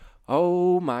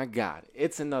Oh my God.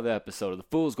 It's another episode of the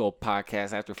Fool's Gold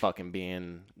podcast after fucking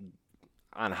being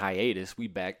on hiatus. We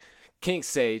back. King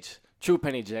Sage, True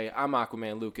Penny J, I'm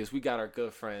Aquaman Lucas. We got our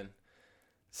good friend,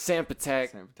 Sam Patak,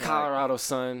 Colorado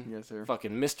Sun. Yes, sir.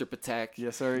 Fucking Mr. Patak.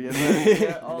 Yes, sir. Yes, sir.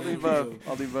 Yeah, all the above.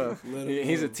 All the above.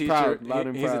 He's a teacher. Proud, loud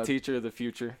and He's a proud. teacher of the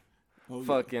future. Oh,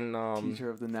 Fucking Teacher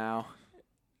of the now.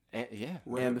 yeah.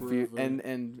 And the Rapper of,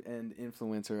 and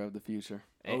influencer of the future.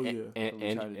 Oh, yeah.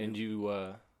 And you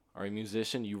are a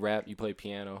musician. You rap. You play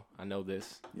piano. I know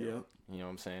this. yeah, You know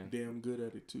what I'm saying? damn good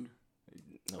at it too.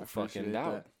 No I fucking appreciate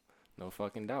doubt. that. No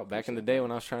fucking doubt. Back in the day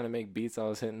when I was trying to make beats, I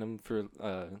was hitting them for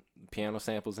piano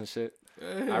samples and shit.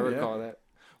 I recall that.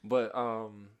 But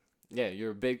yeah,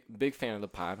 you're a big fan of the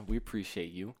pod. We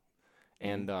appreciate you.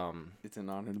 And It's an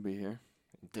honor to be here.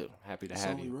 dude, happy to It's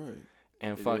have only you. right.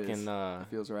 And It fucking is. It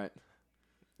feels right.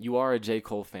 you are a J.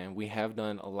 Cole fan. We have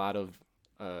done a lot of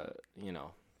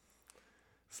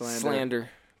slander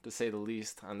to say the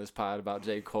least on this pod about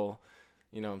J. Cole.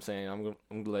 You know what I'm saying? I'm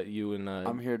gonna let you and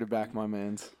I'm here to back my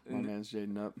man's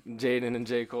Jaden up Jaden and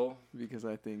J. Cole. because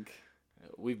I think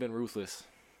We've been ruthless.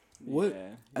 What?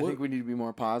 I think we need to be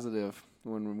more positive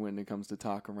when it comes to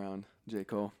talk around J.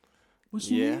 Cole. What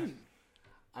you Yeah. mean?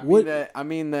 I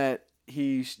mean that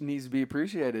he needs to be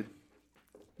appreciated.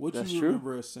 What That's you true.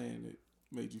 remember us saying that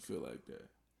made you feel like that?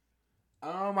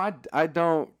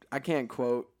 I can't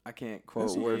quote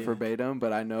That's word okay. verbatim,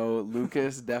 but I know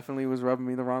Lucas definitely was rubbing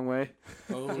me the wrong way.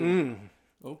 Oh, Mm.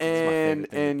 okay. And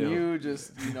favorite thing to do. you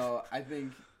just, I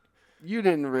think you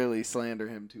didn't really slander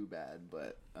him too bad,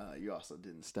 but you also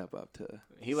didn't step up to.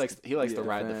 He likes to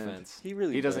ride the defend. fence. He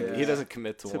really He doesn't does. he doesn't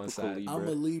commit to one Typical side. Libra. I'm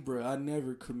a Libra. I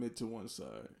never commit to one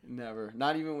side. Never,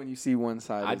 not even when you see one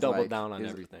side. I is double like- down on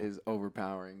is- everything. Is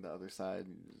overpowering the other side.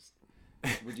 You just-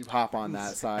 would you hop on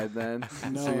that side then?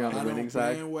 No, so you're on the I winning don't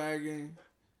side. bandwagon.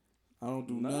 I don't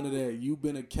do none of that. You've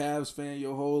been a Cavs fan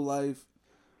your whole life.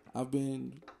 I've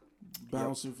been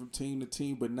bouncing from team to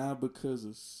team, but not because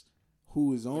of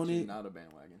who is on But you're it. not a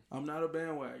bandwagon. I'm not a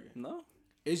bandwagon. No.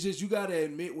 It's just you gotta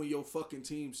admit when your fucking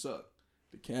team suck.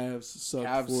 The Cavs sucked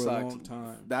Cavs for sucked. a long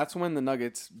time. That's when the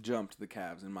Nuggets jumped the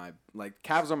Cavs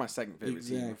Cavs are my second favorite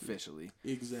team Exactly. officially.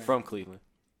 Exactly. From Cleveland.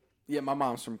 Yeah, my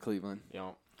mom's from Cleveland. You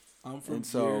know, I'm from And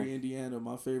so- Gary, Indiana.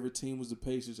 My favorite team was the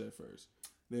Pacers at first.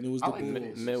 Then it was I the like the Bulls.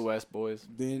 Pacers. Midwest boys.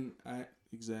 Then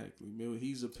he's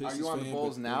a Pistons Are you on fan, the but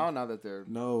Bulls then- now? Now that they're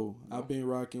No, I've been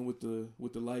rocking with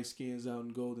the light skins out in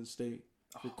Golden State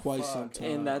for quite some fuck.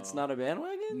 time. And that's not a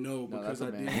bandwagon? No, that's because a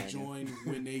I didn't bandwagon. join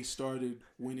when they started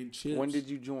winning chips. When did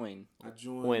you join? I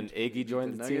joined? When Iggy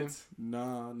joined the team. Nuggets.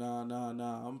 Nah.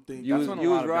 I'm thinking. You That's was, when a you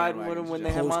lot was of riding bandwagons with him when they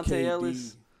jump. had Post Monte KD.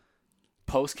 Ellis?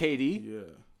 Post KD? Yeah.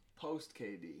 Post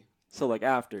KD. So like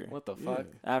after. What the Yeah. fuck?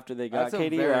 After they got That's a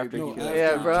KD or very after big he No, got after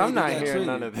Yeah, bro, I'm KD not got hearing traded.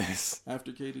 none of this.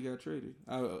 After KD got traded,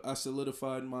 I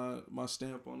solidified my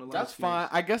stamp on the light That's skins. fine.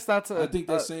 I guess that's a. I think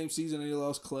that same season they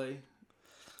lost Clay.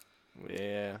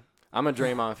 Yeah. I'm a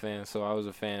Draymond fan, so I was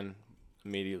a fan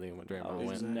immediately when Draymond I was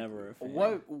went. Exactly. never a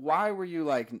fan. Why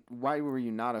were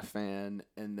you not a fan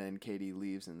and then KD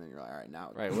leaves and then you're like, all right,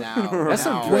 now Right, now that's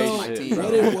some now great it's my shit, team. bro.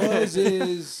 What it was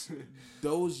is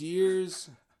those years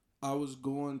I was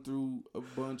going through a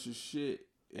bunch of shit,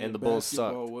 And the Bulls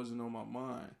basketball sucked. wasn't on my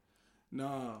mind.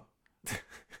 Nah,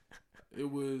 we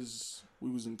was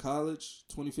in college,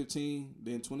 2015.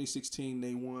 Then 2016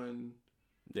 they won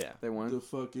Yeah. They won. the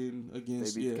fucking They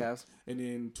against beat the Cavs. and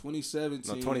then 2017.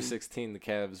 No, 2016, the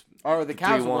Cavs. Oh, the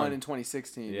Cavs 3-1. won in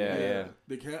 2016. Yeah.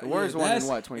 The Warriors won in that's-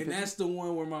 what, And 2015? that's the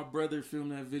one where my brother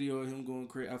filmed that video of him going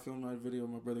crazy. I filmed that video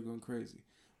of my brother going crazy.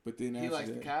 But then He after likes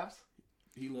that, the Cavs.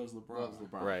 he loves LeBron. Loves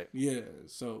LeBron. Right. Yeah,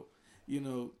 so,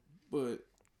 but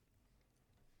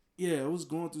yeah, I was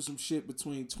going through some shit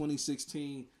between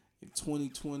 2016 and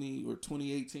 2020 or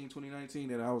 2018, 2019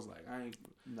 that I was like, I ain't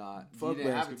Not. fuck you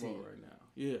didn't have a basketball team. right now.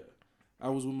 Yeah. I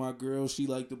was with my girl, she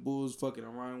liked the Bulls, fuck it,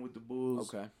 I'm riding with the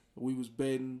Bulls. Okay. We was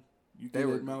betting. You They get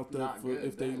were that mouth not up for good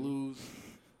if they then. lose.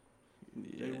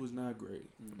 Yeah. It was not great.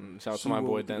 Shout out She to my boy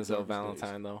rolled through the Denzel darkest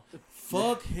Valentine, though.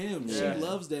 Fuck him. Yeah. She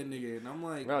loves that nigga. And I'm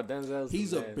like, Bro, Denzel's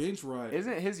he's the a man. bench rider.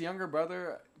 Isn't his younger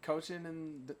brother coaching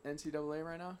in the NCAA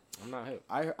right now? I'm not hip.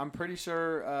 I'm pretty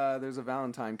sure there's a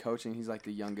Valentine coaching. He's like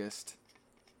the youngest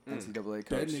NCAA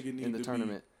coach nigga need in the to be-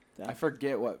 tournament. That- I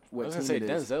forget what I was team gonna say it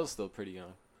is. Denzel's still pretty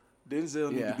young.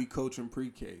 Denzel need Yeah. to be coaching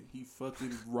pre-K. He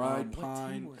fucking ride what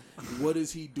pine. team What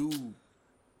does he do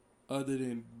other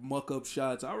than muck up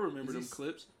shots? I remember Is them he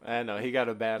clips. I know he got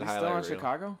a bad He's still highlight in reel.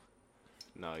 Chicago?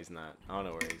 No, he's not. I don't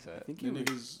know where he's I at. think The he was,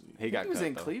 niggas. He got he was cut,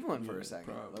 in though. Cleveland for Yeah, a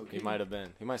second. probably. low-key. He might have been.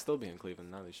 He might still be in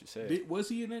Cleveland now that you say it. Was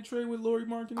he in that trade with Laurie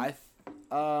Marketing?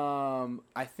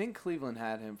 I think Cleveland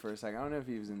had him for a second. I don't know if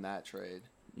he was in that trade,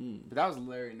 but that was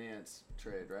Larry Nance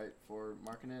trade, right, for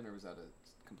Markkanen, or was that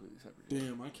a completely separate trade?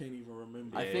 Damn, I can't even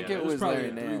remember. I think yeah. it was probably Larry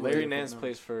a Nance. three-way, Larry if I'm Nance not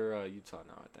plays for Utah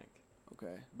now, I think.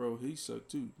 Okay. Bro, he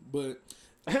sucked too. But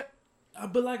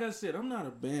like I said, I'm not a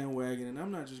bandwagon, and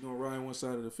I'm not just gonna ride one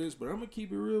side of the fence. But I'm gonna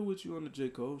keep it real with you on the J.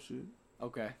 Cole shit.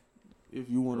 Okay. If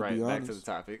you want to Right, be back honest. to the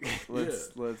topic.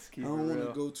 Let's keep I it don't real.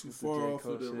 want to go too With the far J. off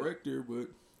Cole of the shit. rector, but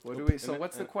What do we? So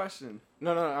what's the question?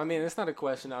 No, I mean, it's not a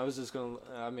question. I was just gonna.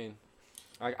 I mean,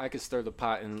 I could stir the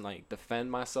pot and like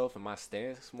defend myself and my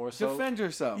stance more so. Defend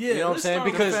yourself. Yeah, You know what I'm let's saying?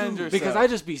 start with defend Because yourself. I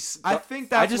just be. I think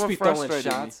I that's just what be throwing frustrated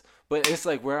me. shots. But it's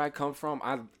like where I come from.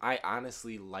 I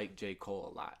honestly like J.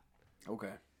 Cole a lot.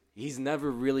 Okay. He's never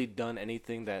really done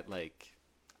anything that like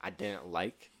I didn't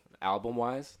like album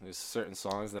wise. There's certain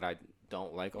songs that I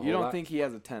don't like a whole You don't lot. think he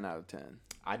has a 10 out of 10?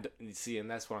 See, and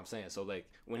that's what I'm saying. So like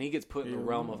when he gets put in the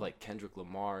realm of like Kendrick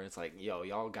Lamar, it's like, yo,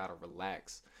 y'all gotta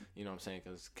relax. You know what I'm saying?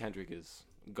 Because Kendrick is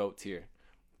GOAT tier,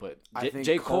 but I think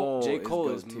J. Cole Cole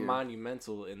is GOAT tier.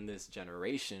 monumental in this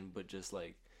generation, but just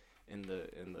like in the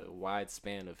wide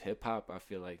span of hip hop, I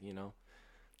feel like you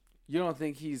don't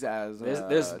think he's as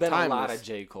there's been timeless. a lot of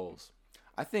J. Coles.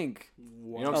 I think You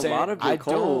know what I'm A saying? lot of J. I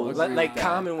Cole. don't Like, agree like with that.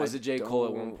 Common was I a J. Cole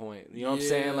at one don't- point. You know what I'm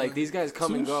saying? Like these guys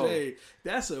come and go. Touche.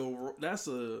 That's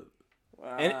a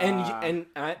And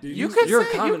Dude, You He's- could you're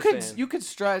say a Common fan. you could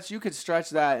stretch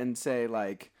that and say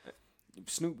like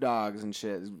Snoop Dogg's and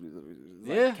shit. Like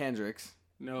Yeah. Kendrick's.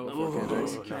 no. Ooh,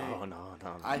 Kendrick's. no.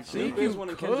 I think Snoop you is one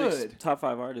of Kendrick's could. top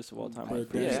 5 artists of all time.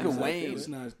 But Yeah. that's Look at not- Wayne. It's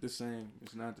not the same.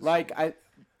 It's not the Like same.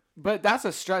 but that's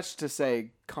a stretch to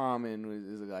say Common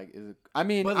is. I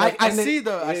mean, But like, I and then- see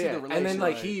the yeah, relation. and then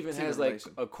like right. he even I see the has like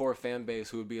relation. a core fan base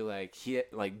who would be like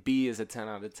like B is a 10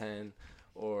 out of 10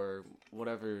 or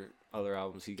whatever other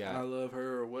albums he I got. love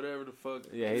her or whatever the fuck.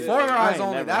 Yeah, he's- For Your I Eyes ain't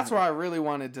Only. never That's heard where I really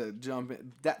wanted to jump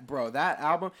in. That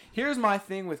album. Here's my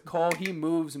thing with Cole. He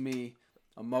moves me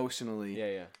emotionally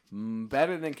Yeah.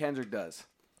 better than Kendrick does.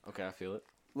 Okay, I feel it.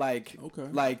 Like, Okay.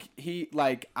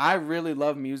 I really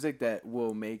love music that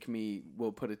will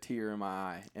put a tear in my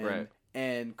eye. And, Right.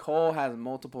 And Cole has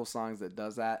multiple songs that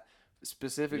does that.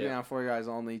 Specifically Yeah. on For Your Eyes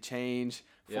Only, Change,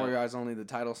 For Yeah. Your Eyes Only, the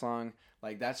title song.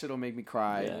 Like, that shit'll make me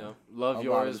cry. You know, Love A lot of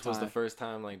Yours the was the time. first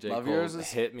time like J. Love Cole Yours is-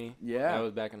 hit me. Yeah. That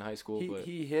was back in high school, but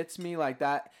He hits me like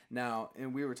that. Now,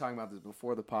 and we were talking about this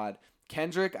before the pod.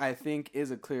 Kendrick, I think,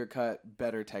 is a clear-cut,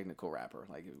 better technical rapper.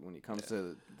 Like, when it comes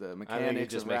to the I mechanics think it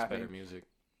just of makes rapping. better music,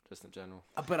 just in general.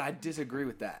 But I disagree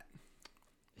with that.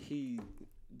 He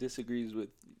disagrees with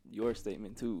your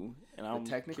statement too, and I'm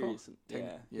technical? curious.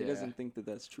 Yeah, Yeah. he doesn't think that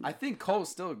that's true. I think Cole's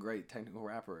still a great technical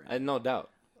rapper. No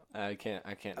doubt. I can't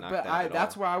knock But that at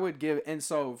that's all. where I would give. And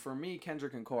so for me,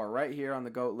 Kendrick and Cole are right here on the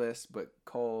GOAT list, but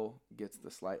Cole gets the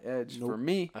slight edge for Nope.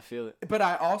 me. I feel it. But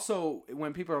I also,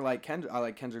 when people are like Kendrick, I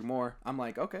like Kendrick more. I'm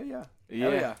like, okay, yeah,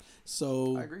 hell yeah,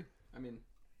 So I agree. I mean,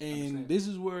 And understand. this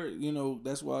is where,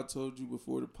 that's why I told you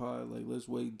before the pod, like, let's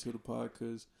wait until the pod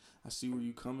because I see where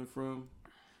you coming from.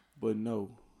 But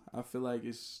no, I feel like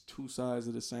it's two sides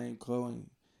of the same coin.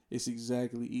 It's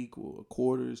exactly equal. A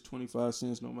quarter is 25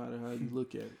 cents no matter how you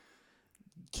look at it.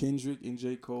 Kendrick and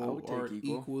J. I Cole would take are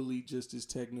equal. equally just as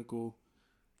technical,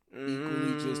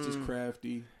 equally just as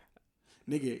crafty.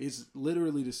 Nigga, it's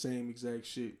literally the same exact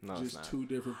shit. No, it's just not. two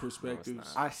different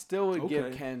perspectives. I still would give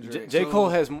Okay. Kendrick. J. So- Cole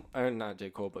has, or not J.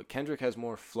 Cole, but Kendrick has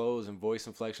more flows and voice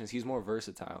inflections. He's more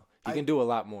versatile. He can do a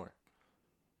lot more.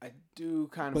 I do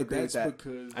kind of But agree with that's that.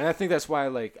 because And I think that's why,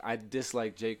 like, I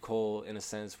dislike J. Cole in a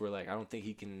sense where, like, I don't think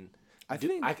he can. I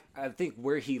think I think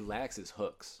where he lacks is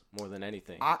hooks more than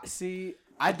anything. I see.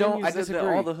 I Then don't. you I said that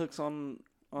disagree. all the hooks on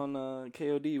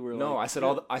KOD were No, like,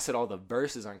 I said all the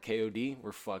verses on KOD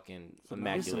were fucking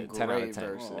immaculate, Some 10 out of great 10,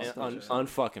 verses. and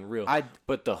unfucking real. I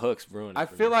but the hooks ruined. I it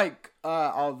for feel me. like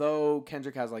although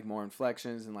Kendrick has like more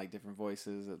inflections and like different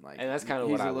voices and like And that's kinda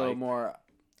he's what I a little like. more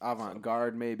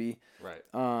avant-garde maybe. right.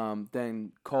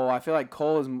 Than Cole. I feel like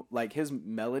Cole is like his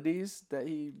melodies that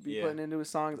he be Yeah. putting into his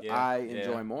songs. Yeah, I yeah,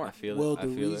 enjoy more. I feel well, it. I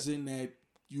the feel it. reason that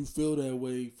you feel that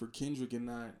way for Kendrick and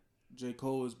not J.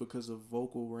 Cole is because of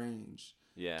vocal range.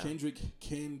 Yeah. Kendrick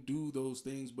can do those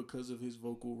things because of his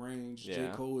vocal range. J.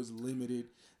 Yeah. Cole is limited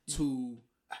to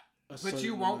a But you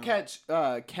certain won't amount.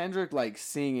 catch Kendrick like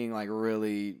singing, like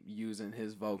really using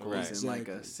his vocals Right. in like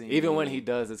a Exactly. singing. Even when he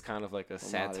does, it's kind of like a melodic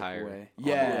satire. way. almost,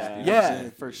 Yeah, you know? yeah, Exactly.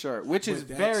 for sure. Which But is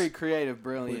that's- very creative,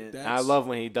 brilliant. but I love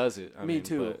when he does it. I Me mean,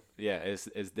 too. But yeah, it's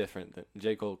different.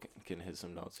 J. Cole can hit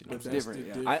some notes. You know But what I'm that's saying?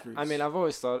 different, the yeah. difference. I mean, I've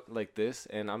always thought like this,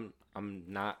 and I'm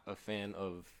not a fan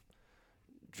of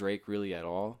Drake really at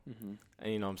all. Mhm.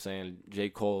 And you know what I'm saying, J.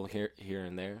 Cole here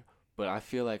and there. but I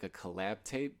feel like a collab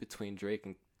tape between Drake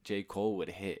and J. Cole would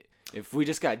hit. If we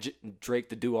just got Drake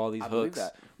to do all these I believe hooks,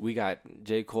 that. we got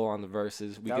J. Cole on the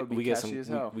verses. That would be we get catchy as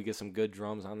some hell. we get some good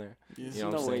drums on there. Yeah. You There's know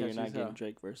what no I'm way saying? you're not Catchy as hell. getting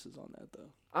Drake verses on that though.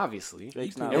 Obviously,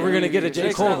 Drake's could- not. and we're gonna get a J.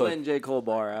 Drake's Cole not hook. letting J. Cole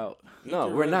bar out. No,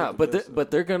 can we're rap not. with But the best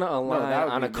but they're gonna align that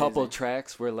would on be a couple amazing.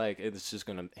 tracks where like it's just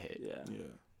gonna hit. Yeah. Yeah.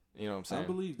 You know what I'm I saying?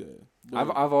 believe that. I've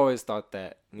But always thought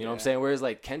that. You know what I'm Yeah. saying? Whereas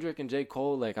like Kendrick and J.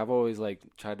 Cole, like I've always like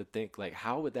tried to think like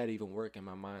how would that even work in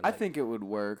my mind? I Like, think it would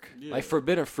work. yeah. like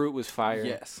Forbidden Fruit was fire.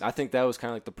 Yes. I think that was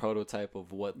kind of like the prototype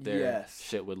of what their Yes.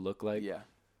 shit would look like. Yeah.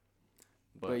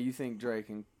 But you think Drake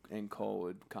and Cole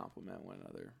would complement one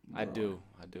another? I Bro,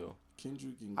 do.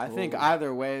 Kendrick and I think Cole,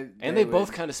 either way. And they would-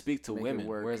 both kind of speak to make it women,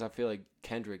 work. whereas I feel like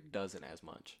Kendrick doesn't as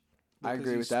much. I because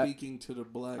agree he's with that. Speaking to the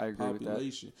black I agree with that.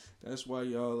 population. That's why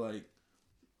y'all like.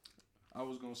 I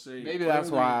was gonna say Maybe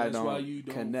that's why I that's why don't you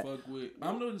don't connect. fuck with.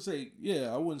 I'm not gonna say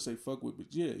I wouldn't say fuck with, but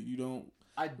yeah, you don't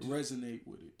I do. resonate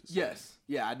with it. the same. Yes.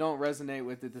 Yeah, I don't resonate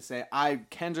with it to say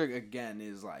Kendrick again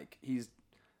is like he's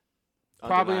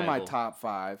probably in my Undeniable. top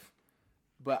 5.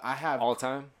 But I have All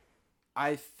time.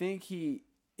 I think he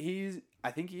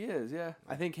is, yeah.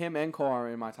 I think him and Cole are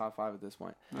in my top 5 at this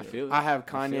point. I feel it. I have I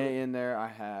feel Kanye in there. I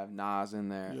have Nas in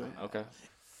there. Yeah. Okay.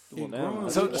 Well, And now growing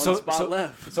So- up- so- one spot so-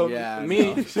 left. So Yeah,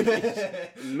 me,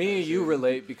 no. me and you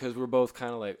relate because we're both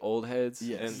kind of like old heads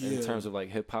Yes. in Yeah. terms of like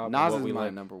hip hop. and Nas what is we my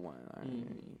like. number 1.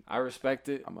 I respect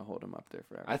it. I'm gonna hold him up there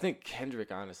forever. I think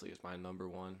Kendrick honestly is my number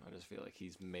 1. I just feel like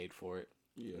he's made for it.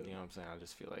 Yeah. You know what I'm saying? I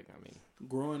just feel like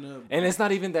Growing up, and it's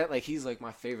not even that like he's like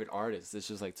my favorite artist. It's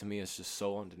just like to me, it's just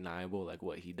so undeniable like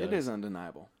what he does. it is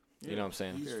undeniable. You know what I'm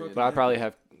saying? he's Period. fucking But I probably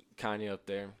have Kanye up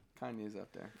there. Kanye's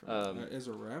up there. For me. as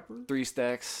a rapper. 3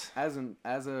 Stacks. as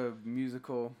a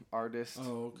musical artist,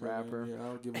 Oh, okay. rapper. Yeah,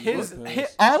 I'll give him His, that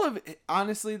his pass. all of it,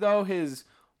 honestly though, his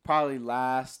probably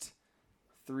last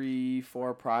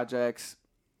 3-4 projects,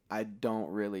 I don't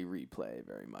really replay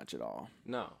very much at all.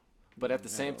 No. But at the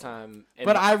same time, and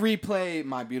But I replay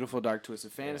My Beautiful Dark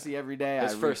Twisted Fantasy every day.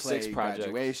 His I first replay 6 projects.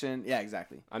 Graduation. Yeah,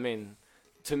 exactly. I mean,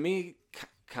 to me,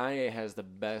 Kanye has the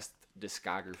best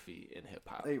discography in hip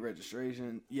hop. Late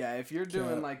Registration. Yeah, if you're doing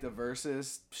Cap. like the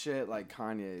verses shit, like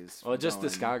Kanye's. Well, just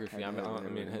going discography. I heavy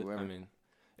mean, whoever.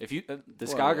 if you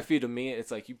discography to me,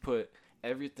 it's like you put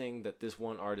everything that this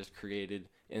one artist created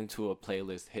into a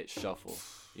playlist, hit shuffle.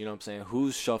 You know what I'm saying?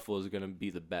 Whose shuffle is gonna be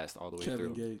the best all the way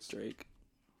Kevin through? Gates. Drake.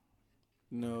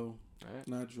 No, Right?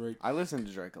 not Drake. I listen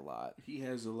to Drake a lot. He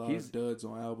has a lot He's- of duds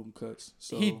on album cuts.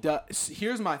 So He does.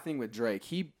 Here's my thing with Drake.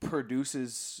 He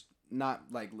produces, not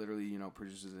like literally,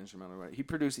 produces instrumental. Right? He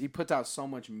puts out so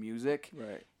much music.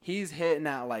 Right. He's hitting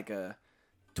at like a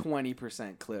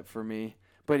 20% clip for me.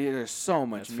 But there's so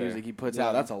much That's fair. music he puts Yeah.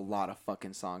 out. That's a lot of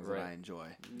fucking songs Right. that I enjoy.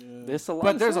 Yeah. There's a lot.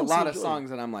 But of there's a songs lot to of enjoy. songs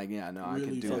that I'm like, yeah, no, I Really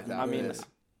can do fucking without I mean, this.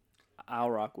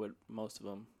 I'll rock with most of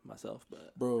them myself,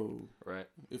 but Bro, Right.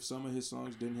 if some of his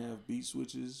songs didn't have beat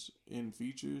switches and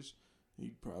features,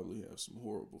 he'd probably have some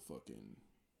horrible fucking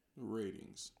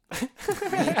ratings.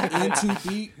 In Too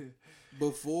Deep,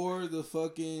 before the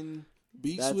fucking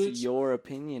beat that's switch, your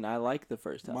opinion. I like the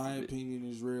first half. my of it. opinion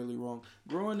is rarely wrong.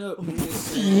 Growing up, me and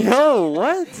Sam, Yo,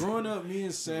 what? growing up, me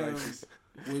and Sam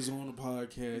was on a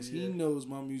podcast. He knows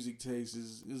my music taste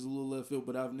is a little left field,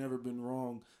 but I've never been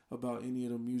wrong about any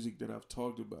of the music that I've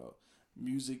talked about.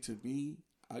 Music to me,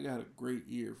 I got a great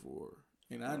ear for,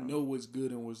 and I know what's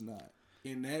good and what's not.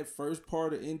 And that first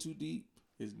part of In Too Deep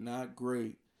is not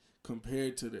great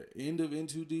compared to the end of In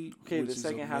Too Deep. Okay, which the is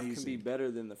second half can be amazing. better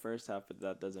than the first half, but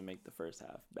that doesn't make the first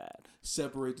half bad.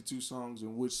 Separate the two songs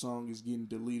and which song is getting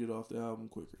deleted off the album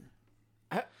quicker.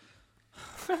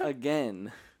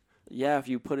 Again, yeah, if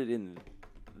you put it in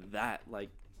that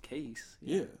case,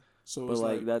 Yeah. So but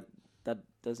it's that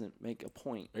doesn't make a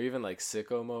point. Or even like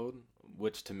Sicko Mode,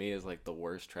 which to me is like the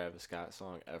worst Travis Scott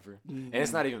song ever. And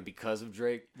it's not even because of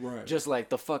Drake. right. Just like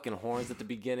the fucking horns at the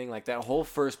beginning, like that whole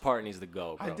first part needs to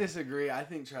go, bro. I disagree. I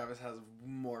think Travis has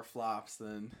more flops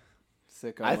than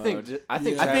Sicko I think Mode. Travis I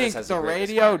think has a the great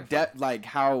radio, discography.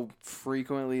 how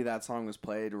frequently that song was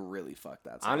played, really fucked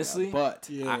that song Honestly, up. But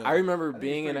yeah. I remember think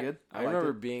being it's in pretty a good. I I liked remember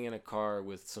it. being in a car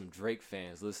with some Drake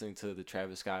fans listening to the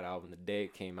Travis Scott album the day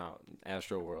it came out,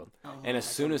 Astro World. And as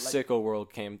soon as Sicko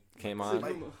World came on,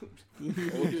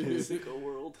 Sicko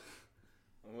world.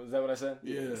 was that what I said?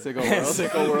 Yeah. Sicko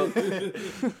World.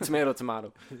 Sicko World.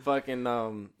 Tomato. Fucking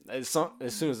as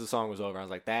soon as the song was over, I was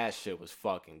like, that shit was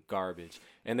fucking garbage.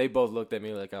 And they both looked at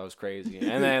me like I was crazy.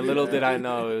 And then little did I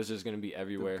know it was just gonna be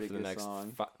everywhere for the biggest next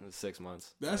song. 6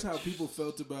 months. That's how people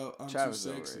felt about I'm Travis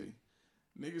Too is Sexy. overrated.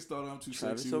 Niggas thought I'm Too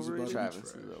Travis Sexy was about overrated? to be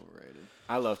Travis trash. is overrated.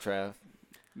 I love Trav.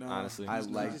 No, honestly. I he's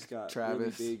like not. He just got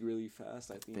Travis. really big, really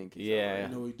fast. I think. think he's Yeah.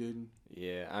 alright. No, he didn't.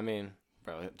 Yeah, I mean,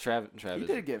 bro, Travis He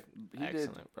did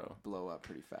excellent, bro. blow up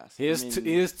pretty fast. He has mean,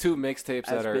 he has two mixtapes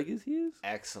As that are big as he is,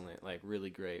 excellent, like really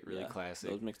great, really Yeah, classic.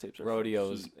 those mixtapes are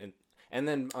Rodeos heat. and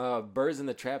then Birds in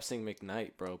the Trap Sing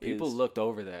McKnight, bro. People Is- looked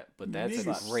over that, but that's a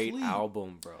Niggas great sleep.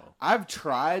 album, bro. I've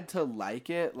tried to like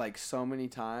it like so many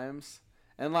times,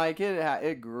 and like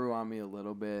it grew on me a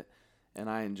little bit, and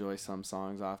I enjoy some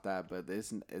songs off that, but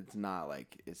it's not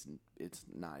like it's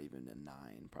not even a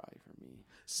 9 probably for me.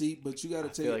 See, but you got I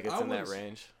to take. feel like it's in that wouldn't-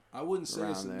 range. I wouldn't say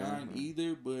it's a Around there. 9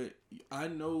 either, but I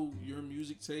know your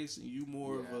music taste and you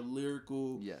more of Yeah. a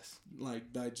lyrical Yes.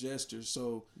 like digester.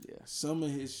 So Yeah. some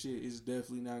of his shit is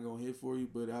definitely not gonna hit for you,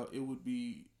 but it would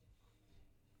be.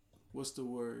 What's the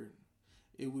word?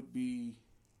 It would be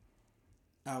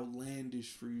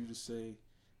outlandish for you to say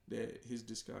that his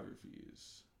discography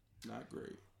is not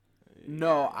great.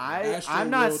 No, Astro I'm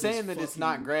not World saying is that it's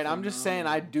not fucking great. I'm just saying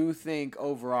I phenomenal. do think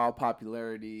overall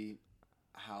popularity,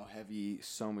 how heavy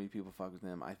so many people fuck with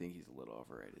him, I think he's a little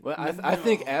overrated. Well, I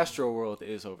think No. Astro World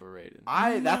is overrated.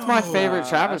 That's my No. favorite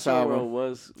Travis Astro album. World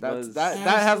was That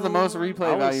has the most Astro-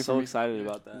 replay I value was for so me. excited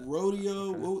about that.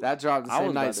 Rodeo. That dropped the I same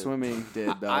was night about to- Swimming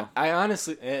did though. I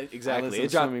honestly, I exactly. listened It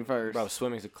to dropped, Swimming first. bro.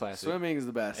 Swimming's a classic. Swimming is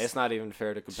the best. It's not even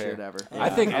fair to compare. shit ever. Yeah. I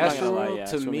think I'm not gonna Astro lie, World yeah,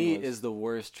 to me Swimming was- is the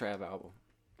worst Trav album.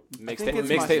 think it's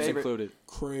my Mixtapes favorite. included.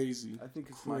 Crazy. I think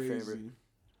it's Crazy. my favorite.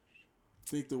 I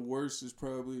think the worst is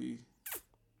probably.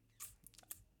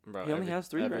 Bro, He only has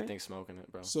 3, right? everything's smoking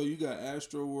it, bro. So you got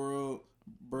Astro World,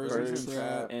 Birds Birds in and the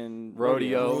Trap. Trap. And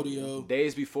Rodeo.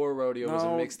 Days Before Rodeo was a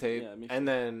No, mixtape, yeah, mixtape. and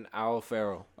then Owl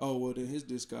Pharaoh. Oh well, then his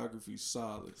discography's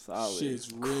solid. Solid.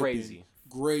 Shit's ripping. Crazy.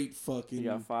 Great fucking. He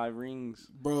got 5 rings.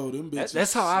 Bro, them bitches.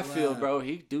 That's how I feel, slap. bro.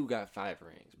 He do got 5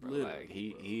 rings, bro. Literally. Like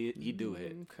he do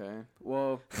hit. Okay.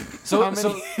 Well, So how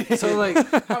many, so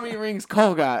like how many rings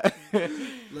Cole got?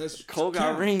 Let's Cole got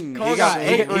count. rings. Cole he got got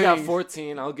 8 he got rings.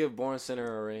 14. I'll give Born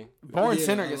Center a ring. Born Yeah,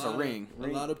 Center gets a lot ring. A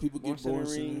lot of people get Born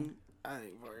Center. ring. I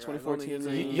think 2014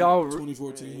 only ring. Y'all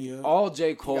 2014, yeah. all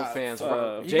J Cole got, fans,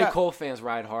 you J got- Cole fans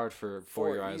ride hard for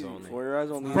Your Eyes Only. For Your Eyes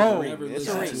Only. Bro, I've never it's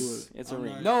a listened ring. to it. It's a I'm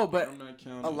ring. not- No, but I'm not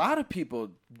counting. a lot of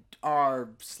people are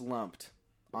slumped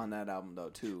on that album though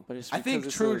too. But it's I think because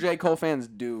it's true a- J Cole fans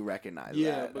do recognize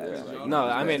Yeah, that. because That's like- y'all No,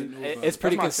 know I better mean than nobody. it's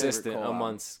pretty That's my favorite consistent Cole album.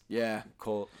 amongst yeah,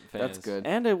 Cole fans. that's good.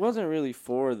 And it wasn't really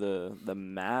for the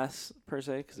mass per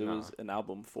se, because it Nah. was an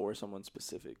album for someone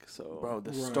specific. So, Bro,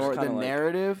 the Right. story, the Kinda like-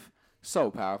 narrative,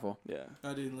 so powerful. yeah.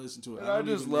 I didn't listen to it. And I don't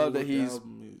just even love know that what the he's-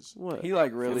 album is. What? He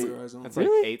like For really. Your Eyes Only. It's like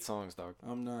Really? 8 songs, dog.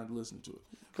 I'm not listening to it.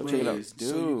 Go But check it out. Please So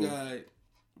you do. got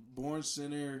Born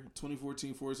Center,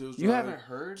 2014 Forest Hills You Drive. haven't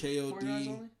heard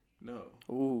KOD. No.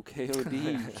 Ooh,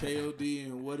 KOD. KOD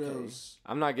and what Okay. else?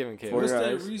 I'm not giving For K. What's Your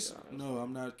that Eyes. recent? No,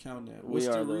 I'm not counting that. We What's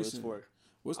are the those recent? four.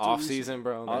 What's the Off recent? season,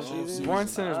 bro. Off Like, season? Born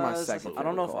Center's my it's- second I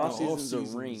don't know if favorite Off Cole. Season's Off-Season a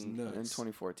is ring, nuts. in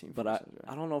 2014. but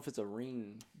I don't know if it's a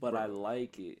ring, but I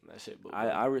like it. That shit.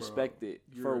 I respect it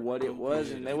You're for a what it dope was,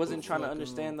 man. and they People wasn't trying to fucking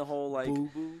understand the whole like Boo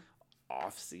Boo.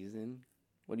 off season.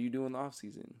 What do you do in the off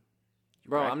season?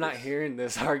 Bro, I'm not practice. hearing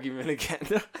this argument again.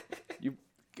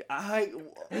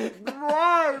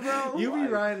 Why, bro? You be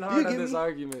riding hard on this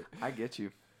argument. I get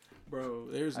you. Bro,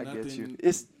 there's I get nothing. you.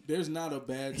 It's There's not a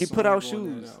bad. He song put out on that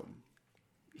shoes. album.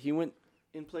 he went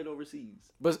and played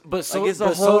overseas. But so Like, it's a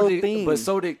but so whole did thing. but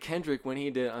so did Kendrick when he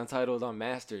did Untitled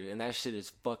Unmastered, and that shit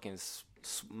is fucking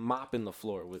mopping the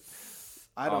floor with.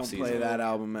 I don't Off-season. play that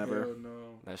album ever. Hell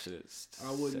no. That shit is.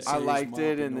 I wouldn't sick. I Serious liked it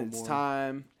mopping in no its more.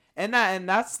 time, and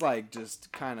that's like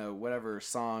just kind of whatever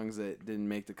songs that didn't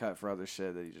make the cut for other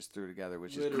shit that he just threw together,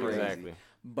 which is Literally. crazy. Exactly.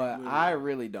 But Literally. I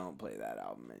really don't play that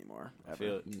album anymore. I Ever.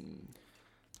 feel it.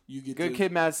 You get Good to-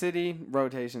 Kid, Mad City,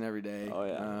 rotation every day. Oh,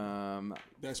 yeah.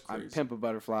 That's I crazy. Pimp a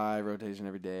Butterfly, rotation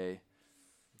every day.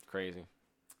 Crazy.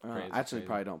 I Crazy, actually crazy.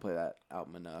 probably don't play that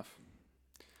album enough.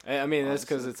 I mean, that's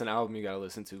because Honestly. it's an album you gotta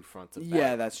listen to front to back.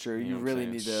 Yeah, that's true. You know You what I'm really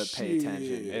need saying? to pay Shit.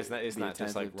 attention. It's Be not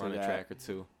just like attentive to run a that. track or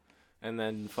two, and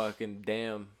then fucking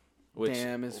Damn, which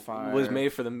Damn is fire. was made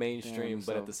for the mainstream, Damn, but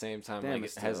so- at the same time, Damn like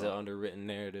is it has an still- underwritten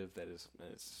narrative that is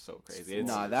it's so crazy. It's,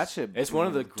 Nah, that shit. it's one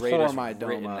of the tore greatest my dome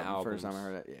written up the albums. first time I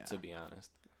heard it. Yeah, To be honest,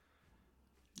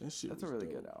 That shit that's a was really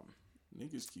dope. good album.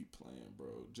 Niggas keep playing,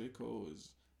 bro. J. Cole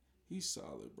he's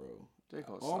solid, bro. J.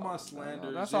 Cole's All my solid, man. slander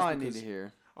is That's just all I need because- to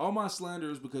hear. All my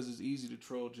slander is because it's easy to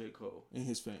troll J. Cole and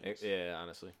his fans. yeah,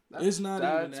 honestly, It's not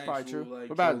even That's probably actual, true. like,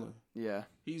 What about- trolling. Yeah,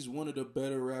 He's one of the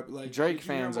better rappers. Like Drake did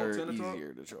you hear fans him on are Tenor Talk?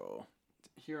 easier to troll.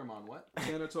 Hear him on what?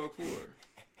 Tenor Talk 4.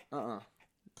 Uh-uh.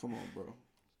 Come on, bro.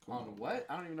 Come On what?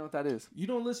 I don't even know what that is. You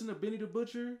don't listen to Benny the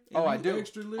Butcher? And Oh, I you do.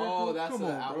 Extra lyrical? Oh, that's Come the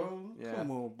on, album? bro. Yeah.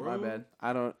 Come on, bro. My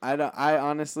bad. I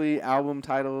honestly, album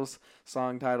titles,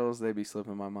 song titles, they be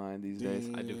slipping my mind these days.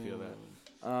 I do feel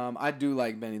that. I do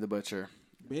like Benny the Butcher.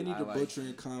 Benny I the like Butcher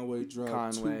and Conway dropped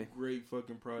Conway. 2 great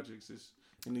fucking projects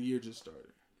and the year just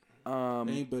started. They Um,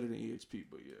 ain't better than EXP,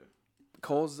 but yeah.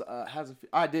 Cole's has a.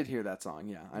 I did hear that song.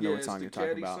 Yeah, I know what song you're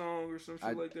talking about. Song or some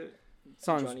shit like that.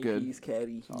 Song's Johnny good. P's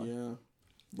caddy. Yeah.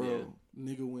 Bro,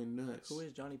 nigga went nuts. Who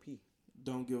is Johnny P?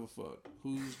 Don't give a fuck.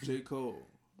 Who's J. Cole?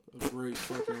 A great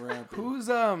fucking rapper. Who's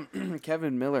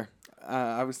Kevin Miller?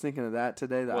 I was thinking of that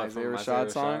today. The What, from Isaiah Isaiah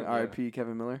Rashad song. Rashad? Yeah. R.I.P.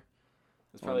 Kevin Miller.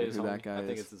 It's probably wonder his who homie. that guy I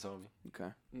think is. it's his homie.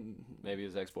 Okay. Mhm. Maybe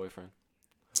his ex-boyfriend.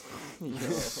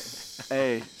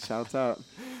 Hey, shouts out.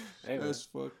 Hey, man. That's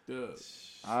fucked up.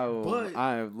 I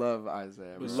love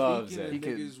Isaiah. But bro. Loves speaking it. of He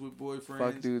could niggas with boyfriends,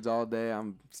 Fuck dudes all day.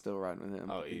 I'm still riding with him.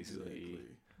 Oh, easily. exactly.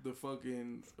 The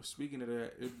fucking speaking of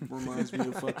that, it reminds me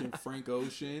of fucking Frank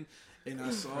Ocean. And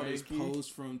I saw this Frankie.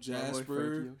 post from My boy Jasper. Frankie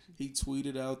Ocean. He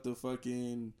tweeted out the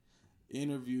fucking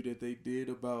interview that they did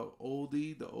about the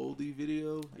oldie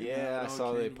video. and Yeah, how it I all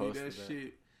saw came they to be. posted That that.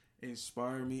 shit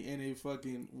inspired me, and it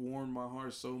fucking warmed my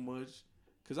heart so much.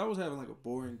 Cause I was having like a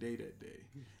boring day that day,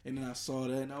 and then I saw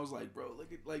that, and I was like, "Bro,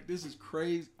 look at like this is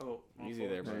crazy." Oh, my Easy fault.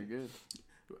 there, bro. Very good.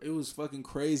 It was fucking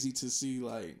crazy to see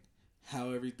like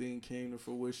how everything came to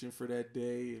fruition for that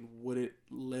day and what it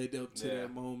led up to Yeah.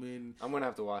 that moment. I'm gonna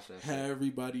have to watch that. How Shit.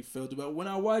 everybody felt about it. When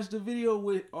I watched the video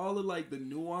with all of like the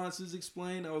nuances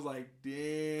explained, I was like,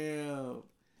 damn,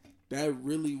 that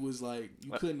really was like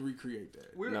you couldn't recreate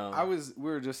that. No. We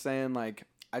were just saying like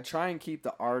I try and keep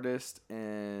the artist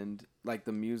and like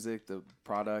the music, the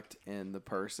product, and the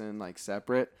person like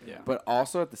separate. Yeah. But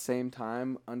also at the same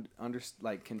time,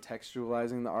 like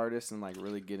contextualizing the artist and like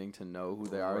really getting to know who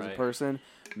they are as a Right. person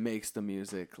makes the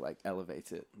music like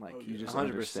elevates it. Like Oh, you yeah. just 100%.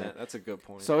 understand. That's a good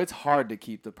point. So it's hard to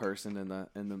keep the person and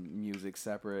the music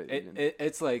separate. even.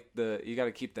 It's like you got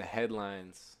to keep the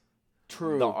headlines,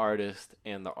 True. the artist,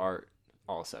 and the art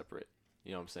all separate.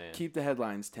 You know what I'm saying? Keep the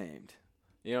headlines tamed.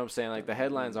 You know what I'm saying? Like the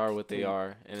headlines are what they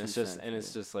are, and it's just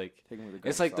Consent, just like Take 'em with a grain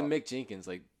it's of like the salt. Mick Jenkins,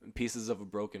 like Pieces of a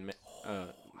Broken Man.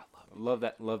 Love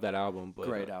that album, but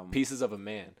Great album. Pieces of a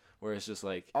Man, where it's just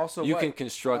like Also, you what- can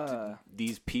construct uh,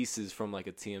 these pieces from like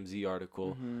a TMZ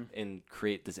article Mhm. and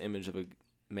create this image of a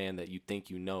man that you think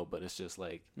you know, but it's just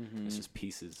like Mhm. it's just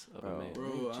pieces of Bro. a man.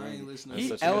 Bro, I ain't listening That's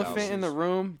to such a good Elephant album. in the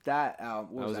Room. That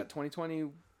album. What That was was that?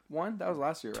 2021. That was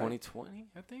last year, right? 2020,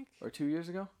 I think. Or 2 years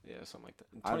ago. Yeah, something like that.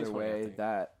 Either 2020, I way, think.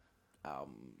 that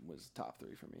album was top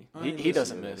 3 for me. I He- ain't he listening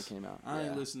doesn't to That miss. it came out. I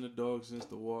ain't Yeah. listened to Dog since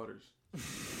the Waters.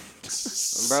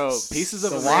 Bro, Pieces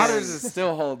of The a Waters Man. is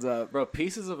still holds up. Bro,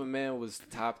 Pieces of a Man was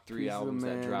top 3 Pieces of a albums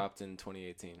that Man. dropped in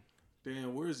 2018.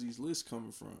 Damn, where's these lists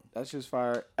coming from? That's just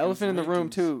fire. Elephant in the Room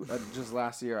rankings. too. Just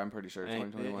last year, I'm pretty sure.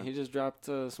 And 2021. he just dropped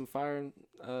some fire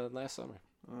last summer,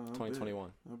 I bet.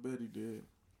 2021. I bet he did.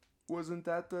 Wasn't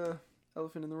that the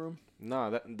Elephant in the Room? No,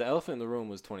 the Elephant in the Room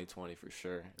was 2020 for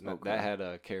sure. And Okay. that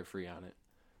had Carefree on it.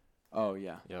 Oh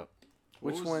yeah. Yep.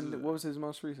 What Which was one? the- What was his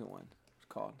most recent one? It's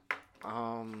called.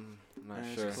 I'm not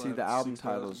Ash sure. Cloud. See, the album 6,000.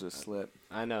 titles just slip.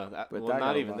 I know. That, But well, that got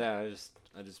not a even lot.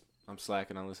 that. I'm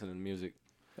slacking on listening to music.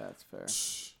 That's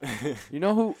fair. You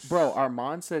know who, bro?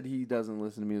 Armand said he doesn't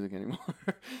listen to music anymore.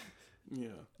 Yeah,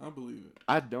 I believe it.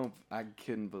 I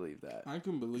couldn't believe that. I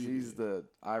can believe He's it.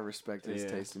 I respect his Yeah.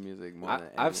 taste in music more than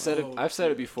I've said it. Oh, I've said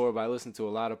it yeah. before, but I listen to a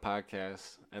lot of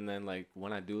podcasts, and then like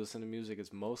when I do listen to music,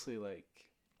 it's mostly like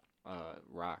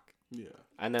rock. Yeah.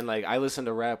 And then like I listen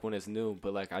to rap when it's new,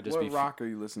 but like I just What be rock are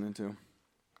you listening to?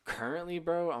 currently,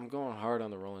 bro. I'm going hard on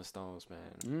the Rolling Stones,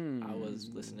 man. I was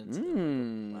listening to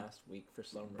them last week for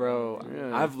some Bro, reason.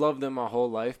 Yeah. I've loved them my whole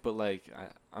life, but like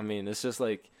I mean, it's just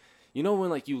like you know when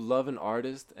like you love an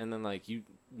artist and then like you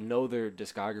know their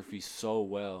discography so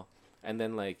well, and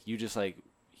then like you just like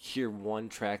hear one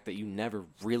track that you never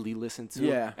really listened to,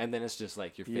 Yeah. and then it's just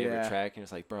like your favorite Yeah. track, and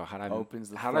it's like, bro, how'd I Opens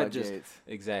the how'd I just floodgates.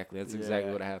 exactly? That's exactly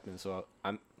Yeah. what happened. So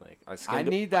I'm like I I skimmed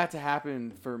it. need that to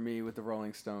happen for me with the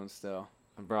Rolling Stones. Still,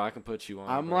 Bro, I can put you on.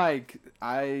 I'm bro. like,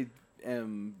 I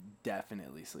am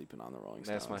definitely sleeping on the Rolling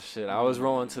Stones. That's my shit. I was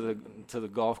rolling to the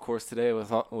golf course today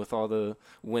with all the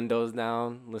windows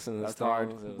down, listening to That's Stones. hard.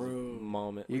 It was Bro. a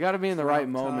moment You got to be in the right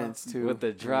Drop top. moments too. with the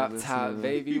when you drop listen top to them.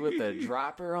 baby with the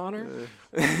dropper on her.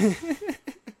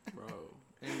 Bro,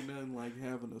 ain't nothing like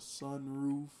having a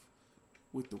sunroof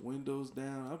with the windows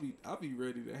down. I'll be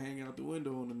ready to hang out the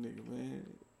window on the nigga, man.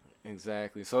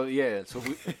 Exactly. So yeah.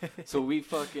 So we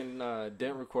fucking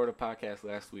didn't record a podcast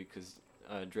last week because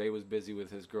Dre was busy with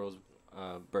his girl's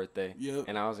birthday, Yep.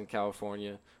 and I was in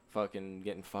California fucking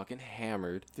getting fucking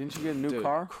hammered. Didn't you get a new Dude,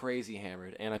 car? Crazy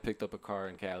hammered. And I picked up a car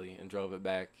in Cali and drove it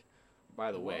back.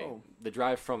 By the way, Whoa. the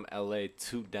drive from LA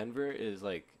to Denver is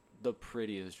like the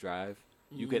prettiest drive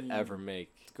you could ever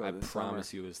make. go I this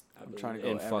promise you, it's I'm trying to go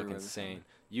everywhere fucking this insane.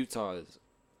 Utah is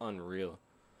unreal.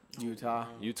 Utah.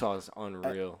 Utah is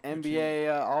unreal. NBA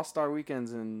All-Star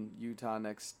weekends in Utah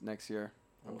next year.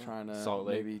 I'm trying to Salt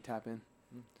Lake. maybe tap in.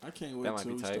 I can't That wait might till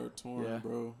be we tight. start touring, Yeah.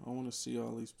 bro. I want to see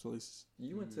all these places.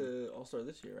 You went to All Star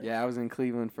this year, right? Yeah, I was in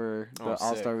Cleveland for the Oh, sick.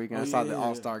 All-Star weekend. Oh, I saw the yeah.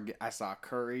 All-Star. I saw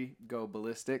Curry go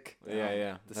ballistic.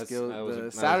 Yeah. The That skill. was a- that The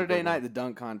was a Saturday good night, one. the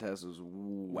dunk contest was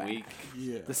whack. Weak.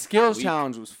 Yeah. The skills Weak.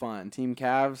 challenge was fun. Team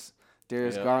Cavs,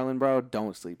 Darius Yeah. Garland, bro.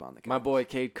 Don't sleep on the Cavs. My boy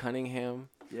Cade Cunningham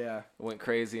Yeah, went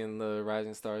crazy in the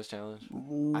Rising Stars Challenge.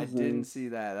 I didn't see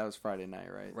that. That was Friday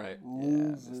night, right? Right. Yeah,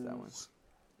 I missed that one.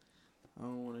 I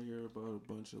don't want to hear about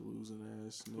a bunch of losing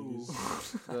ass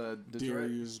niggas. The Detroit.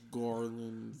 Darius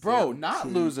Garland. Bro, Cade not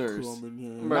losers.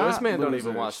 Cunningham. Bro, this Not man don't losers.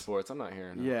 even watch sports. I'm not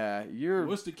hearing that. Yeah, you're.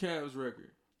 What's the Cavs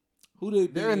record? Who they?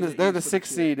 They're beat they're the East for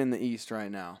sixth chip? seed in the East right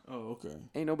now. Oh, okay.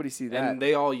 Ain't nobody see that. And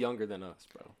they all younger than us,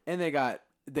 bro. And they got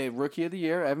rookie of the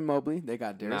year, Evan Mobley. They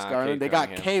got Darius Nah, Garland. Cade They got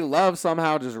Cunningham. K Love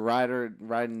somehow just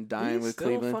riding dying He's with still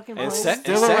Cleveland. fucking And, playing. Se-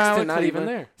 Still and around Sexton with not even Cleveland.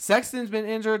 there. Sexton's been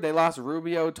injured. They lost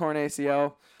Rubio, torn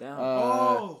ACL. Down.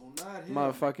 Not him.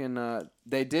 Motherfucking.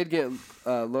 They did get.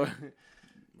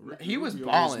 He was Rubio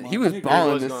balling. my He was nigga. balling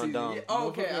He was this going season. dumb. Yeah, oh,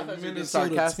 okay, I Motherfucking thought you were being Minnesota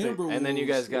sarcastic. Timberwolves. And then you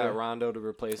guys got Yeah. Rondo to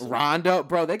replace him. Rondo,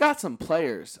 bro, they got some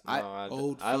players.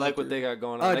 Old I like what fucker. they got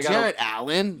going on. They got Jarrett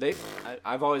Allen.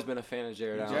 I've always been a fan of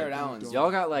Jared Allen. Jared Allen's Y'all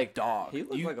got like dog. He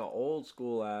looked like an old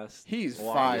school ass. He's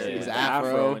blonde fire. dude His with the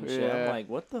afro, and shit. yeah. I'm like,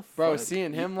 what the Bro, fuck?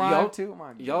 seeing him Y'all- live too.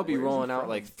 My Y'all be God. rolling out from?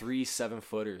 like 3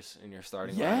 7-footers in your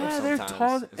starting lineup Yeah, they're sometimes.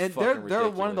 tall, It's and fucking they're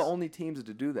one of the ridiculous. only teams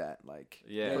to do that. Like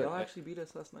Yeah, Yeah, y'all actually beat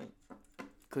us last night.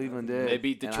 Cleveland did. They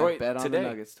beat and I Detroit bet on today. the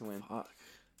Nuggets to win.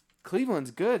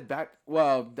 Cleveland's good.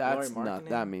 Well, that's Lauri not. Markkanen?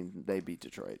 That means they beat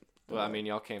Detroit. Well, I mean,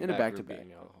 y'all came In a back. We were back-to-back.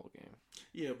 beating y'all the whole game.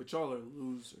 Yeah, but y'all are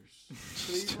losers.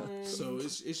 So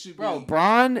it should be. Bro,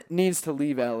 Braun needs to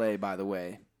leave LA. By the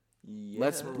way, Yeah.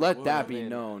 let that well, be Man,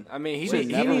 known. I mean, he Should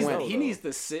needs, never win. he needs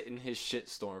to sit in his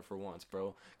shitstorm for once,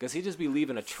 bro. Because he just be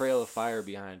leaving a trail of fire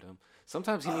behind him.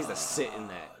 Sometimes he needs to sit in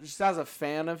that. Just as a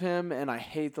fan of him, and I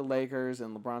hate the Lakers,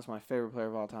 and LeBron's my favorite player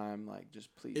of all time. Like,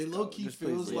 just please. It go. low-key Just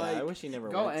feels please Yeah, like- I wish he never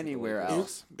go went to the anywhere Lakers.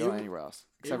 else. Go it- anywhere else.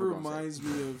 It Except for Golden State. reminds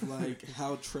me of like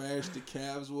how trash the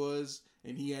Cavs was,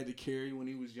 and he had to carry when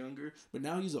he was younger. But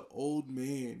now he's an old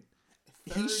man.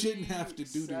 He shouldn't have to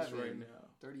do this right now.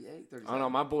 38, 37. I don't know.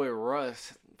 My boy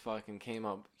Russ fucking came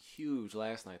up huge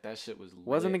last night. That shit was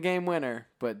Wasn't a lit. game winner,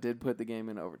 but did put the game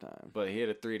in overtime. But he hit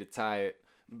a 3 to tie it.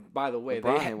 By the way,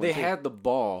 LeBron hit one they too. had the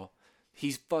ball.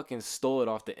 He fucking stole it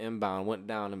off the inbound, went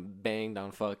down and banged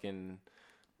on fucking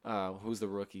who's the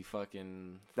rookie?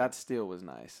 Fucking That steal was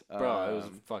nice. bro, it was a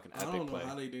fucking I epic don't know play.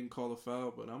 how they didn't call a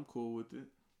foul, but I'm cool with it.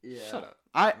 Shut up.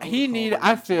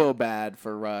 I feel bad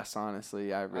for Russ,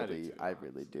 honestly. I too.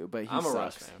 really do. But he I'm a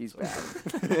Russ sucks. fan, He's so.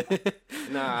 bad.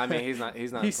 Nah, I mean he's not He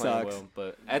playing sucks. well.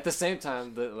 But at the same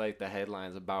time, the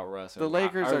headlines about Russ, The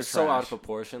Lakers are so out trash. of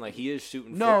proportion. Like he is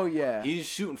shooting. No, yeah. he's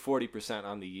shooting 40%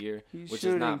 on the year, He's which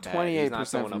shooting is not bad. He's not 28%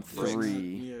 throwing from up bricks. three.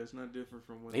 Yeah, it's not different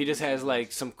from what He just has did.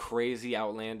 like some crazy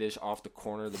outlandish off the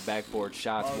corner of the backboard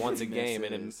shots once a game,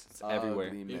 and Misses. it's everywhere.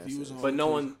 Ugly If he was misses. on- But no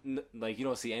one like you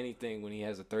don't see anything when he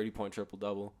has a 30-point triple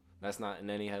double. That's not in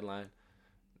any headline.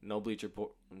 No Bleacher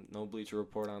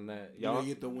Report on that. Did Y'all, they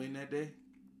get the win that day?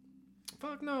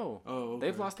 fuck no. Oh, okay.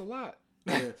 They've lost a lot.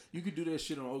 Yeah, you could do that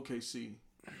shit on OKC,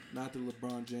 not the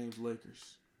LeBron James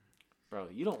Lakers. Bro,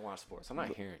 you don't watch sports. I'm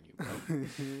not hearing you,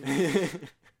 bro.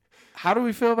 How do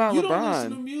we feel about You don't listen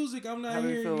to LeBron? music. I'm not How do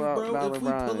you hearing feel you, about bro. If we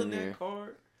LeBron pulling in here? that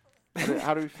card,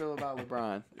 How do we feel about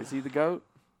LeBron? Is he the GOAT?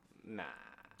 Nah.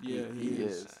 yeah, He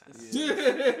is.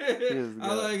 I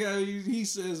goat. like how he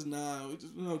says nah. We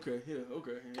just, okay,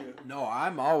 yeah. No,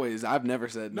 I've never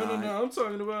said No, I'm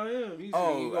talking about him. He's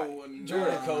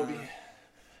Jordan Kobe.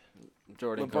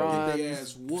 Jordan LeBron. Kobe. Get their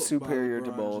ass whooped superior by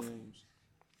to LeBron both. James.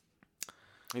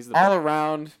 He's the All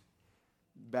around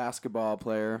basketball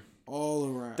player. All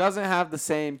around. Doesn't have the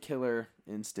same killer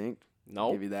instinct.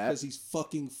 Nope. Give you that. Because he's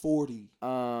fucking 40.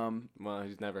 Well,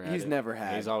 he's never had. He's it. never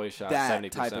had He's always shot that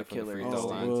 70% type of from the killer free instinct.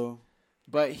 throw lines. well,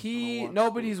 But I he don't watch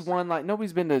nobody's sports. won like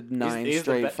nobody's been to 9 he's the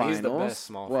straight be- finals. he's the best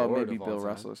small well, forward maybe of all Bill time.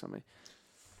 Russell or something.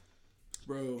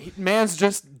 bro. Man's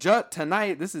just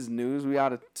tonight. This is news. We ought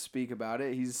to speak about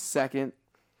it. He's second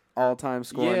all-time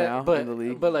scorer now in the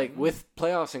league. but like with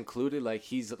playoffs included, like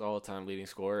he's the all-time leading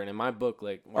scorer. And in my book,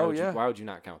 like why would you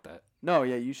not count that? No,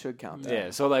 yeah, you should count that. Yeah.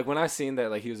 So like when I seen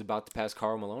that like he was about to pass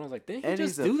Karl Malone, I was like, didn't he And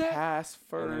just he's do a that? pass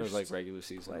first And it was like regular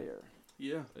season. player.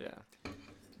 Yeah, Yeah.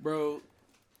 bro.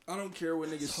 I don't care what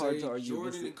niggas It's hard say. to argue Jordan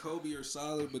against and Kobe are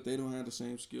solid, but they don't have the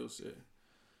same skill set.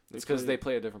 It's because they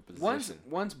play a different position.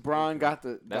 Once Bron got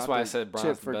the That's got why I the said chip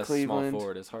Bron's the for best Cleveland, small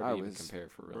forward. It's hard I to even was- compare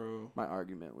for real. Bro, my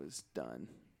argument was done.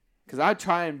 Because I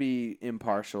try and be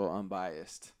impartial,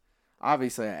 unbiased.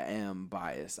 Obviously, I am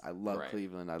biased. I love Right.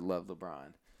 Cleveland. I love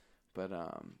LeBron. But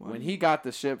Why when you- he got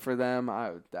the ship for them,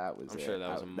 that was I'm it. sure that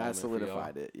was a moment that for y'all.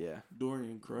 solidified it. Yeah.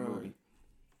 Dorian cried. Movie.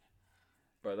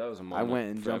 Bro, that was a I moment. went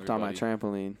and for jumped on my everybody.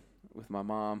 trampoline with my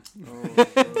mom. Oh, bro.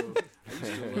 I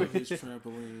used to love his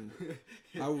trampoline.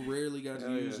 I rarely got to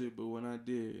Hell use yeah. it, but when I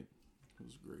did, it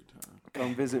was a great time.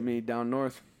 Come visit me down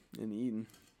north in Eden.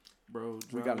 Bro,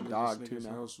 We got a driving to dog, this too, nigga's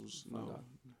now. house was My no. dog.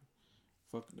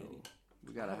 Fuck no.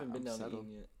 We I gotta haven't been down to settled.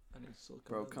 Eden yet. I need to still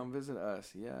come Bro, down. come visit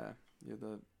us. Yeah, you're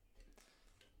the.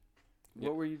 Yeah.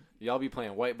 What were you? Y'all be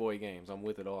playing white boy games. I'm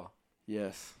with it all.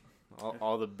 Yes.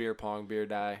 All the beer pong, beer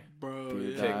die. Bro, Beer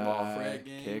yeah. kickball, Frag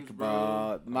games,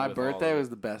 kickball. My with all birthday of it. was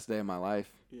the best day of my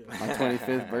life. Yeah. My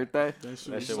 25th birthday. That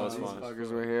shit That shit was solid fun. as Fuckers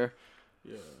fuck. were here.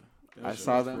 Yeah. That I shit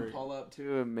saw was them great. pull up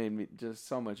too. It made me just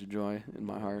so much joy in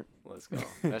my heart. Let's go.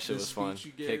 That shit The was fun.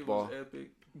 speech you gave was Kickball. epic.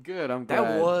 Good. I'm glad.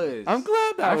 That was. I'm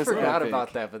glad that I was forgot epic.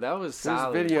 about that, but that was There's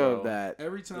solid. video bro. of that.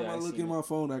 Every time Yeah, I I look seen in my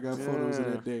phone, I got photos of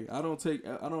Yeah. that day. I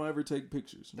don't ever take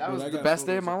pictures. That but was I the got best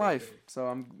day of photos my that life. day. So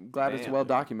I'm glad it's Damn. well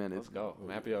documented. Let's go. I'm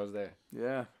happy I was there.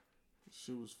 Yeah.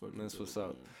 Shit was fucking. That's dope, what's up.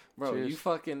 man. Bro, Cheers. you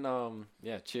fucking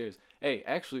yeah, cheers. Hey,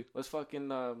 actually, let's fucking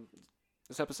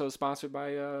this episode is sponsored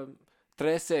by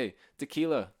Trece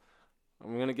Tequila.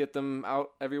 I'm gonna get them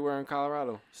out everywhere in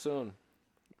Colorado soon.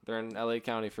 They're in LA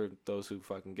County for those who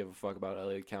fucking give a fuck about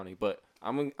LA County, but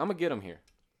I'm gonna get them here.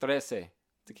 Trece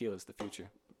Tequila's the future.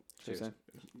 Cheers. Cheers.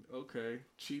 Okay,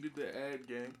 cheated the ad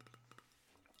game.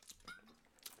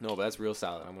 No, but that's real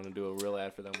solid. I'm gonna do a real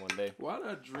ad for them one day. Why did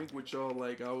I drink with y'all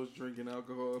like I was drinking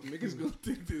alcohol? Niggas gonna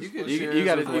think this. could fucking share you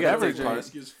gotta- with you gotta whatever take part.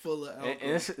 mask is full of alcohol.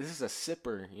 And this is a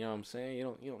sipper. You know what I'm saying?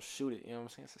 You don't shoot it. You know what I'm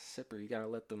saying? It's a sipper. You gotta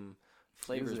let them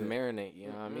flavors it? marinate. You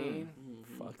know what I mean?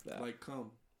 Mhm. Fuck that. Like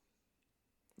come.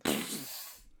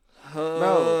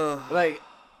 Bro, like,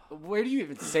 where do you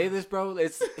even say this, bro?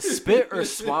 It's spit or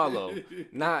swallow,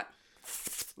 not,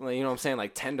 like, you know what I'm saying?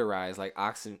 Like tenderize, like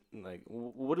oxen. Like,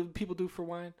 what do people do for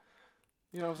wine?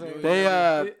 You know what I'm saying?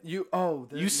 They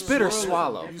You spit or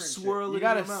swallow. You swirl it You in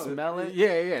gotta your mouth. smell it.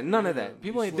 Yeah, none of Yeah, that.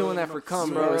 People you ain't doing swirl that it for up,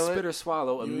 cum, bro. It's swirl it. spit or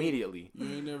swallow You ain't- immediately. You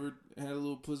ain't never had a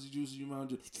little pussy juice in your mouth.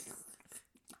 Just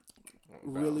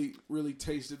Bro. really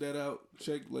tasted that out.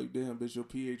 Check like, damn, bitch, your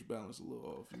pH balance a little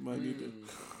off. You might need to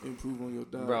improve on your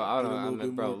diet. Bro, I Get a don't little know.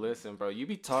 bit Bro, more- listen, bro. You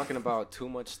be talking about too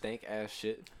much stank ass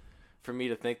shit for me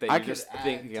to think that I you're could just add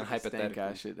thinking to the stank hypothetically.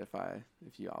 ass shit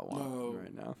if y'all want No.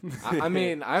 right now. I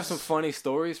mean, I have some funny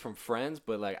stories from friends,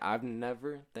 but like I've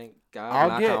never, thank God, I'll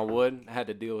knock get- on wood, had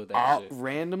to deal with that shit.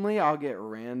 Randomly, I'll get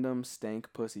random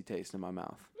stank pussy taste in my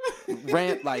mouth.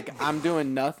 Like I'm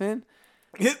doing nothing,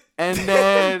 and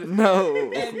then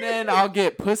and then I'll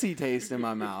get pussy taste in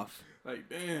my mouth, Like,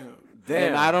 damn.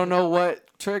 and I don't know what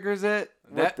triggers it.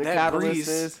 What the catalyst breeze,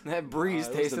 is. that breeze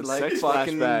those tasted some like sex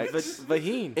fucking flashbacks.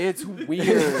 vagine. It's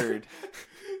weird.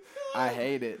 I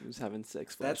hate it. Who's having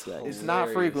sex That's flashbacks? It's not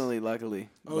Hilarious. frequently, luckily.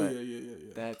 Oh but yeah.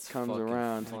 That's comes fucking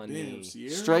around. funny. Damn,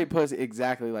 Sierra. Straight pussy,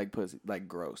 exactly like pussy, like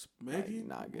gross. Like, Megan,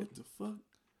 not good. what the fuck?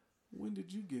 When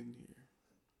did you get in here?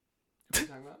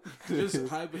 Just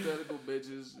hypothetical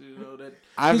bitches, you know that.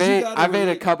 I've 'Cause you ate gotta I've ate a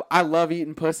relate- couple. I love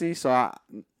eating pussy, so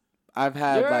I've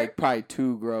had You're- like probably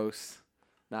 2 gross,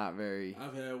 not very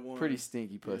I've had one. pretty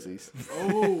stinky pussies.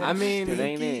 Oh, I mean, stinky, it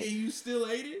ain't it. and you still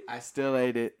ate it? I still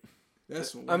ate it.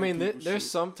 That's some I white mean, people there's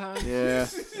shit. sometimes, Yeah.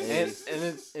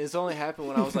 and it's only happened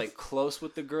when I was like close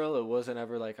with the girl. It wasn't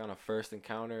ever like on a first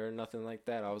encounter or nothing like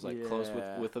that. I was like close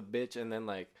Yeah. with a bitch, and then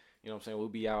like, you know what I'm saying, we'll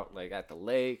be out like at the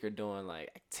lake or doing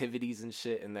like activities and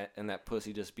shit, and that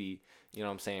pussy just be, you know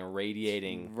what I'm saying,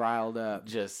 radiating Riled up.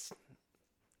 just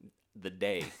the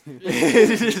day.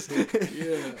 Just-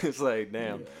 Yeah. It's like,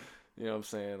 damn, Yeah. you know what I'm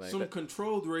saying, like Some that-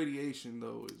 controlled radiation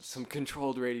though is some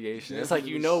controlled radiation. It's like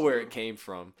you know Definitely where so. it came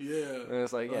from. yeah. And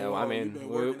it's like, yeah, Oh, well, I mean, you've been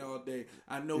we're- working all day.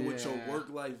 I know what your Yeah. work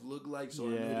life look like, so I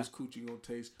know Yeah. this coochie gonna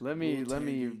taste. Let a me little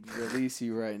tangy. release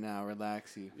you right now.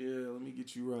 Relax you. Yeah, let me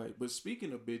get you right. But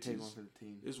speaking of Take one bitches, for the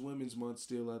team. it's Women's Month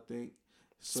still, I think.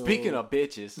 So, Speaking of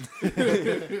bitches,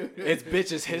 it's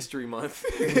Bitches History Month.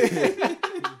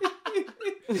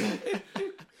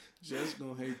 Just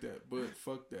gonna hate that, but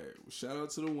fuck that. Shout out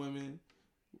to the women.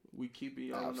 We keep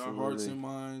it on our hearts Absolutely. and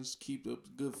minds. Keep up the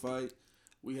good fight.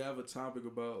 We have a topic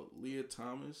about Leah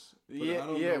Thomas. But I Yeah,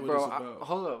 don't yeah, know what bro. it's about.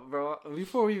 Hold up, bro.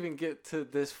 Before we even get to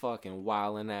this fucking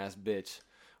wildin' ass bitch,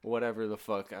 whatever the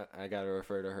fuck I gotta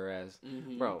refer to her as,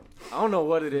 Mhm. bro. I don't know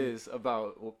what it is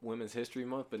about Women's History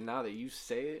Month, but now that you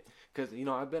say it, because you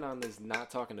know I've been on this not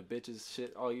talking to bitches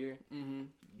shit all year. Mm-hmm.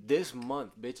 This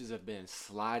month, bitches have been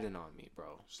sliding on me,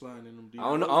 bro. Sliding in them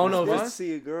I don't know if Let's it's.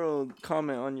 see a girl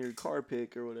comment on your car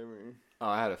pic or whatever. Oh,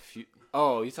 I had a few.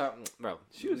 Oh, you talking, bro?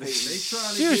 She was They hating. trying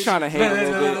to She was get trying to you- hate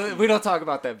a little bit. We don't talk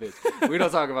about that bitch. We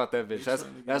don't talk about that bitch. They That's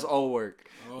trying to get- that's old work.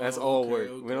 Oh, That's old okay, work.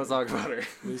 okay. We don't talk about her.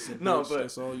 Listen, No, bitch, but-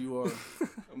 that's all you are.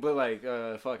 But like,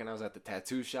 fucking, I was at the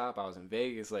tattoo shop. I was in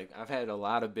Vegas. Like, I've had a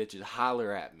lot of bitches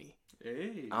holler at me.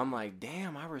 Hey. I'm like,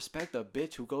 damn, I respect a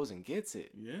bitch who goes and gets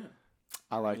it. Yeah.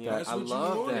 I like Yeah, that. That's I what you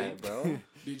love wanted. that, bro.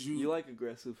 Did you? You like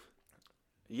aggressive.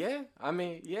 Yeah, I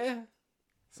mean, yeah.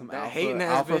 Some that alpha, hating ass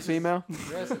alpha bitches. female.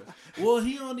 Aggressive. Well,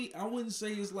 he only. I wouldn't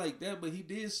say it's like that, but he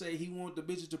did say he wanted the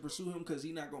bitches to pursue him because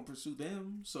he not gonna pursue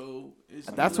them. So it's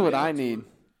That's really what I up to need. it.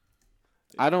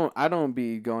 I don't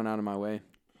be going out of my way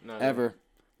No, ever.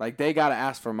 Like they gotta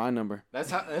ask for my number. That's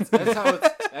how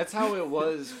that's how it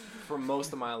was for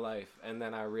most of my life, and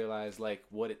then I realized like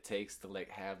what it takes to like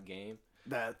have game,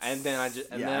 That's and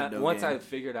then once I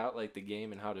figured out like the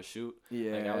game and how to shoot,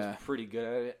 yeah like I was pretty good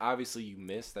at it. Obviously, you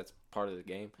miss, that's part of the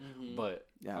game, Mhm. but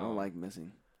yeah I don't like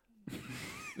missing.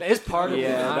 it's part of it.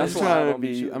 Yeah, that's I'm honestly. why I trying to don't be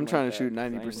be. shooting I'm like trying to that, shoot 'cause I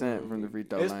ain't 90% from the free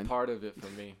throw It's line. part of it for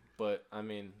me, but I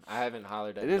mean, I haven't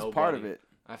hollered at It is nobody. part of it.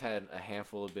 I've had a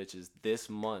handful of bitches this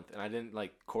month, and I didn't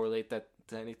like correlate that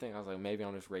to anything. I was like, maybe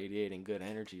I'm just radiating good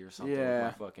energy or something Yeah.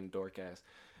 with my fucking dork ass.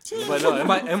 But no, it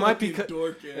might be Fucking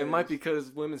dork it might ass. be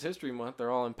because Women's History Month.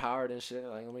 They're all empowered and shit.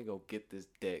 Like, let me go get this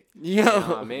dick. Yo, You know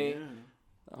what I mean?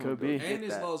 Yeah. Could be. And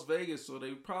it's that. Las Vegas, so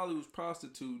they probably was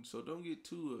prostitutes. So don't get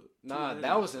too. Nah,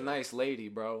 that was a nice lady,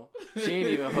 bro. She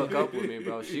didn't even hook up with me,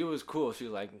 bro. She was cool. She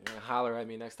was like, holler at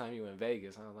me next time you in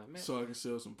Vegas. I was like, man, So I can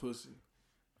sell some pussy.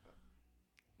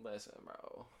 listen,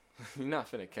 bro. You're not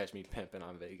finna catch me pimping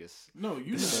on Vegas. No,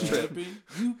 you not Strip. tripping.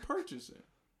 You purchasing.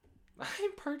 I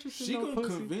ain't purchasing She no gonna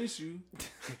pussy. convince you.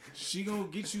 She gonna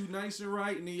get you nice and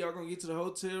right, and then y'all gonna get to the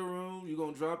hotel room. You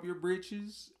gonna drop your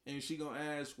britches, and she gonna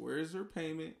ask, "Where's her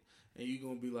payment?" And you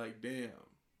gonna be like, "Damn."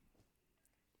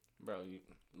 Bro, you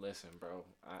listen, bro.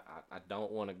 I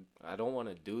don't want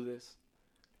to do this.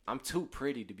 I'm too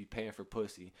pretty to be paying for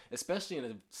pussy, especially in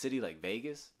a city like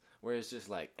Vegas where it's just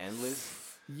like endless.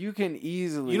 You can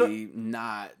easily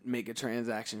not make a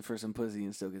transaction for some pussy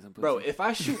and still get some pussy. Bro, if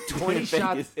I shoot 20 In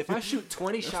shots, Vegas. if I shoot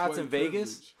 20 That's shots white in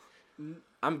Vegas, privilege.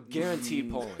 I'm guaranteed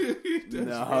pulling. That's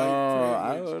no, white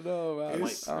I privilege. don't know about.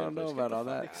 It's- I don't know Get about the all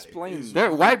fuck that. outta Explain. It's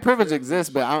There, white privilege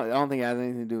exists, but I don't think it has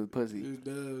anything to do with pussy. It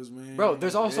does, man. Bro,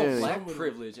 there's also Really? black Some of the-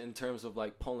 privilege in terms of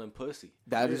like pulling pussy.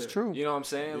 That is Yeah. true. You know what I'm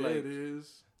saying? Yeah, Like it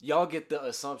is. y'all get the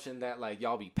assumption that like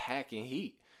y'all be packing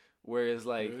heat, whereas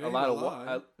like It a ain't lot a of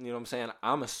lie. you know what I'm saying.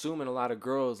 I'm assuming a lot of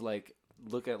girls like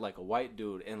look at like a white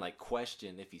dude and like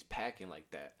question if he's packing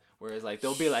like that. Whereas like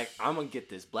they'll be like, I'm gonna get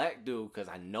this black dude because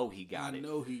I know he got I it.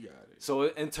 know he got it. So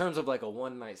in terms of like a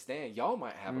one night stand, y'all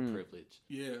might have a privilege.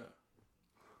 Yeah,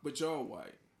 but y'all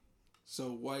white,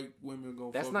 so white women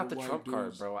gonna. That's fuck not with the white trump card,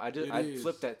 dudes. bro. I It is.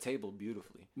 flipped that table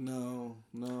beautifully. No.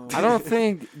 I don't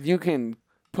think you can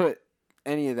put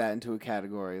any of that into a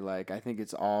category. Like I think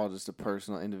it's all just a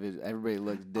personal individual. Everybody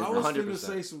looks I different. was 100%. gonna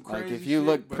say some crazy Like if you shit,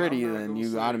 look but pretty, I'm not then gonna you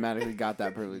say it. automatically got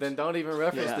that privilege. Then don't even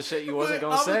reference Yeah. the shit you wasn't But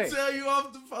gonna say. I'm gonna tell you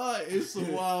off the pod. It's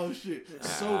some wild shit.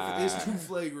 So it's too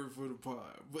flagrant for the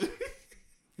pod. But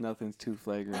Nothing's too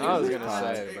flagrant. I was in gonna this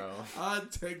pod. say, bro. I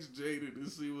text Jaden to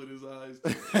see what his eyes.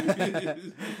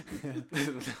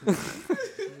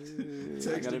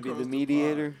 I gotta be the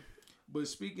mediator. But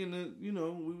speaking of, we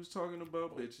was talking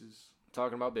about bitches.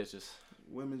 Talking about bitches.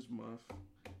 Women's Month.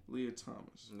 Leah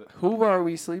Thomas. Who are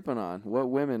we sleeping on? What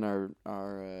women are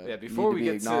Yeah, before need we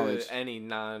to be get acknowledged? to any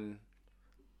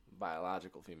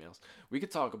non-biological females, we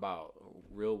could talk about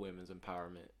real women's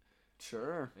empowerment.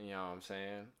 Sure. You know what I'm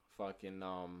saying? Fucking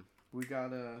We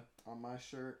got on my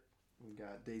shirt. We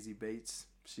got Daisy Bates.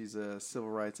 She's a civil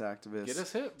rights activist. get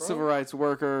us hit, bro. Civil rights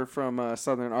worker from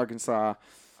southern Arkansas.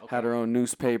 Okay. Had her own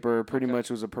newspaper. Pretty Okay. much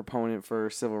was a proponent for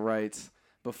civil rights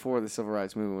before the civil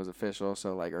rights movement was official.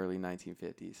 So like early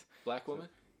 1950s. Black woman.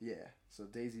 Yeah. So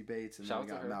Daisy Bates and Shout then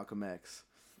we out got to her. Malcolm X.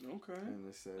 Okay. And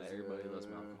this says Everybody loves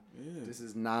Malcolm. Yeah. This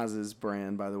is Nas's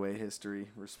brand, by the way. History,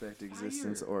 respect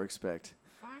existence Fire. or expect.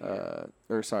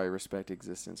 Respect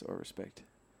existence or respect.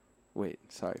 Wait,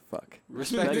 sorry, fuck.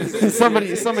 Respect.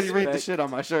 somebody read the shit on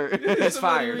my shirt. It's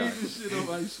fire, Read dog. the shit on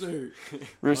my shirt.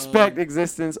 Respect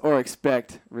existence or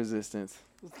expect resistance.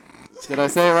 Did I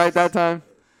say it right that time?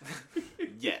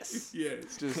 Yes.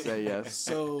 Yes. Just say yes.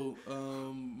 So,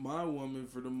 my woman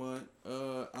for the month,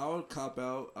 I'll cop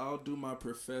out. I'll do my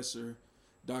professor,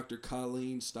 Dr.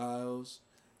 Colleen Stiles.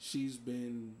 She's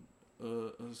been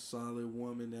a solid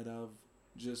woman that I've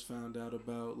just found out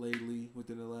about lately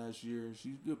within the last year.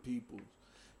 She's good people.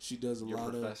 She does a Your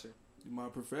lot professor? of my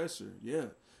professor. Yeah,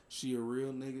 she a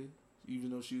real nigga.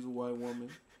 Even though she's a white woman,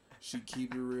 she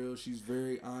keep it real. She's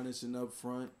very honest and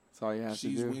upfront. That's all you have to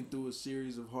She's do. went through a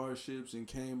series of hardships and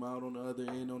came out on the other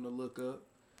end on the look up.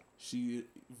 She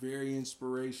very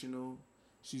inspirational.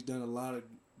 She's done a lot of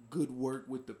good work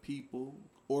with the people,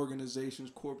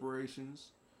 organizations,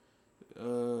 corporations.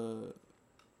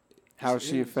 How has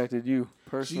she affected you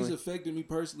personally? She's affected me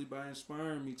personally by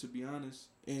inspiring me, to be honest,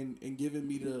 and giving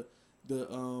me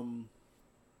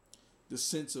the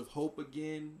sense of hope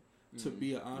again to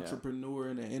be an entrepreneur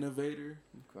and an innovator,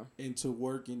 and to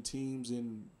work in teams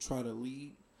and try to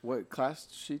lead. What class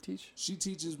does she teach? She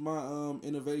teaches my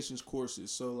innovations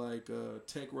courses. So like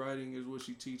tech writing is what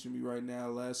she's teaching me right now.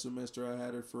 Last semester I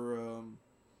had her for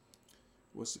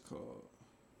what's it called?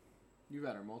 You've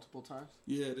had her multiple times?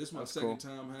 Yeah, this is my That's second cool.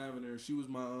 time having her. She was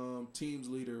my teams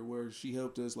leader, where she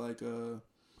helped us like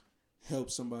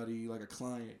help somebody, like a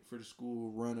client for the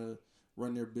school,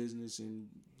 run their business and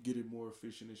get it more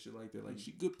efficient and shit like that. Like,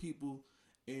 she good people,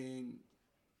 and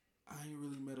I ain't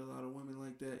really met a lot of women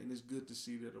like that, and it's good to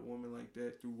see that a woman like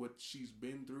that, through what she's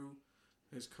been through,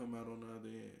 has come out on the other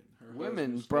end. Her Women,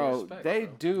 husband's bro, respect, they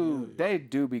bro. do Yeah. they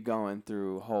do be going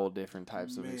through whole different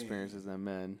types of Man. experiences than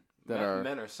men that are.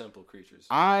 Men are simple creatures.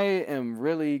 I am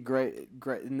really great,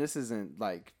 and this isn't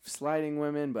like slighting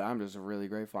women, but I'm just really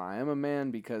grateful I am a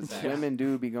man, because Facts. women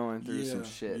do be going through Yeah, some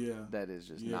shit yeah, that is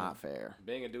just yeah. not fair.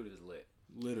 Being a dude is lit,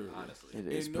 literally. honestly. It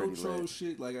is And no pretty troll lit.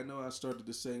 shit. Like, I know I started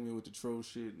the segment with the troll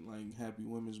shit, and like Happy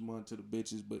Women's Month to the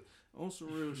bitches, but on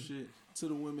some real shit, to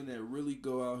the women that really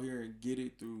go out here and get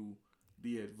it through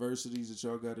the adversities that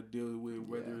y'all got to deal with,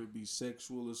 whether Yeah. it be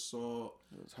sexual assault,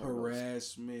 Those hurdles.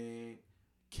 harassment,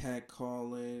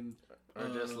 catcalling, Or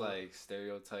just like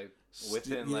stereotype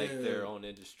within like their own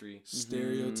industry.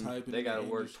 stereotyping. They gotta in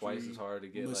the work twice industry, as hard to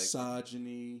get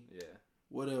misogyny. like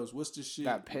What else? What's the shit?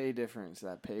 That pay difference,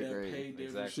 that pay that grade, pay difference.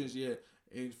 Exactly. Shit, yeah.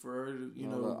 And for her to, you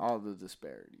all, know, all the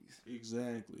disparities.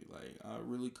 exactly. Like, I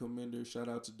really commend her. Shout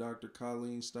out to Dr.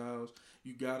 Colleen Stiles.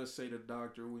 You gotta say the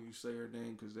doctor when you say her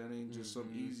name, because that ain't just some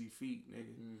easy feat,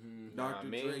 nigga. Dr. Nah,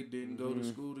 me? Dre didn't go to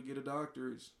school to get a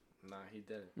doctorate. Nah, he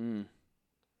didn't. Mm.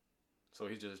 So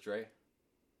he's just Dre.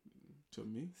 To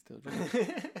me? Still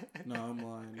drunk. No, I'm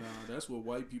lying. Nah, that's what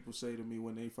white people say to me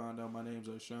when they find out my name's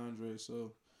Ashandre.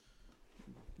 So,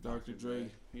 Dr. Dre.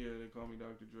 Yeah, they call me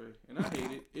Dr. Dre. And I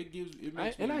hate it. It gives, it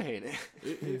makes me, I hate it.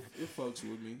 it fucks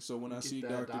with me. So when I see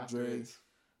Dr. Dre,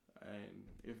 and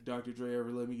if Dr. Dre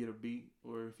ever let me get a beat,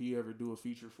 or if he ever do a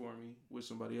feature for me with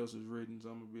somebody else's writtens,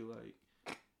 I'm gonna be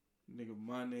like, nigga,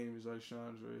 my name is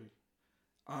Ashandre.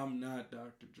 I'm not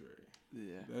Dr. Dre.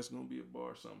 Yeah. That's gonna be a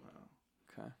bar somehow.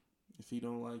 Okay. If he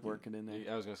don't like Working in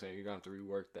there. I was gonna say you're gonna have to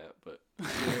rework that, but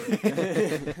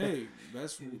it, hey,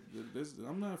 that's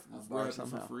I'm not A bar rapping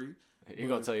somehow. for free. he's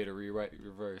gonna tell you to rewrite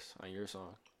reverse on your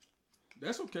song.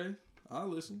 That's okay. I'll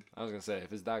listen. I was gonna say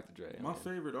if it's Dr. Dre, My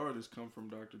favorite artists come from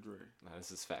Dr. Dre. nah,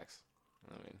 this is facts.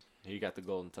 I mean, he got the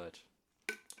golden touch.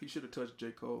 He should have touched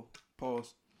J. Cole.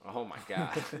 Pause. Oh my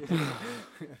god.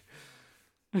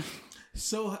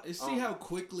 So see Oh. how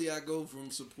quickly I go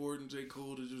from supporting J.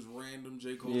 Cole to just random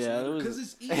J. Cole Yeah, slander? it was- Because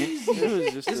it's easy. It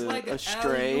was just It's like a an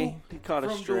stray. alley-oop He caught a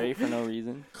from stray the- for no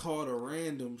reason. Called a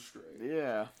random stray.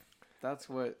 Yeah. That's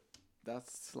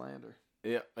slander.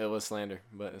 Yeah, it was slander,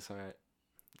 but it's alright.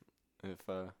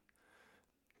 If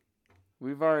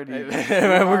We've already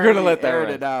We're gonna let that aired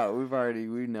run. it out.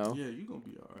 We know. Yeah, you gonna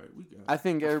be all right. We got I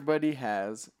think everybody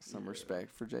has some Yeah.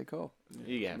 respect for J. Cole.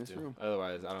 you in have this to, room.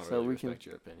 otherwise I don't So really we can- respect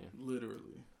your opinion.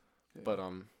 literally. But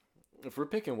if we're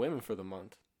picking women for the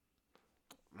month,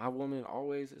 my woman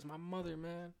always is my mother,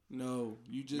 man. No,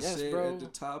 you just Yes, said bro. at the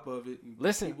top of it.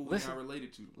 Listen, people we're listen. not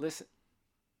related to. Listen.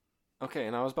 Okay,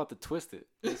 and I was about to twist it.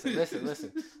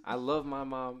 Listen. I love my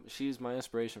mom. She's my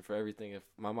inspiration for everything. If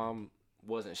my mom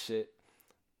wasn't shit,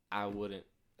 I wouldn't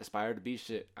aspire to be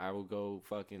shit. I would go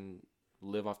fucking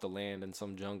live off the land in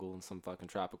some jungle in some fucking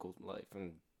tropical life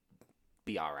and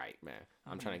be all right, man.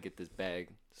 I'm trying to get this bag,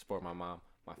 support my mom,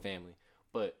 my family.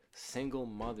 But single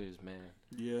mothers, man,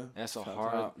 Yeah. that's a Shout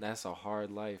hard out. that's a hard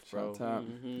life, bro. Shout out.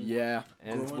 Mhm. Yeah.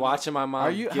 And Growing watching my mom.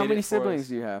 Are you? get How many it for siblings us-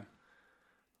 do you have?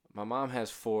 My mom has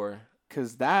 4.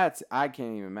 Cause I can't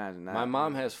even imagine that. My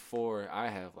mom has 4. I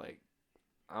have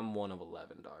I'm one of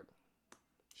 11, dog.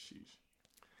 Sheesh.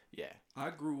 Yeah. I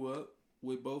grew up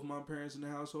with both my parents in the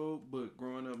household, but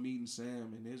growing up meeting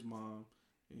Sam and his mom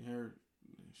and her,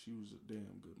 she was a damn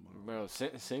good mom. Bro,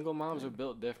 single moms are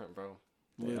built different, bro.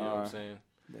 They You know what I'm saying?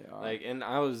 They are. Like, and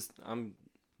I'm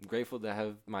grateful to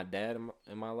have my dad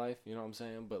in my life, you know what I'm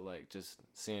saying? But, like, just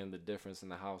seeing the difference in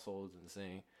the households and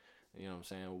seeing, you know what I'm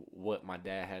saying, what my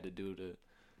dad had to do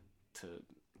to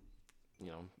you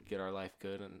know, get our life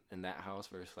good in that house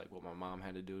versus, like, what my mom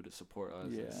had to do to support us.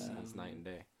 It's night and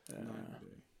day. Yeah. Night and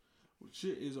day. Well,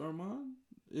 shit,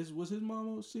 was his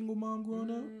mom a single mom growing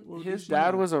up? Or His did she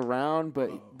dad not? was around, but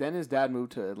Oh. then his dad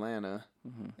moved to Atlanta,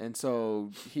 Mm-hmm. and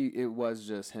so it was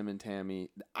just him and Tammy.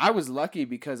 I was lucky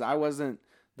because I wasn't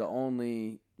the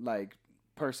only like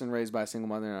person raised by a single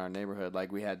mother in our neighborhood.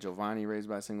 Like we had Giovanni raised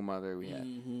by a single mother. We had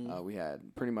Mhm. we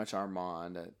had pretty much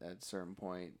Armand at a certain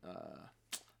point. I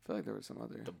feel like there were some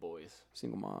other The boys.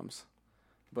 single moms,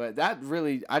 but that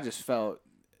really I just felt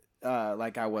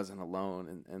like I wasn't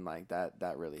alone, and like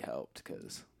that really helped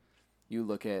because you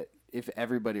look at if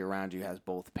everybody around you has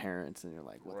both parents and you're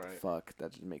like, what the Right. fuck,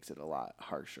 that just makes it a lot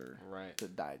harsher Right. to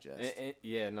digest.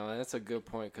 Yeah, no, that's a good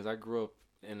point because I grew up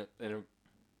in a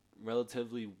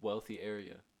relatively wealthy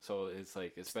area, so it's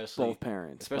like Both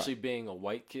parents, especially being a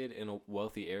white kid in a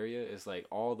wealthy area, it's like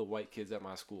all the white kids at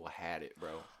my school had it, bro.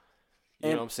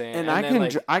 You know what I'm saying? And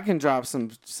I can drop some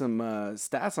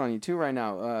stats on you too right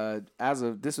now.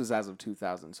 This was as of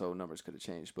 2000, so numbers could have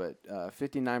changed, but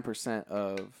 59%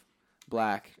 of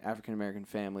Black African American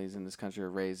families in this country are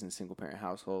raised in single parent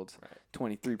households. Right.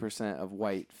 23% of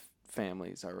white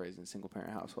families are raised in single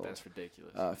parent households. That's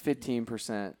ridiculous.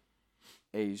 15%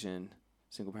 Asian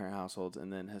single parent households,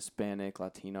 and then Hispanic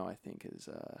Latino I think is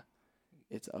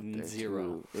it's up there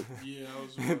 0. too. Yeah, I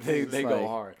was they it's go like-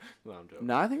 hard. No, I'm joking.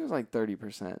 No, I think it was like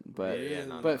 30%, but Yeah,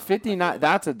 no, but no, 59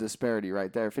 that's a disparity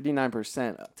right there.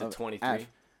 59% to of 23.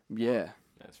 yeah.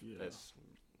 That's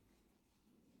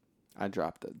I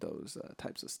dropped those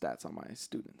types of stats on my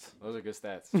students those are good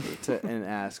stats. and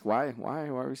ask why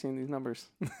are we seeing these numbers?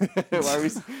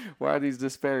 why are these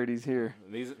disparities here?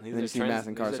 These Then are you see trends. mass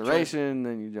incarceration,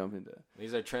 then you jump into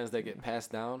These are trends that get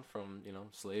passed down from, you know,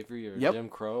 slavery or Yep. Jim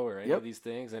Crow or any Yep. of these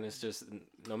things, and it's just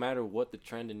no matter what the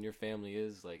trend in your family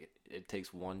is, like it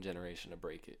takes one generation to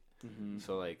break it.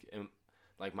 So like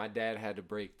my dad had to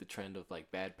break the trend of like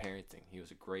bad parenting. He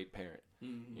was a great parent,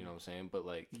 you know what I'm saying? But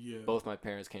like Yeah. both my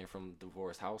parents came from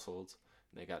divorced households.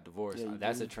 They got divorced. Yeah, you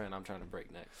That's do. a trend I'm trying to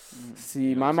break next. See,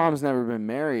 You know my what I'm saying? mom's never been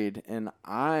married, and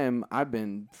I've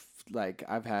been like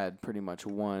I've had pretty much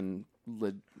one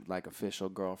like official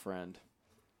girlfriend,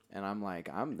 and I'm like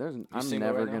I'm single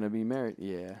never right now? gonna be married.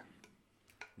 Yeah,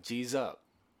 G's up.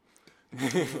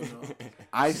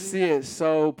 I see it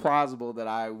so plausible that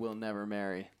I will never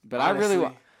marry, but I really Honestly,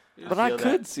 want. But I I feel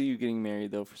could. that. See you getting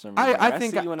married though for some reason. I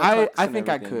think see you in a I tux and think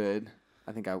I everything. could.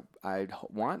 I think I'd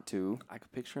want to. I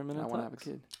could picture him in I a want to have a tux.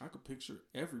 kid. I could picture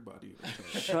everybody. at the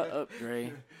time. Shut up,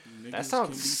 Dre. Niggas That sounds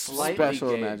can be slightly Special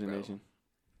gay, bro. imagination.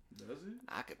 Does it?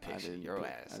 I could I picture didn't your pick-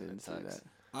 ass I in a didn't see tux. that.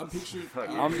 I picture. Fuck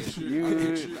I you. picture.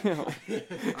 You-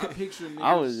 I picture. Niggas,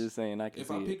 I was just saying I could If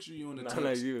see I it. picture you in a No, tux,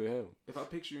 no, you, him. if I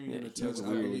picture you Yeah, in a he was tux, I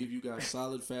weird. believe you got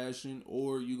solid fashion,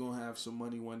 or you gonna have some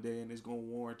money one day and it's gonna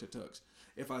warrant a tux.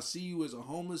 If I see you as a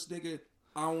homeless nigga,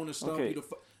 I want to stomp Okay. you the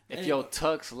fuck. If your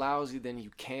tux lousy, then you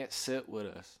can't sit with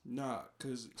us. Nah,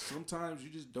 cause sometimes you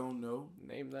just don't know.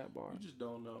 Name that bar. You just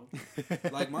don't know.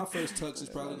 Like my first tux is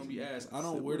probably gonna be ass. I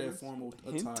don't wear that formal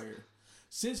Hint. attire.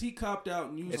 Since he copped out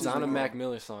and used It's his on a mom, Mac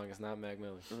Miller song. It's not Mac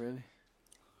Miller. Really?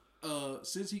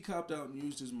 Since he copped out and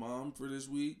used his mom for this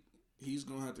week, he's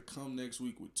gonna have to come next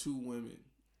week with 2 women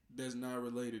that's not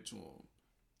related to him.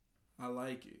 I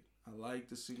like it. I like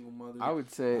the single mother. I would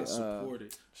say I support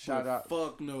it. shout But out.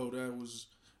 Fuck no, that was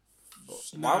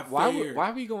Why, not why, fair. why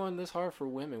are we going this hard for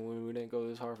women when we didn't go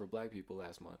this hard for black people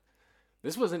last month?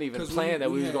 This wasn't even 'Cause planned that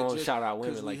we was had going to just- shout out 'cause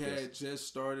women like we had this. just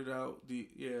started out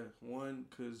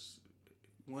because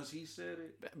once he said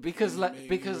it, Because, it like, made me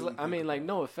because really I mean, think like, about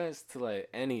no offense to like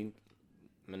any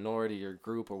minority or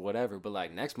group or whatever, but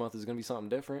like next month is gonna be something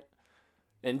different.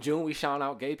 In June, we shout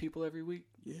out gay people every week.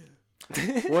 yeah.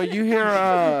 Well, you hear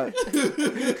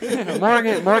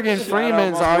Morgan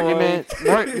Freeman's my boy.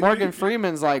 argument. Morgan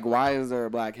Freeman's like, why is there a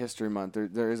Black History Month?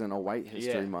 There isn't a White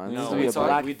History Yeah. Month. No, to we be a talked-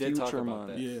 Black we did talk Future about Month.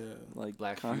 that. Yeah. Like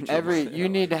Black Kanye. Future Every Month. you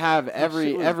need to have shit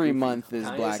every was every goofy. month is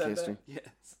Kanye Black said History. that?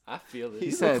 Yes, I feel it. He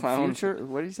He's a said clown. future.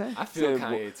 What did he say? I feel said,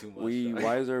 Kanye too much. We though.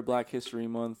 why is there a Black History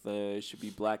Month? It should be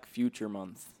Black Future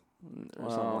Month or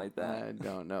something Well, like that. I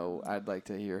don't know. I'd like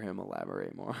to hear him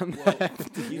elaborate more on Well, that.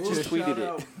 He we'll just shout tweeted it.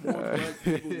 out more black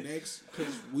people next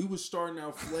because we was starting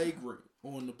out flagrant.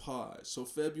 on the pod. So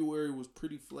February was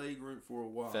pretty flagrant for a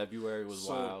while. February was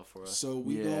wild for us. So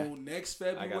we go next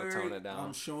February. I gotta tone it down.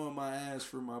 I'm showing my ass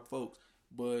for my folks.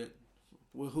 But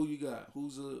who you got?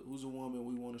 Who's a woman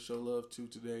we want to show love to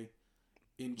today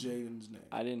in Jaden's name?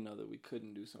 I didn't know that we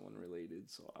couldn't do someone related,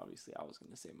 so obviously I was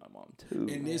gonna say my mom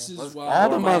too. And this is Let's why All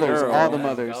the Oh my mothers, girl. all the Let's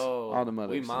mothers, go. all the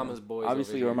mothers. We mama's boys.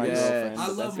 Obviously, over you're my here. Yeah. girlfriend. I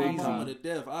but love that's my easy. mama to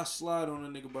death. I slide on a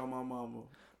nigga about my mama.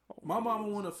 My mama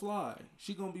want to fly.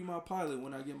 She gonna be my pilot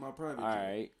when I get my private All jet.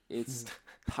 right, it's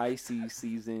Pisces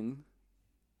season.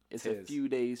 It's a Tis. few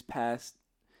days past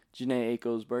Janae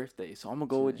Aiko's birthday, so I'm gonna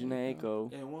go with Janae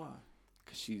Aiko And why?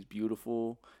 because she's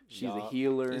beautiful. She's a Yup.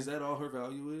 healer. Is that all her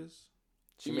value is?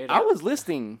 She made I it. was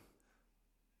listening.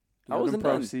 I Let 'em wasn't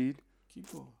done. proceed.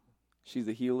 Keep going. She's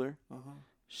a healer. Uh-huh.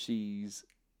 She's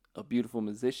a beautiful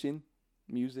musician,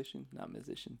 not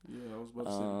musician. Yeah, I was about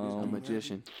to say Um, bitch, A you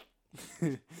magician.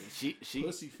 She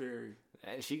Pussy fairy.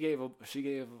 and she gave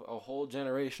a whole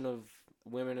generation of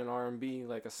women in R&B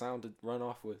like a sound to run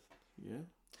off with. Yeah.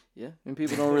 Yeah, and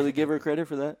people don't really give her credit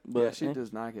for that, but Yeah, she eh,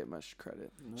 does not get much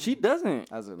credit No. she doesn't.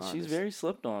 as an artist. She's very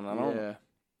slept on. Yeah.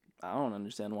 I don't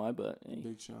understand why, but hey,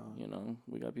 Big Sean. you know,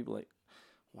 we got people like,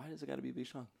 why does it got to be Big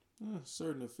Sean?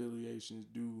 Certain affiliations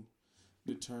do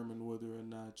determine whether or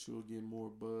not you'll get more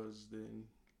buzz than.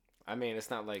 I mean, it's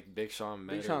not like Big Sean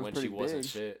met Big her Sean's when she pretty wasn't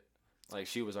big. shit. Like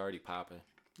she was already popping.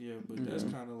 Yeah, but Mhm. that's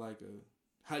kind of like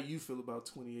how you feel about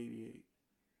 2088.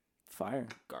 Fire.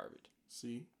 Garbage.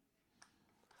 See?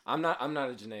 I'm not a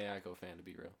Janae Aiko fan, to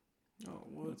be real. Oh,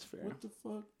 what? That's fair. What the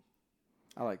fuck?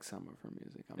 I like some of her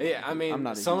music. Yeah, I mean, I'm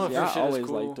not some a of huge- her Yeah, I shit is always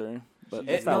cool. liked her, but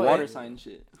She- it's that no, water it- sign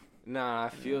shit. Nah, I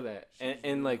feel that,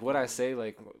 and like what I say,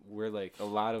 like we're like a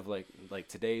lot of like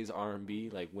today's R&B,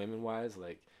 like women wise,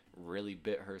 like really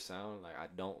bit her sound. Like I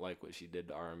don't like what she did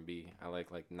to R&B. I like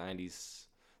 90s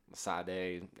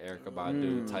Sade, Erica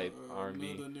Badu type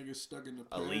R&B. Another nigga stuck in the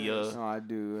Aaliyah. past. No, I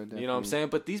do. I You know what I'm definitely- saying?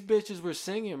 But these bitches were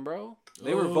singing, bro.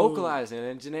 They were Oh. vocalizing,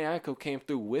 and Janae Aiko came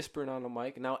through whispering on the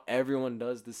mic. And now everyone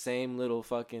does the same little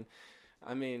fucking.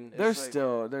 I mean, it's There's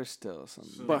like, still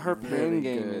some. But her really pen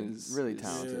game good, is really is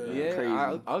talented. yeah,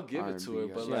 crazy. I'll give it to her.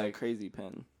 R&B But guys. She had a like, crazy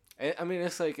pen. I mean,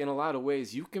 it's like in a lot of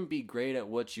ways, you can be great at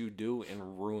what you do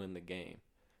and ruin the game.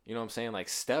 You know what I'm saying? Like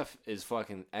Steph is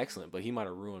fucking excellent, but he might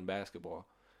have ruined basketball.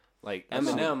 Like That's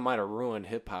Eminem might have ruined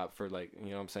hip hop for like, you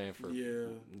know what I'm saying? For Yeah.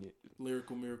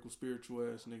 Lyrical, miracle, spiritual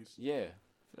ass niggas. yeah,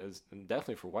 it's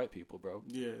definitely for white people, bro.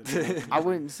 Yeah. I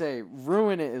wouldn't say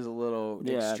ruin it is a little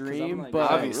Yeah, 'cause I'm extreme, like,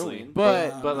 but Obviously. ruined.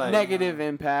 But, like- negative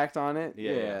impact on it.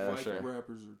 Yeah, Yeah, for White sure.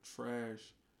 rappers are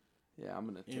trash. yeah. I'm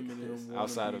gonna take Eminem. this.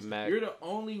 Outside of wannabes. Mac. You're the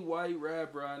only white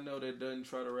rapper I know that doesn't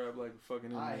try to rap like a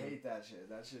fucking Eminem. that shit.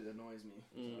 That shit annoys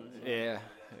me. Yeah,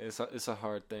 it's a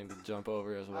hard thing to jump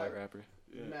over as a white rapper.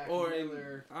 Yeah. Mac Or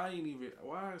Miller. I ain't even.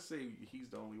 Why I say he's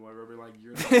the only white rapper? Like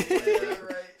you're not the white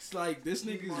rapper. It's like this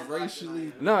He's nigga's more black than I racially.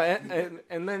 am. No,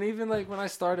 and then even like when I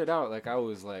started out, like I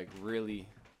was like really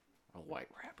a white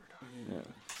rapper. Dog.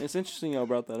 Yeah, it's interesting y'all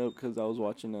brought that up because I was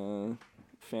watching a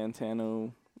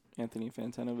Anthony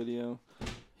Fantano video.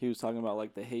 He was talking about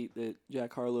like the hate that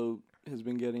Jack Harlow has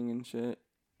been getting and shit,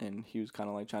 and he was kind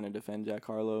of like trying to defend Jack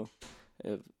Harlow,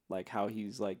 of like how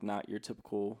he's like not your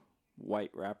typical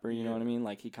white rapper. You know Yeah. what I mean?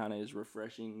 Like he kind of is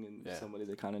refreshing and Yeah. somebody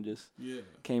that kind of just Yeah.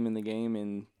 came in the game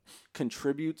and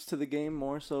contributes to the game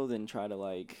more so than try to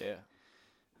like Yeah,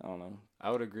 I don't know.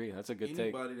 I would agree. That's a good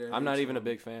take. Anybody that I'm not hates even a on-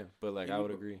 big fan, but like I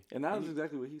would agree. And that was Any-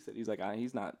 exactly what he said. He's like,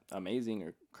 he's not amazing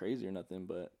or crazy or nothing,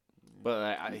 but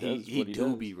But like, He does he what he do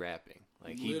does. be rapping.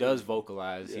 Like he Literally. does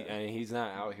vocalize, Yeah. and he's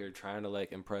not out here trying to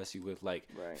like impress you with like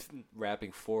right.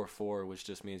 rapping 4/4, which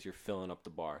just means you're filling up the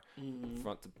bar Mhm.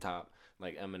 front to top,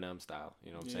 like Eminem style.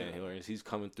 You know what I'm Yeah. saying? Whereas he's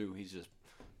coming through, he's just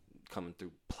coming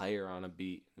through player on a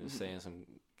beat and Mhm. saying some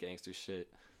gangster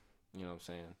shit. You know what I'm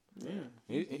saying?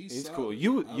 Yeah. He's solid. cool.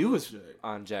 You I you love was Jack.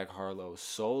 on Jack Harlow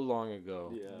so long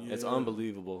ago. Yeah. It's Yeah.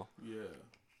 unbelievable. Yeah.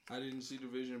 I didn't see the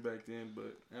vision back then,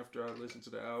 but after I listened to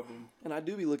the album, And I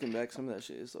do be looking back. Some of that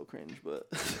shit is so cringe, but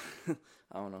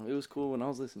I don't know. It was cool when I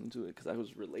was listening to it because I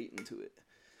was relating to it.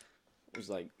 It was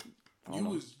like I don't you know.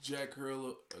 was Jack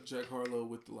Harlow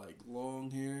with like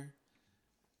long hair.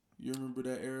 You remember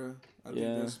that era? I Yeah.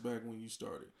 think that's back when you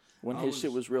started. when I his shit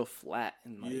was- was real flat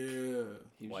and like Yeah.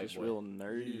 he was White just boy. real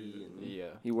nerdy. Yeah. And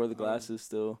Yeah. he wore the glasses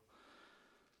still,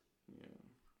 Yeah.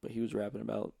 but he was rapping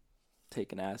about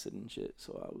taking acid and shit.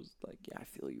 So I was like, yeah, I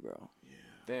feel you, bro. Yeah.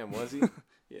 Damn, was he?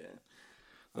 Yeah.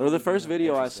 I Or the was first looking at-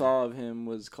 video I Interesting. saw of him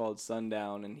was called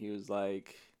Sundown, and he was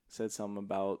like said something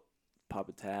about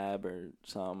Papa Tab or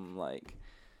something like,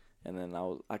 and then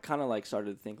I kind of like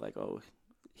started to think like, oh,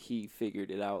 he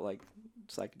figured it out like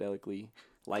psychedelically,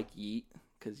 like Yeet,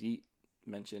 because Yeet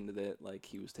mentioned that like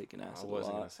he was taking acid I a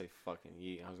wasn't lot. gonna say fucking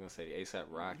Yeet. I was gonna say ASAP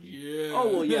Rocky. Yeah. Oh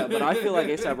well, yeah, but I feel like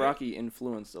ASAP Rocky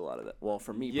influenced a lot of that. Well,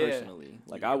 for me Yeah. personally,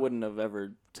 like I wouldn't have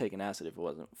ever taken acid if it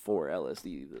wasn't for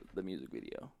LSD, the music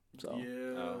video. So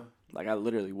Yeah. Oh. like I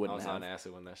literally I wouldn't was have. on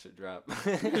acid when that shit dropped.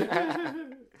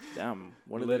 Damn,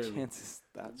 what are the Literally. chances?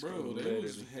 That's Bro, crazy. they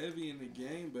was Literally. heavy in the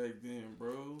game back then,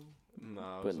 bro. No,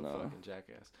 I But was a no. fucking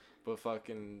jackass. But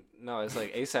fucking no, it's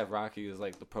like ASAP Rocky is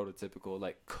like the prototypical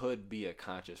like could be a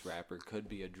conscious rapper, could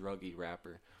be a druggy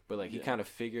rapper, but like he Yeah. kind of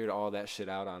figured all that shit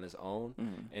out on his own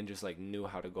Mhm. and just like knew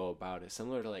how to go about it.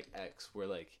 Similar to like X, where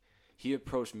like he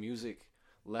approached music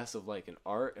less of like an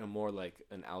art and more like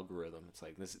an algorithm. It's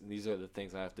like these are the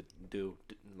things I have to do,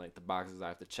 like the boxes I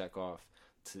have to check off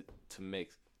to make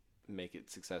it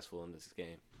successful in this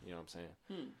game. You know what I'm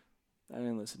saying? I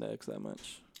didn't listen to X that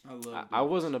much. I love. I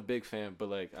wasn't a big fan, but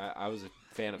like I was a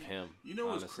fan of him. You know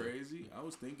what's honestly. crazy? I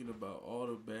was thinking about all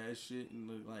the bad shit and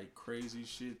the like crazy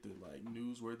shit, the like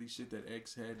newsworthy shit that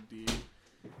X had did,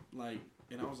 like,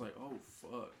 and I was like, oh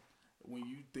fuck. When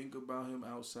you think about him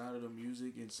outside of the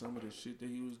music and some of the shit that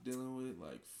he was dealing with,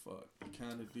 like fuck, it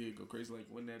kind of did go crazy. Like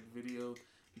when that video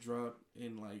dropped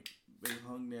and like they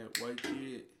hung that white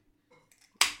kid.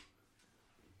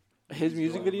 His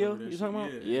music I video remember that you shit. talking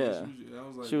about? Yeah. Yeah, I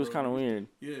was like, she was bro, kind of weird.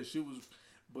 Yeah, she was,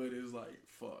 but it's like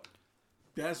fuck.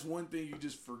 That's one thing you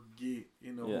just forget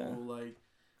in the Yeah. whole like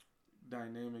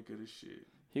dynamic of the shit.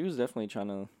 He was definitely trying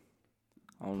to,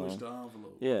 I don't Push know. the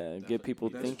envelope. Yeah, Definitely. get people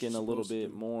That's what thinking you're a little supposed to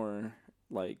bit do. more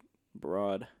like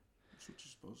broad. That's what you're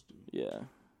supposed to do. Yeah.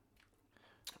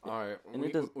 All right, And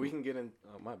it does- we can get in.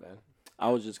 Oh my bad. I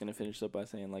was just gonna finish up by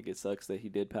saying like it sucks that he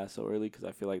did pass so early because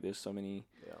I feel like there's so many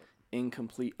Yeah.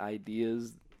 incomplete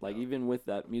ideas. Like even with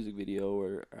that music video,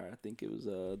 or I think it was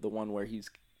the one where he's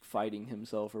fighting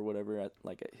himself or whatever at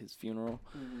his funeral.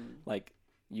 Like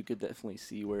you could definitely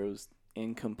see where it was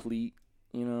incomplete.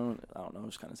 You know, I don't know.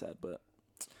 It's kind of sad, but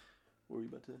what were you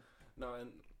about to? No,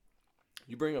 and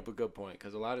you bring up a good point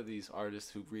because a lot of these artists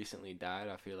who recently died,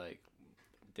 I feel like,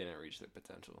 didn't reach their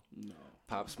potential. No,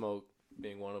 Pop Smoke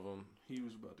being one of them, he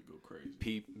was about to go crazy.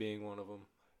 Peep being one of them,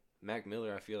 Mac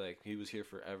Miller. I feel like he was here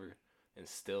forever and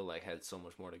still like had so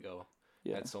much more to go.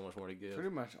 Yeah. Had so much more to give. Pretty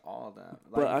much all of that.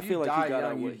 But I if you feel like he die got out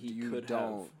young, what he you could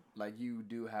don't, have. Like you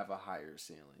do have a higher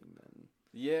ceiling than.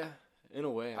 Yeah, in a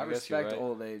way. I guess you're respect right.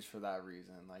 old age for that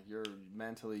reason. Like you're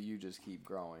mentally, you just keep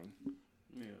growing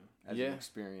Yeah, as Yeah. you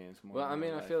experience more. Well, I in mean,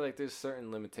 your I life. feel like there's certain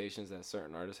limitations that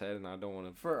certain artists had, and I don't want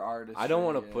to. for artists, I don't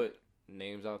sure, want to yeah. put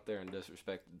names out there and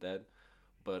disrespect the dead,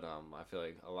 but I feel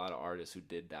like a lot of artists who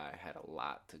did die had a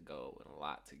lot to go and a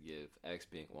lot to give. X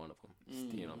being one of them.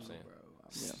 You know what I'm saying? Bro,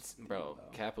 Yeah. Bro,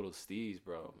 Capital Steez,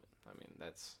 bro. I mean,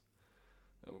 that's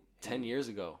 10 years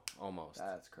ago almost.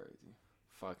 That's crazy.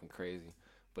 Fucking crazy.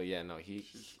 But yeah, no, he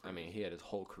had his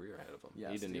whole career ahead of him.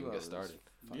 Yeah, he didn't even Steve-O get was started.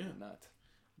 Fucking Yeah. nuts.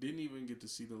 didn't even get to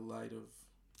see the light of.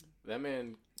 That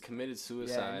man committed Yeah,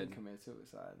 suicide he committed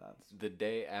suicide. That's the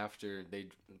day after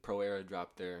Pro Era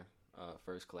dropped their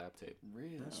first collab tape.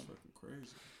 real. That's fucking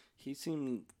crazy. He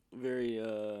seemed very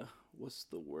what's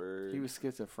the word? He was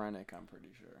schizophrenic. I'm pretty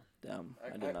sure. Damn,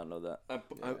 I I- did not know that.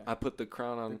 Yeah. I put the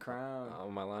crown on The Crown.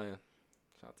 on my lion.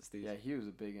 Shout out to Steve. Yeah, he was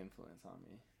a big influence on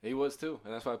me. He was too,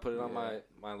 and that's why I put it on Yeah.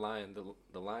 my lion.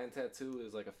 The lion tattoo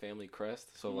is like a family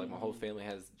crest, so like my whole family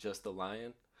has just the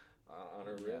lion on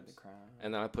her Yeah, ribs, the Crown.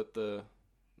 and then I put the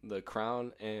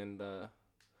crown and the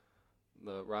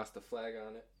Rasta flag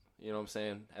on it. You know what I'm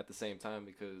saying? At the same time,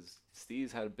 because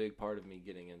Steve's had a big part of me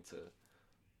getting into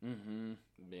Mm-hmm.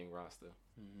 being Rasta.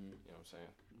 Mm-hmm. You know what I'm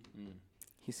saying?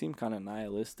 He seemed kind of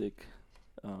nihilistic.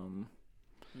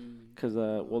 Cause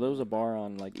well, there was a bar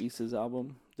on like Issa's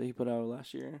album that he put out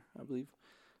last year, I believe,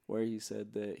 where he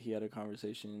said that he had a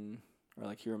conversation, or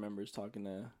like he remembers talking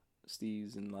to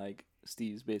Steve's, and like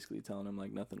Steve's basically telling him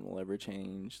like nothing will ever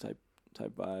change type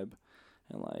vibe,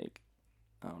 and like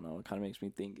I don't know, it kind of makes me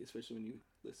think, especially when you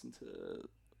listen to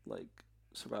like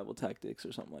Survival Tactics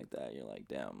or something like that. You're like,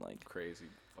 damn, like Crazy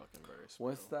fucking verse.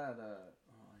 What's bro. that?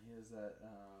 He has that.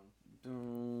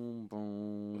 Boom,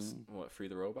 boom. What, Free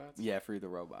the Robots? Yeah, Free the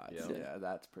Robots. Yeah. Yeah,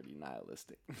 that's pretty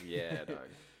nihilistic. Yeah, dog.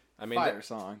 I mean, Fire that,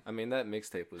 song. I mean that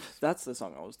mixtape was. that's the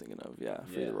song I was thinking of. Yeah,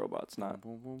 Free Yeah. the Robots, not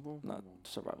Boom, boom, boom, not boom, boom.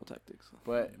 Survival Tactics.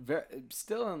 But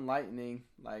still enlightening.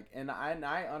 Like, and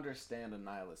I understand a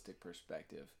nihilistic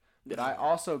perspective, but I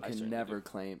also I can certainly never do.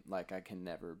 claim like I can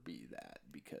never be that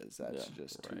because that's Yeah,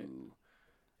 just right. too.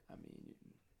 I mean,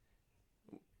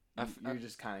 I you're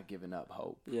just kind of giving up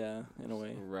hope. Yeah, in a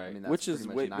way. Right. I mean, that's Which is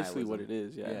pretty much basically what nihilism. it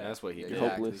is. Yeah. Yeah. That's what he Yeah, did.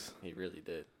 exactly. Hopeless. He really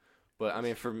did. But I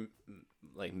mean,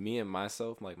 like me and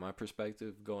myself, like my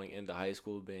perspective going into high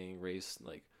school, being raised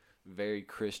like very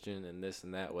Christian and this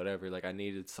and that, whatever. Like I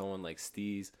needed someone like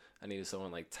Steez. I needed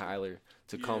someone like Tyler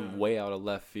to come Yeah. way out of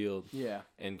left field Yeah.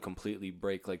 and completely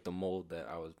break like the mold that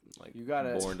I was like You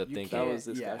gotta. born to you think That of. was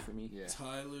this yeah. guy for me. Yeah.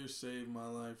 Tyler saved my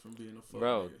life from being a fuck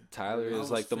Bro, nigga. Tyler I is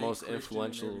was like the fake most Christian and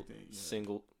influential everything, yeah.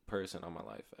 single person on my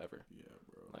life ever. Yeah,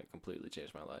 bro. Like completely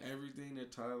changed my life. Everything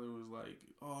that Tyler was like,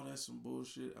 oh, that's some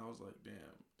bullshit. I was like, damn,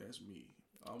 that's me.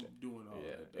 I'm doing all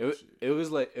Yeah, that dumb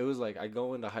shit. it was like I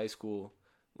go into high school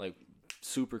like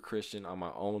super Christian on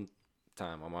my own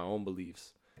time, on my own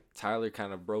beliefs. Tyler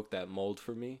kind of broke that mold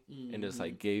for me and just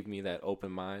like gave me that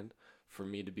open mind for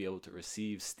me to be able to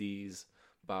receive Steez,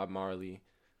 Bob Marley,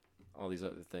 all these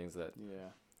other things that Yeah.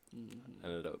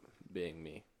 ended up being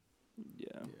me. Yeah.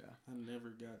 Yeah. I never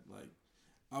got like,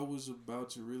 I was about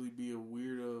to really be a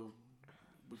weirdo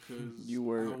because You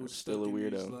were I was still a stuck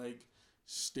in these, weirdo. like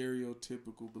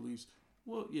stereotypical beliefs.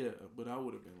 Well, yeah, but I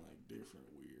would have been like different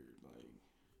weird,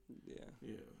 like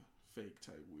Yeah. fake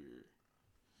type weird.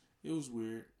 It was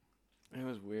weird. It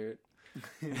was weird.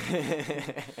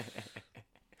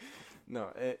 No,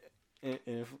 this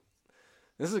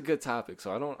is a good topic,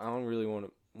 so I don't really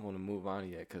want to move on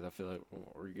yet because I feel like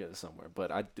we're getting somewhere.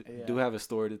 But I do have a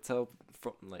story to tell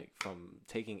from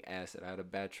taking acid. I had a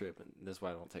bad trip, and that's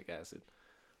why I don't take acid.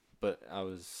 But I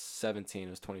was 17.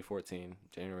 It was 2014,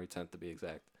 January 10th to be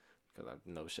exact, because I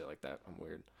know shit like that. I'm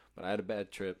weird. But I had a bad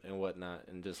trip and whatnot,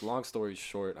 and just long story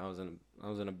short, I was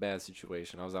in a bad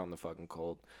situation. I was out in the fucking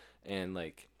cold, and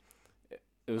like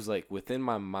it was like within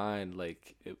my mind,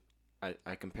 like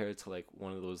I compare it to like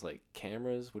one of those like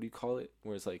cameras. What do you call it?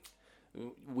 Where it's like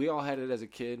we all had it as a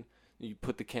kid. You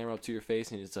put the camera up to your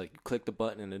face, and it's like you click the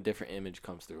button, and a different image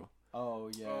comes through. Oh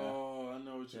yeah. Oh, I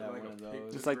know what you're Yeah, like. one of those.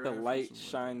 A It's like the pictograph or light something like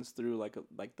shines through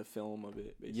like the film of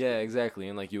it. Basically. Yeah, exactly.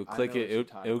 And like you would I click know it, what you're it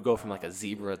talking would go from like a about.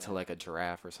 zebra to Yeah. like a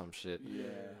giraffe or some shit. Yeah.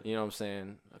 You know what I'm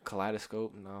saying? A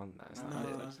kaleidoscope? No, that's that. not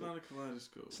No, it. it's not a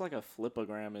kaleidoscope. It's like a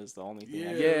flipogram is the only thing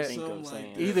I Yeah, can think something of like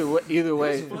saying. that. Either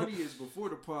way. What's funny is before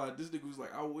the pod, this nigga was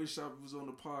like, I wish I was on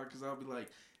the pod because I'll be like,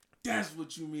 that's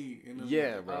what you mean. And I'm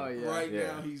Yeah, like, bro. Oh, yeah. Right Yeah.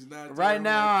 now, he's not. Right there.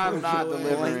 now, like, I'm not "Push your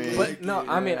delivering. ass." But no,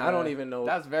 I mean, I don't Yeah. even know.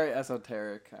 That's very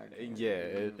esoteric.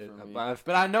 Yeah,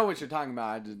 but I know what you're talking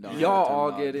about. I just don't. know Y'all the all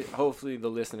get terminology. it. Hopefully, the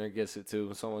listener gets it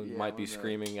too. Someone Yeah, might be what's up?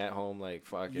 screaming at home like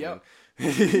fucking. Yep.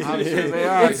 I'm sure they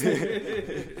are.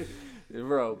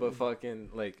 Bro, but fucking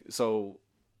like so,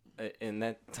 in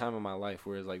that time of my life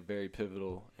where it's like very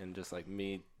pivotal and just like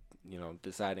me, you know,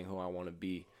 deciding who I want to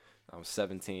be. I was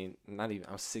 17, not even.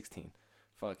 I was 16,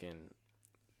 fucking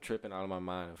tripping out of my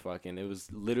mind. Fucking, it was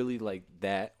literally like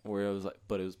that where it was like,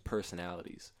 but it was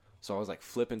personalities. So I was like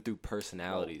flipping through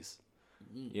personalities.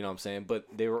 You know what I'm saying? But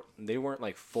they weren't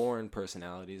like foreign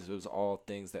personalities. It was all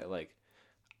things that like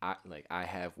I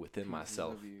have within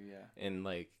myself. Pieces of you, yeah. And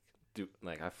like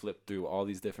I flipped through all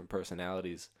these different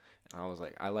personalities, and I was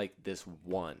like, I like this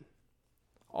one.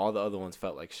 All the other ones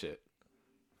felt like shit.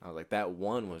 I was like, that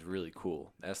one was really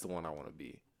cool. That's the one I want to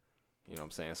be. You know what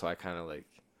I'm saying? So I kind of like.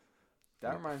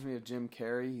 That reminds me of Jim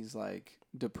Carrey. He's like,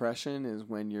 depression is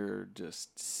when you're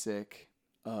just sick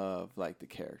of like the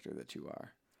character that you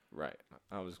are. Right.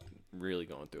 I was really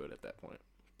going through it at that point.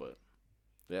 But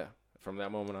yeah, from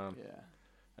that moment on. Yeah.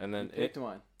 And then You picked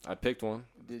one. I picked one.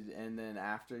 And then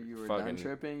after you were Fucking done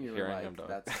tripping, you here were I am, like, dog.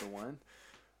 that's the one.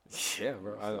 Yeah,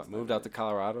 bro. I moved out to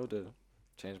Colorado to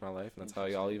change my life, and that's how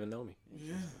y'all even know me.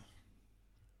 Yeah.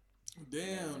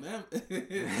 Damn, that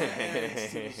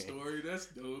adds to the story. That's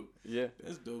dope. Yeah.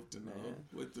 That's dope to know. Man.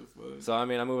 What the fuck? So I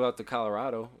mean, I moved out to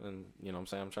Colorado, and you know what I'm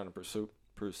saying, I'm trying to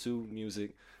pursue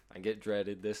music. I get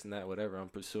dreaded, this and that, whatever. I'm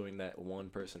pursuing that one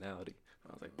personality.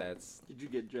 I was like, that's Did you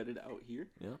get dreaded out here?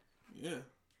 Yeah.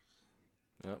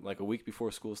 like a week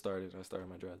before school started, I started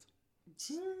my dreads.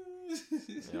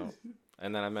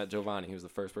 And then I met Giovanni. He was the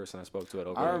first person I spoke to at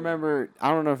Oakland. I remember. I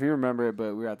don't know if you remember it,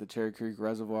 but we were at the Cherry Creek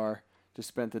Reservoir. Just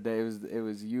spent the day. It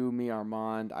was you, me,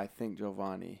 Armand. I think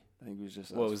Giovanni. I think it was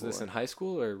just. What us was this four. in high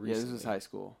school or recently? Yeah, this was high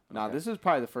school. Nah, Okay. this was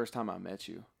probably the first time I met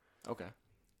you. Okay.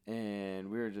 And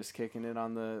we were just kicking it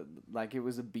on the like it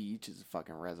was a beach. It's a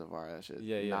fucking reservoir. That shit.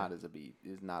 Yeah, yeah. Not as a beach.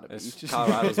 It's not a It's beach.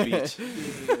 Colorado's beach.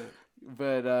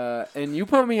 But and you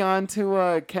put me on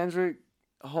to Kendrick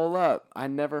Hole Up. I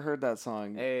never heard that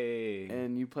song. Hey.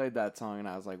 And you played that song, and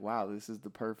I was like, wow, this is the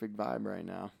perfect vibe right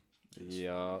now.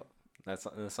 Yeah. That's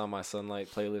on my Sunlight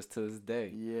playlist to this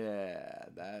day. Yeah,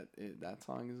 that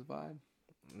song is a vibe.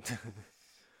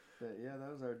 But yeah,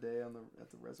 that was our day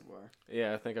at the reservoir.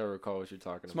 Yeah, I think I recall what you're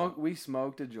talking about. We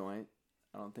smoked a joint.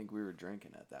 I don't think we were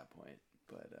drinking at that point,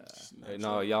 but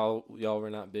No, y'all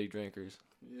were not big drinkers.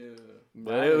 Yeah.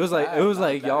 But it was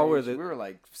like y'all were the. We were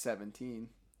like 17.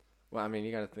 Well, I mean,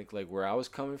 you gotta think like where I was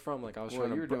coming from. Like I was Well,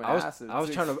 you were trying doing to, acid, I was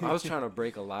too. trying to, I was trying to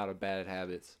break a lot of bad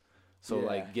habits. So Yeah.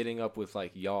 like getting up with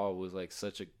like y'all was like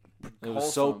such a, it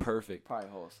was so Wholesome. perfect. Probably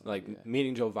wholesome. Like yeah.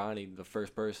 meeting Giovanni, the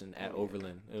first person at Oh, yeah.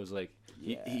 Overland. It was like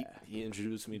Yeah. he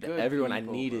introduced me to Good everyone people,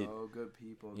 I needed. Bro. Good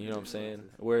people. You know what I'm good saying?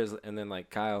 influences. Whereas and then like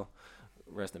Kyle,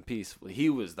 rest in peace. He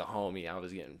was the homie I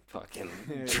was getting fucking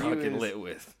He drunk and was- lit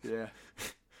with. Yeah.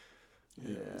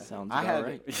 Yeah. Sounds I about had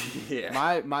right.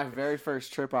 Yeah. my very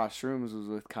first trip off shrooms was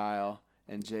with Kyle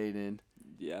and Jaden.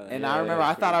 Yeah. And Yeah, I remember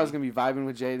I thought I was crazy. gonna be vibing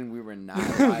with Jaden. We were not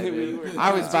vibing. We were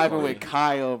I was not. vibing Funny. with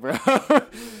Kyle, bro.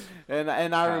 and I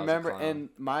Kyle's a remember, clown. and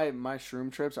my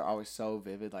shroom trips are always so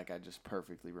vivid. Like I just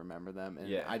perfectly remember them, and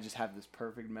Yeah. I just have this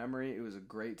perfect memory. It was a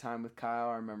great time with Kyle.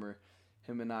 I remember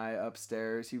him and I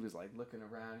upstairs. He was like looking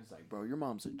around. He's like, "Bro, your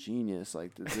mom's a genius."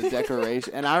 Like the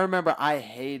decoration. And I remember I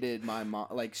hated my mom.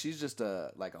 Like she's just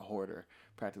a hoarder,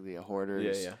 practically a hoarder. Yeah,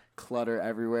 Just yeah. clutter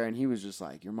everywhere. And he was just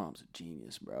like, "Your mom's a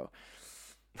genius, bro."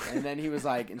 And then he was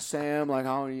like, "And Sam, like,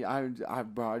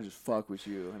 bro, I just fuck with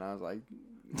you." And I was like,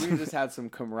 we just had some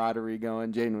camaraderie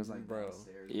going. Jaden was like, Bro.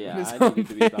 downstairs Yeah, doing his I own needed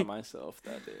to be by thing. myself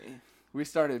that day. We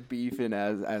started beefing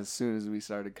as soon as we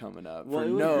started coming up. Well, for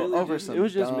it was no really over just, some it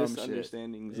was just dumb shit.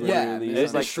 misunderstandings. Yeah, literally. It's It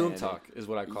was like like shroom misunderstanding. talk is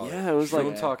what I call it. Yeah, it was Shroom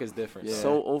like talk is different. Yeah.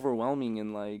 so overwhelming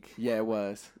and like Yeah, it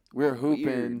was. We were hooping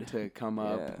Weird. to come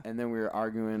up, Yeah. and then we were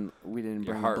arguing. We didn't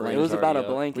Your bring heart a rate it blanket. was about a already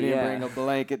up. blanket. We didn't Yeah. bring a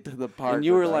blanket to the park. And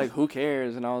you were with like, us. "Who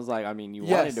cares?" And I was like, "I mean, you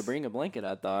Yes. wanted to bring a blanket,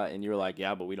 I thought." And you were like,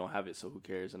 "Yeah, but we don't have it, so who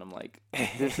cares?" And I'm like,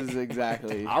 "This is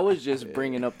exactly." I was just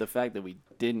bringing up the fact that we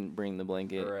didn't bring the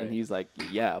blanket, Right. and he's like,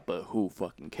 "Yeah, but who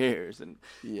fucking cares?" And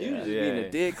he was Yeah. just Yeah. being a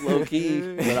dick, low key.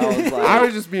 But I was like, I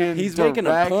was just being. he's making a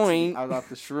direct. point. I was off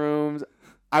the shrooms.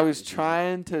 I was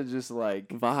trying to just like.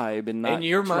 vibe and not In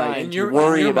your trying mind, in to your,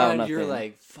 worry in your about mind, nothing. you're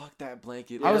like, fuck that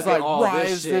blanket. I was look at like, all why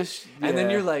this is shit. this? And then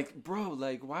yeah. you're like, bro,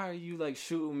 like, why are you like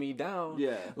shooting me down?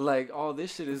 yeah. Like, all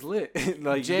this shit is lit. Like, you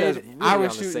guys Jade, really I on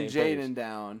was the shooting same page. Jaden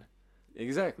down,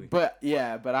 Exactly. but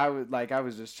I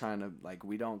was just trying to like,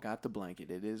 we don't got the blanket.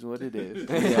 It is what it is.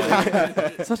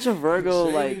 Yeah. Such a Virgo,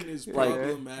 Jaden like, is like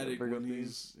problematic Virgo when thing.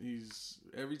 he's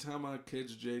every time I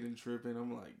catch Jaden tripping,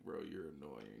 I'm like, bro, you're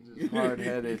annoying.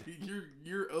 Hard-headed.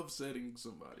 You're upsetting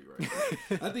somebody right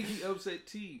now. I think he upset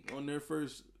T on their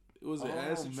first. Was it Oh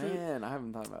acid trip? man, I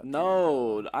haven't thought about.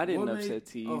 no, I didn't What upset made-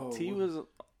 T. oh, T what- was.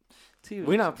 T was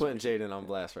We're not putting Jaden on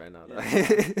blast right now, though.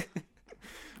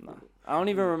 Nah. I don't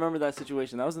even remember that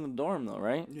situation. That was in the dorm though,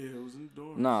 right? Yeah, it was in the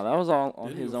dorm. No, that was all on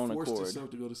That his nigga own forced accord. himself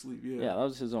to go to sleep. Yeah, that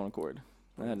was his own accord.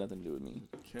 That had nothing to do with me.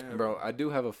 Cab. Bro, I do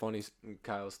have a funny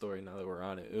Kyle story now that we're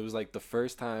on it. It was like the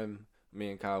first time me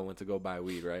and Kyle went to go buy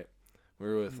weed, right? We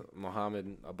were with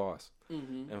Mohammed Abbas.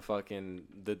 Mm-hmm. And fucking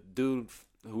the dude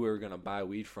who we were going to buy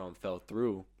weed from fell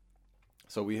through.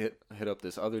 So we hit up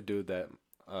this other dude that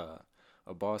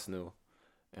Abbas knew.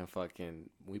 And fucking,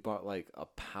 we bought like a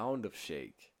pound of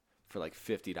shake for like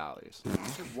 $50.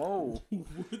 Whoa.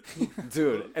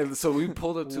 Dude, and so we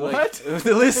pulled up to What?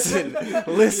 like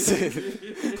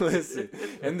listen.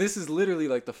 And this is literally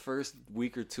like the first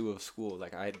week or two of school.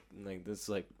 Like this is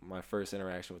like my first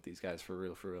interaction with these guys for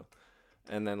real.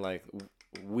 And then like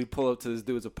we pull up to this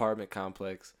dude's apartment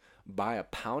complex, buy a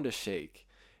pound of shake,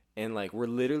 and like we're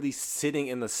literally sitting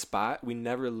in the spot. We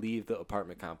never leave the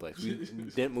apartment complex. We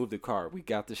didn't move the car. We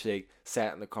got the shake,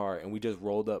 sat in the car, and we just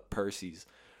rolled up Percy's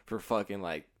for fucking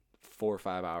like 4 or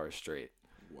 5 hours straight.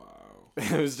 Wow.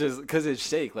 It was just because it's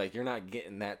shake, like you're not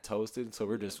getting that toasted, so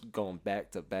we're just going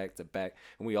back to back to back,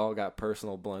 and we all got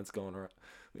personal blunts going around.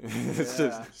 It's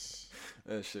Yeah. just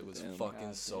that shit was Damn. fucking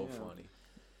God so damn. funny.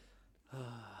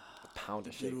 A pound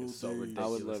of Good shake old is so days. ridiculous. I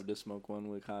would love to smoke one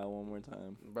with Kyle one more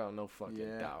time. Bro, no fucking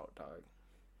Yeah. doubt, dog.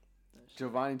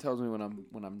 Giovanni tells me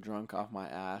when I'm drunk off my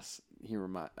ass,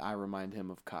 I remind him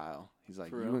of Kyle. He's like,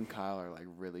 For you real? and Kyle are like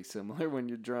really similar when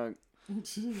you're drunk.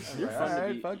 You're Like, fun to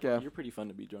alright, be. fuck yeah. You're pretty fun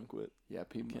to be drunk with. Yeah,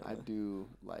 people. Can't I lie. do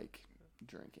like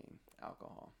drinking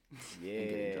alcohol. Yeah, And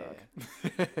getting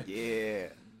drunk. yeah.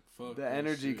 Fuck The that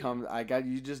energy shit. comes.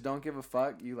 You just don't give a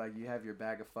fuck. You have your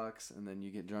bag of fucks, and then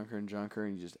you get drunker and drunker,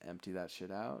 and you just empty that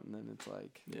shit out, and then it's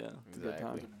like Yeah, it's a good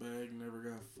time. The bag never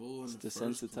got full in it's the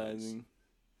first place. desensitizing.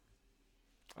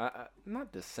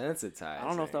 Not desensitized. I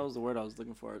don't know if that was the word I was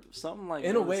looking for. Something like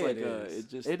In a it's way like it is. It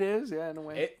just It is, yeah, in a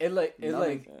way.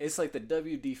 Numbing. It's like the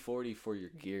WD-40 for your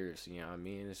gears. You know what I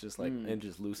mean? It's just like it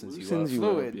just loosens you up. loosens you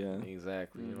Fluid. up. Yeah,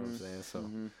 Exactly. You know what I'm saying? So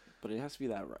Mhm. but it has to be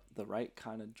the right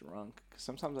kind of drunk. 'Cause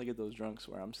sometimes I get those drunks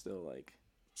where I'm still like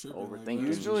Tripping Overthinking. that.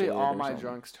 Usually, shit all or my something.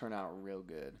 drunks turn out real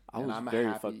good. I and was I'm very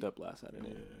happy. fucked up last Saturday.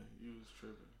 Yeah, you was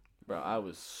tripping. Bro, I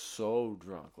was so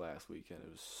drunk last weekend.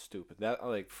 It was stupid. That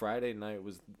like Friday night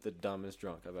was the dumbest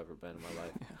drunk I've ever been in my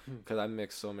life. Because I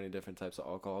mixed so many different types of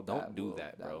alcohol. Don't do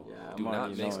that, bro. Yeah, Do I'm not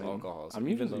already mix knowing. alcohols. I'm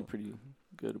even usually though- pretty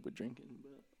good with drinking.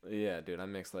 But Yeah, dude, I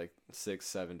mixed like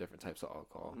 6-7 different types of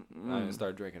alcohol. Mm. I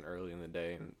started drinking early in the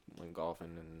day and went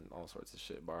golfing and all sorts of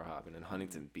shit, bar hopping in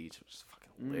Huntington Beach, which is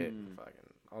fucking lit, fucking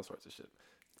all sorts of shit.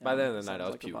 By the end of the night, I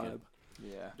was sounds like a puking.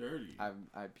 Yeah. Dirty.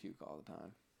 I puke all the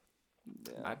time.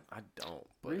 vibe. Yeah. I don't.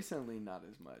 But Recently, not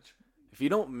as much. if you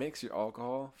don't mix your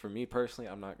alcohol, for me personally,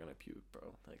 I'm not gonna puke,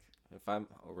 bro. Like if I'm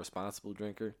a responsible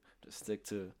drinker, just stick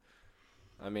to.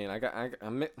 I mean,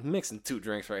 I'm mixing 2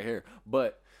 drinks right here,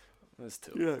 but that's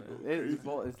 2. Yeah.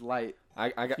 It's light. I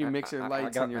got If you mix your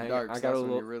lights and your darks, I that's got a when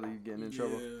little. you're really getting in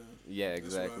trouble. Yeah,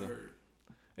 That's what I exactly. heard.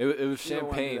 It was You don't wanna do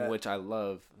champagne, that. which I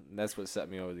love. And that's what set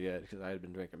me over the edge because I had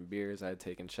been drinking beers, I had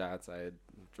taken shots, I had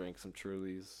drank some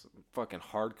Trulies, fucking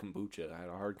hard kombucha. I had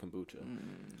a hard kombucha,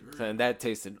 Dirty. and that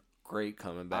tasted great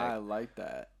coming I back. like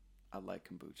that. I like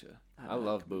kombucha. I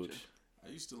love booch, I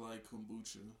used to like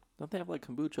kombucha. Don't they have like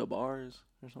kombucha bars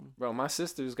or something? bro. My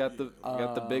sister's got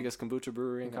the biggest kombucha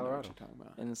brewery in I know what Colorado. you're talking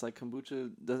about. And it's like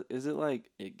kombucha. Is it like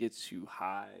it gets you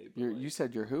high? but, You like-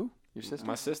 said you're who? Your sister?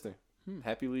 My sister,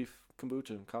 Happy Leaf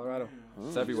Kombucha in Colorado. Yeah. It's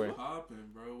She's everywhere. Popping,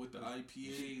 bro, with the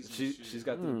IPAs. And She shit. she's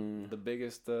got Hmm. the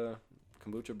biggest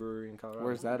kombucha brewery in Colorado.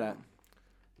 Where's that at?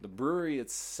 The brewery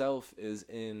itself is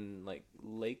in like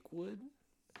Lakewood,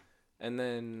 and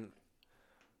then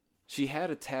she had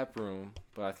a tap room,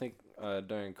 but I think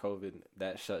during COVID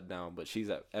that shut down. But she's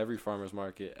at every farmer's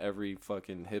market, every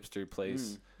fucking hipster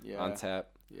place Yeah. on tap.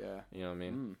 Yeah. You know what I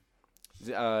mean?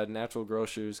 Mm. Natural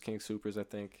Grocers, King Supers, I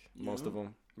think most of Yeah.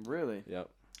 them. Really? Yep.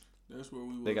 That's where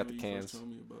we were. They got when the you cans. First told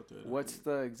me about that. What's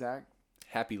the exact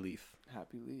Happy Leaf.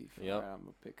 Happy Leaf? Yep. Alright, I'm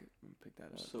gonna pick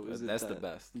that up. So is it That's the that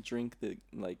best. drink that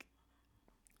like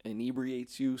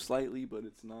inebriates you slightly, but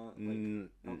it's not? Like,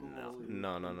 alcohol or-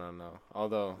 No.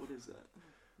 Although what is that?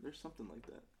 There's something like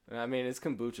that. I mean, it's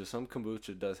kombucha. Some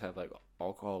kombucha does have like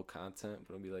alcohol content,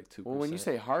 but it'll be like 2%. Well, when you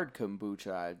say hard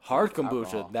kombucha, I hard think kombucha,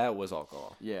 alcohol. that was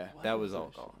alcohol. Yeah. That What was is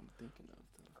alcohol. shit I'm thinking of,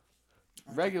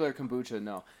 though? Regular kombucha,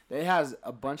 no. It has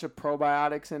a bunch of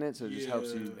probiotics in it, so it just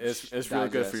helps you. It's really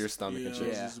good for digest. your stomach and I shit.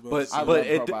 was Yeah. just about But to say. I but love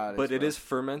it probiotics, but it bro. is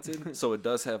fermented, so it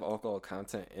does have alcohol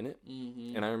content in it.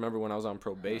 Mhm. And I remember when I was on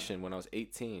probation, when I was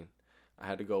 18, I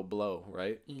had to go blow,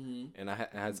 right? Mhm. And I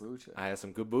had Kombucha. I had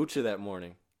some kombucha that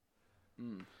morning,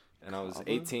 Mm. and I was Kava?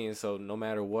 18, so no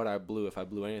matter what I blew, if I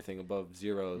blew anything above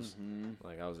zeros,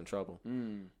 like I was in trouble.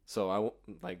 Mm. So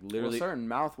like Well, literally certain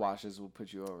mouthwashes will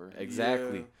put you over.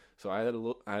 exactly. Yeah. So I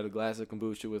had a glass of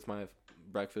kombucha with my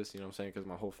breakfast. You know what I'm saying? Because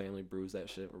my whole family brews that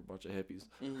shit. We're a bunch of hippies.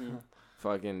 Mhm.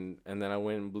 Fucking, and then I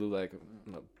went and blew like a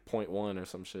 0.1 or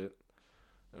some shit.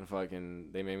 And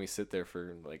fucking, they made me sit there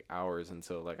for like hours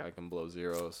until like I can blow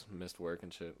zeros, missed work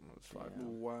and shit. It was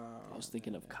fucking. Wow. I was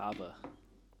thinking of kava.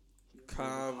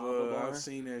 Kava. bar? I've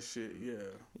seen that shit. Yeah,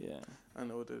 Yeah. I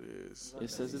know what that is.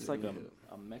 It says it's like Yeah.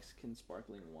 a Mexican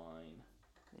sparkling wine.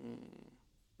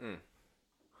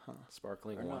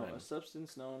 Sparkling Or no, wine. a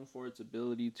substance known for its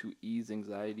ability to ease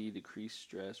anxiety, decrease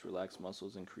stress, relax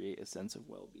muscles, and create a sense of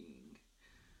well-being.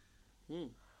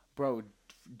 Bro,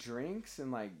 drinks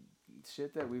and like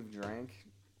shit that we've drank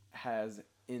has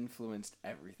influenced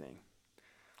everything.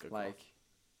 Good Like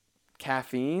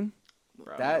caffeine,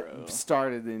 that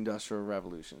started the Industrial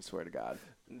Revolution, swear to God.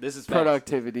 This is facts.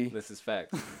 Productivity. This is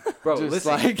fact, bro. Just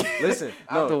listen, like listen.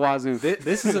 out the No, wazoo.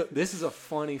 this is a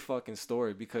funny fucking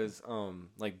story because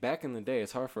like back in the day,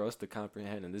 it's hard for us to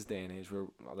comprehend in this day and age where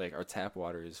like our tap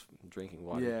water is drinking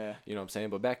water. Yeah. You know what I'm saying?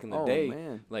 But back in the Oh, day,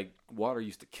 man. like water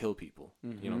used to kill people. You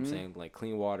know what I'm Mhm. saying? Like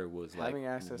clean water was like Having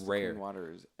access rare. to clean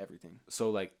water is everything. So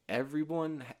like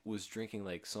everyone was drinking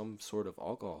like some sort of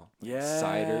alcohol, like Yeah.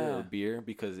 cider or beer,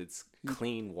 because it's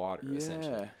clean water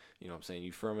essentially. Yeah. You know what I'm saying?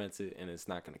 You ferment it and it's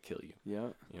not gonna kill you. Yep. You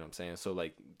know what I'm saying? So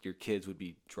like your kids would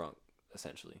be drunk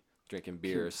essentially, drinking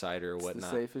beer or cider or It's the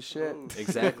whatnot. safest shit.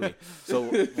 Exactly. So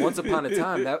once upon a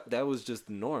time, that was just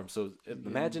the norm. So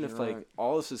imagine if like drunk.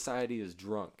 all of society is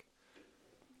drunk,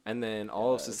 and then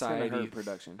all of It's gonna hurt society,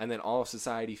 production. and then all of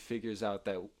society figures out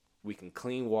that we can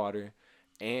clean water,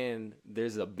 and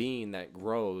there's a bean that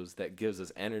grows that gives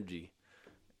us energy,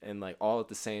 and like all at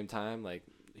the same time, like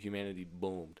humanity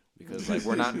boomed because like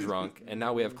we're not drunk, and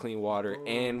now we have clean water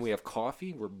and we have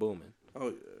coffee. We're booming. Oh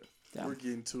yeah. Yeah. We're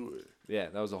getting to it. Yeah,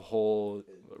 that was a whole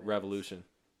revolution.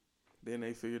 Then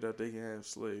they figured out they can have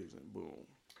slaves, and boom,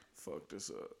 fuck this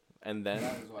up. And then,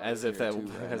 That is why as we're if that here too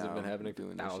right hasn't been now, happening for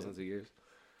doing this thousands shit. of years.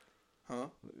 Huh?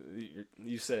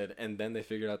 You said, and then they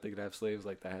figured out they could have slaves.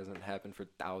 Like that hasn't happened for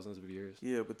thousands of years.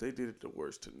 Yeah, but they did it the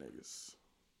worst to niggas.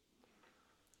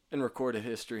 in recorded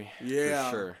history. Yeah.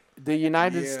 For sure. The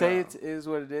United Yeah. States is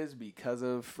what it is because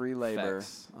of free labor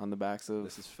Facts. on the backs of.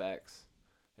 This is facts.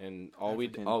 And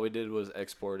African. all we did was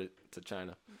export it to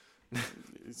China.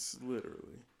 It's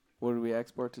literally. What do we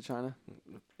export to China?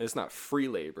 It's not free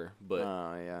labor, but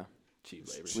Oh yeah, cheap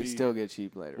labor. we still get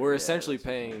cheap labor. We're Yeah, essentially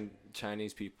that's- paying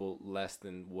Chinese people less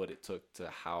than what it took to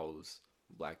house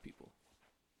black people.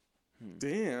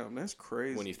 Damn, that's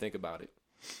crazy. When you think about it,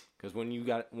 because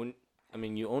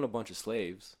you own a bunch of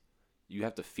slaves, you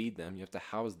have to feed them, you have to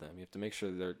house them, you have to make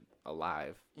sure they're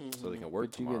alive so they can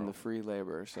work But you get tomorrow. the free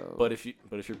labor, so. But if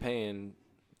you're paying,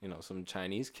 some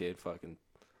Chinese kid fucking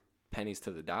pennies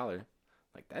to the dollar,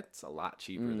 like that's a lot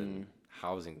cheaper than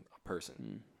housing a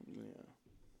person. Yeah.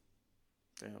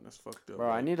 Damn, that's fucked up. Bro,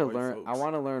 I White- need to white learn. I folks.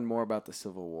 want to learn more about the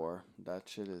Civil War. That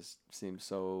shit seems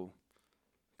so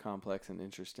complex and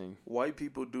interesting. White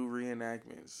people do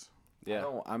reenactments. Yeah,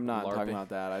 I'm not LARPing. talking about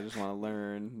that. I just want to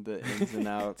learn the ins and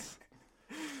outs.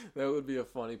 That would be a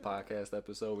funny podcast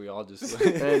episode. We all just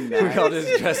And we all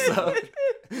just dress up.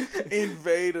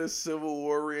 Invade a Civil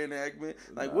War reenactment.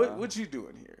 Like, what you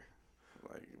doing here?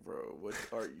 Like, bro, what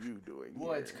are you doing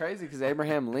Well, here? it's crazy because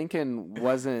Abraham Lincoln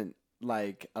wasn't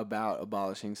like about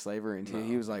abolishing slavery until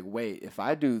he was like, wait, if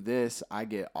I do this, I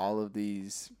get all of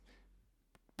these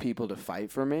people to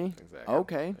fight for me. Exactly.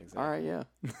 Okay, Exactly. all right, yeah.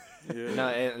 Yeah. No,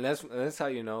 and that's how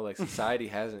like society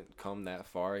hasn't come that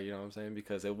far. You know what I'm saying?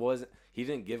 Because he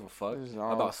didn't give a fuck This is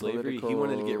all about slavery. He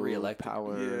wanted to get political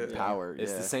reelected. Yeah. Power.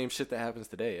 It's yeah. the same shit that happens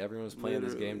today. Everyone's playing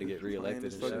this game to get Literally, playing reelected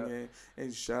this and fucking shit. game.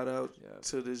 And shout out Yeah.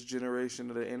 to this generation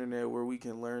of the internet where we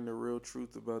can learn the real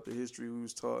truth about the history we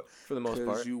was taught. For the most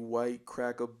Because part. you white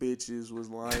cracker bitches was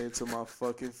lying to my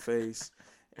fucking face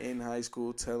in high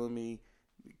school telling me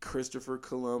Christopher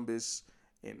Columbus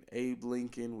and Abe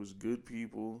Lincoln was good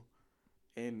people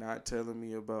and not telling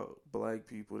me about black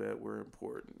people that were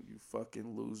important. You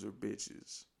fucking loser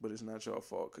bitches. But it's not y'all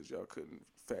fault because y'all couldn't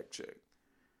fact check.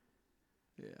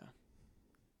 Yeah.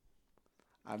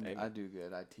 Amen. I do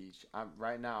good. I teach.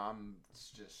 Right now I'm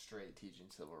just straight teaching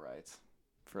civil rights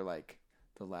for like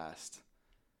the last.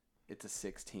 It's a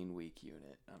 16-week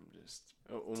unit. I'm just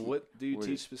What do you what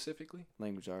teach is- specifically?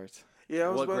 language arts. Yeah, I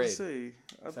was What about grade? to say.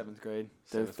 7th grade.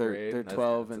 They're Seventh grade? they're That's-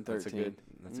 12 and that's 13.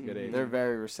 That's a good age. They're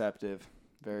very receptive,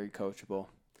 very coachable.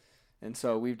 And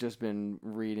so we've just been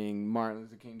reading Martin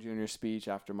Luther King Jr.'s speech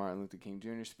after Martin Luther King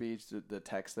Jr.'s speech. The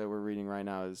text that we're reading right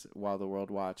now is While the World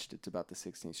Watched. It's about the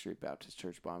 16th Street Baptist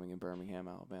Church bombing in Birmingham,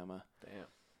 Alabama.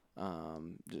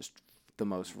 Damn. Just the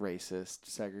most racist,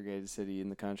 segregated city in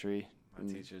the country. My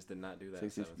teachers did not do that.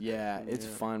 60s. 7th grade. Yeah, it's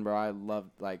Yeah. fun, bro.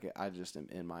 I just am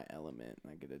in my element.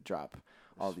 I get to drop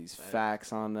all these Respect.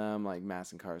 facts on them, like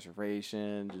mass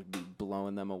incarceration, just be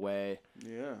blowing them away.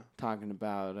 Yeah. Talking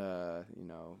about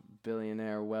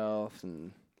billionaire wealth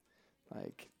and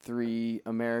like 3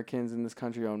 Americans in this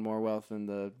country own more wealth than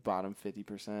the bottom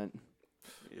 50%.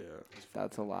 Yeah.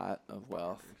 That's a lot of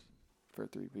wealth for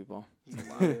 3 people.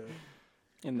 Yeah.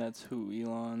 And that's who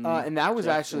Elon. And that was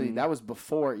Jeff actually and- that was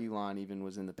before Elon even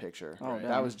was in the picture. Oh, That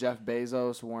damn. was Jeff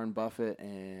Bezos, Warren Buffett,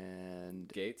 and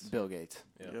Gates. Bill Gates.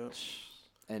 Yeah. Yep.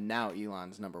 And now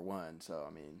Elon's number 1. So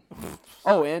I mean,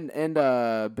 oh, and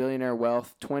billionaire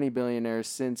wealth, 20 billionaires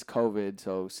since COVID.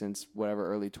 So since whatever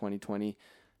early 2020,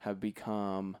 have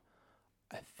become,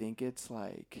 I think it's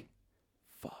like,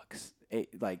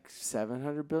 like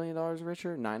 $700 billion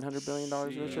richer, $900 billion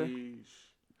richer Sheesh.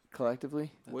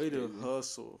 collectively. Way to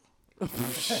hustle.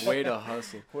 Way to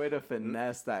hustle. Way to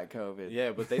finesse that COVID.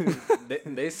 Yeah, but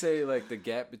they say like the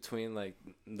gap between like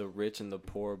the rich and the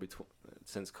poor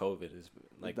since COVID is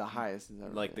like the highest has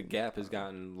ever like the been. gap has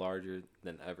gotten larger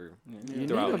than ever. You need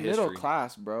throughout a middle history.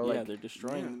 class, bro. yeah, Like, they're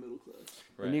destroying Yeah. the middle class.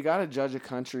 Right. and you got to judge a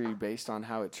country based on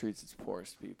how it treats its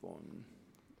poorest people. And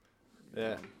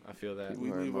Yeah, I feel that. People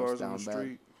We are leave most ours on the down bad.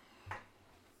 street.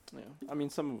 Yeah, I mean,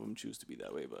 some of them choose to be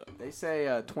that way, but they say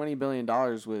 $20 billion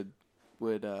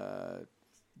would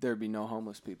there'd be no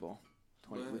homeless people.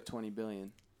 With 20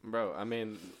 billion. Bro, I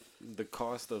mean, the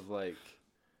cost of like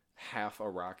half a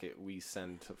rocket we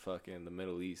send to fucking the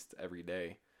Middle East every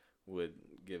day would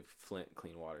give Flint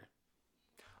clean water.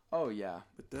 Oh yeah,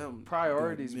 But them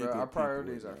priorities, them bro. nigga Our people,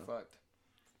 priorities are bro. fucked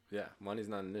Yeah, money's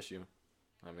not an issue.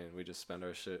 I mean, we just spend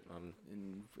our shit on.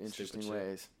 in interesting shit.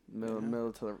 ways.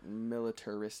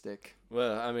 Militaristic.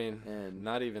 Well, I mean, And-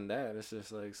 not even that. It's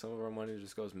just like some of our money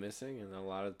just goes missing, and a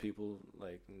lot of people,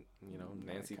 like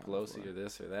Nancy account Pelosi for or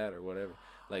this or that or whatever,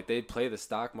 like they play the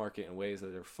stock market in ways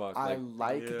that are fucked. I Like,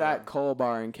 like Yeah. that Cole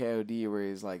bar in KOD where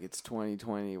he's like, it's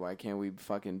 2020. Why can't we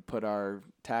fucking put our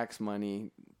tax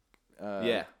money?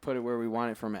 Yeah. Put it where we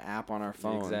want it from an app on our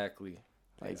phone. exactly.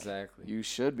 Like, Exactly. You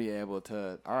should be able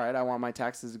to. All right, I want my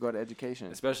taxes to go to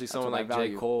education. Especially That's someone what I like J.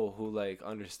 value. Cole who like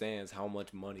understands how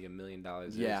much money $1 million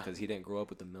is Yeah. because he didn't grow up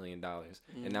with $1 million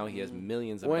and now he has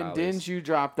millions of When dollars. didn't you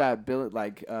drop that bill,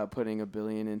 like putting $1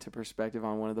 billion into perspective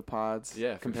on one of the pods?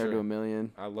 Yeah, for compared to sure. $1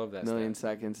 million. I love that. Million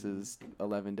stat. seconds is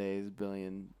 11 days.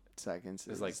 Billion seconds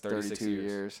It's is like 36 32 years.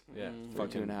 years. Yeah, Mm.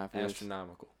 fucking 2.5 years.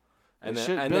 astronomical. It And then,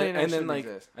 should- and then, billionaires and then shouldn't like,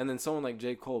 exist. and then someone like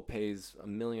J. Cole pays $1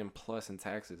 million plus in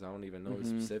taxes. I don't even know the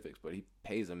Mhm. specifics, but he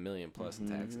pays $1 million plus in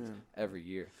Mhm. taxes Yeah. every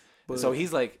year. But So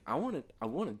he's like, I want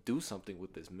to do something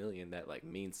with this $1 million that like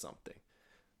means something.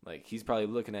 Like he's probably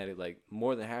looking at it like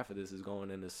more than half of this is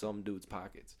going into some dude's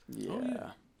pockets. Yeah. Oh,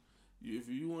 yeah. If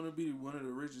you want to be one of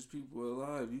the richest people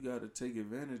alive, you got to take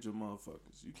advantage of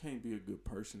motherfuckers. You can't be a good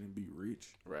person and be rich.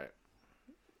 Right.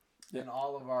 And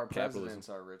all of our Capitalism. presidents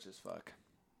are rich as fuck.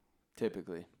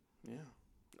 Typically. Yeah.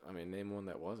 I mean, name one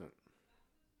that wasn't.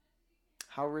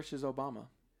 How rich is Obama?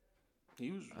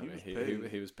 He was I mean, was he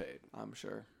paid. was paid. I'm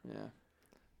sure. Yeah.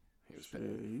 He was Yeah,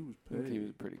 paid. he was I think paid. he was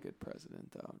a pretty good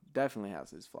president, though. Definitely has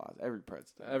his flaws. Every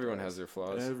president. Everyone does. has their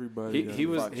flaws. Everybody. He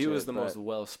was fuck he was shit, the but- most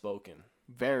well spoken.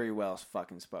 very well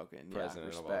fucking spoken.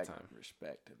 President yeah, of respect, all time.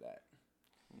 Respect to that.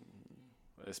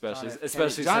 Especially John F.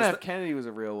 especially John since F. Kennedy was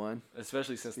a real one.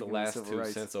 especially since the Speaking of last civil two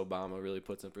rights. since Obama really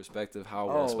puts in perspective how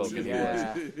well spoken he was.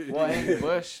 yeah. Well, and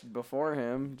Bush before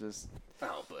him, just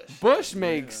Oh, Bush Bush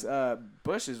makes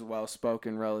Bush is well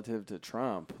spoken relative to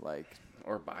Trump, like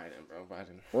or Biden, bro.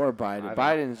 Biden, or Biden. Biden.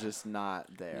 Biden's just not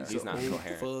there. He's not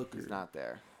coherent. He's not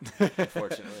there.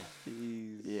 Unfortunately.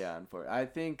 Yeah, unfortunately. I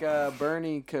think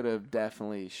Bernie could have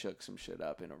definitely shook some shit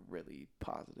up in a really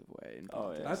positive way. In Oh,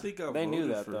 politics. yeah. I think I They knew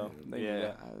voted that, for though. him. They knew Yeah.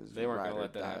 that. I was They weren't ride gonna or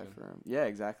let that die happen. for him. Yeah,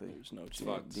 exactly. There's no It's chance.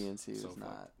 fucked. DNC So was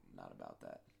fucked. not about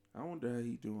that. I wonder how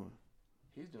he doing.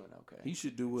 He's doing okay. He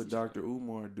should do what Dr.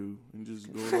 Umar do and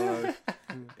just go live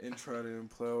and try to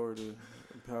empower the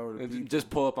And people. just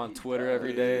pull up on Twitter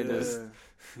every day and just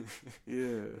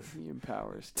yeah. He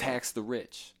empowers. stuff. tax the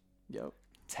rich. Yep.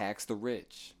 Tax the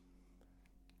rich.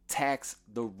 Tax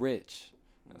the rich.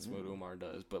 That's what Umar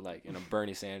does, but like in a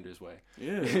Bernie Sanders way.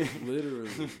 Yeah, literally.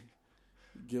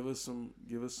 Give us some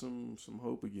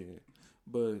hope again.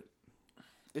 But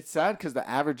It's sad because the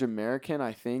average American,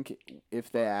 I think,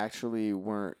 if they actually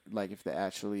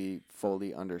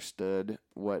fully understood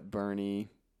what Bernie,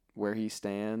 where he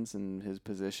stands and his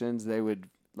positions, they would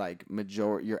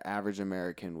your average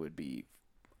American would be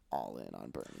all in on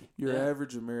Bernie. your Yeah.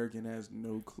 average American has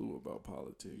no clue about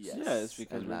politics. Yes. Yeah, it's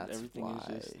because And that's everything is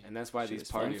why. just. And that's why Shit these is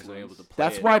parties are influence. able to play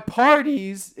That's it. why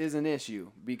parties is an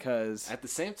issue because At the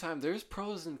same time, there's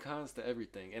pros and cons to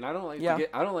everything, and I don't like Yeah.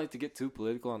 to get too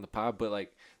political on the pod, but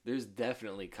like there's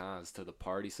definitely cons to the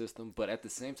party system. But at the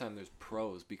same time, there's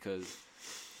pros because,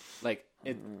 like,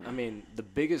 I mean, the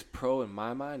biggest pro in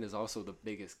my mind is also the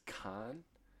biggest con,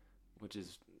 which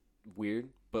is weird.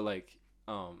 But like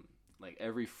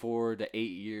every 4 to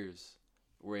 8 years,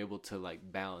 we're able to like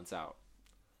balance out.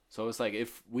 So it's like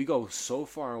if we go so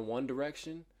far in one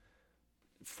direction,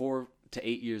 4 to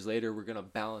 8 years later, we're gonna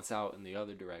balance out in the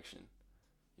other direction.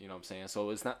 You know what I'm saying? So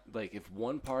it's not like if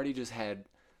one party just had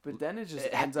but then it just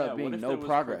It- ends Yeah, up what being if no there was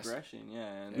progress. progression?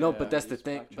 Yeah. And no, Yeah. but that's the just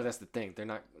thing. backtrack. But that's the thing. They're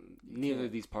not. Neither can't.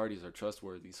 of these parties are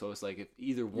trustworthy. So it's like if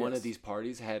either one Yes. of these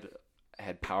parties had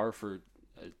power for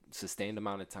a sustained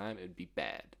amount of time, it'd be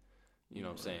bad. You know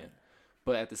what I'm saying?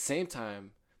 But at the same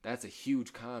time, that's a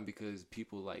huge con because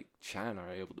people like China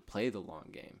are able to play the long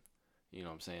game. You know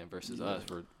what I'm saying? Versus us,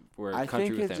 we're a I country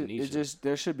think with it amnesia. just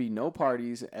there should be no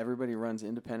parties. Everybody runs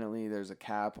independently. There's a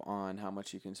cap on how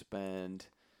much you can spend.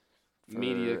 For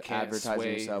Media can't advertising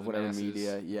sway yourself, the whatever masses.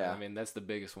 media, yeah. I mean, that's the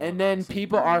biggest one. And then honestly.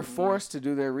 people are forced to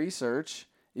do their research.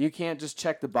 You can't just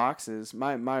check the boxes.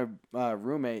 My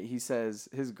roommate, he says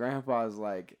his grandpa is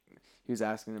like, he was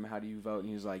asking him, how do you vote? And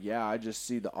he was like, yeah, I just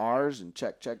see the R's and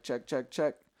check.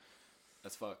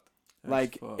 That's fucked.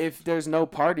 Like, fucked. if there's no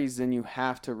parties, then you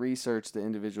have to research the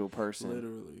individual person.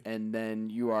 Literally. And then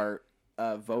you are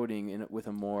voting with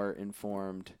a more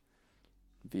informed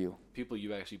view. People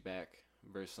you actually back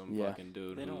versus some Yeah. fucking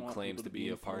dude They don't who want claims people to be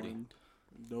a party. informed.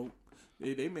 Nope.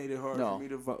 They made it hard No. for me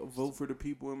to vote for the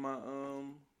people in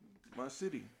my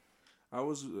city. I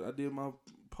did my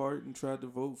part and tried to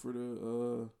vote for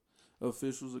the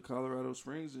officials of Colorado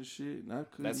Springs and shit, and I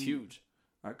couldn't. That's huge.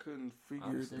 I couldn't figure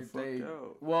Honestly, it the fuck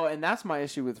out. Well, and that's my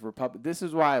issue with Republic. This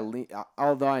is why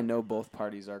although I know both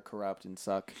parties are corrupt and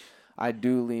suck, I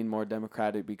do lean more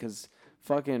Democratic because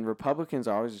fucking Republicans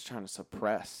are always just trying to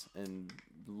suppress and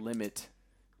limit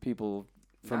people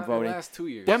from Not voting. In the last 2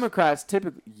 years. Democrats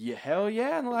typically, hell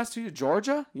yeah, in the last 2 years,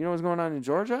 Georgia. You know what's going on in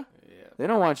Georgia? Yeah. They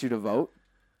don't want you to vote,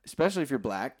 especially if you're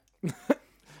black.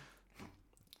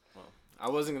 I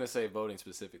wasn't gonna say voting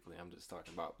specifically. I'm just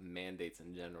talking about mandates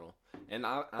in general. And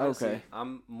honestly, Okay.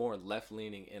 I'm more left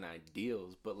leaning in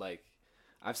ideals, but like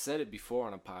I've said it before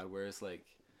on a pod where it's like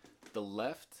the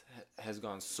left has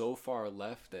gone so far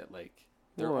left that like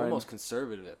they're Well, almost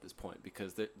conservative at this point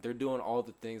because they're doing all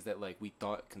the things that like we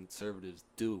thought conservatives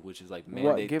do, which is like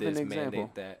mandate Give an this, example.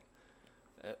 mandate that.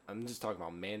 I'm just talking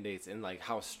about mandates and like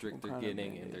how strict they're What kind of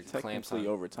getting and their mandates? clamps on. Technically,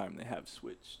 over time, they have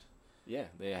switched. Yeah,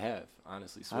 they have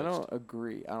honestly switched. I don't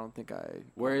agree. I don't think I.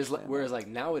 Whereas understand that. like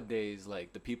nowadays,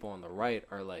 like the people on the right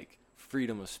are like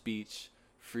freedom of speech,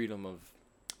 freedom of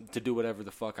to do whatever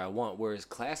the fuck I want. Whereas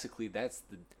classically, that's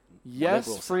the Yes,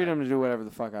 liberal freedom side. to do whatever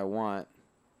the fuck I want.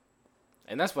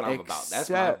 And that's what I'm about. That's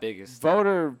my Except biggest.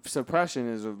 Voter suppression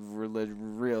is a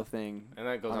real thing, And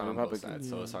that goes on on the both Republican, sides,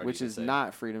 so it's hard which to is say.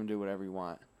 not freedom to do whatever you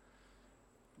want.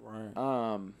 Right.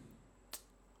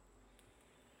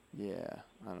 Yeah,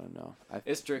 I don't know.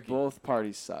 It's tricky. Both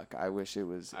parties suck. I wish it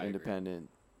was I agree. independent,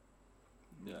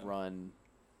 Yeah. run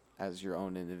as your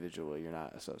own individual. You're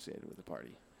not associated with the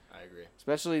party. I agree.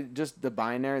 Especially just the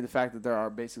binary, the fact that there are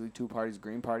basically two parties.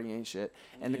 Green Party ain't shit,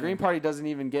 and the Yeah. Green Party doesn't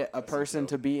even get a That's person dope.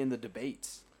 to be in the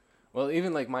debates. Well,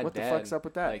 even like my What the dad. fuck's up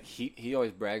with that? Like he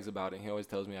always brags about it. And he always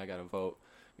tells me I gotta vote,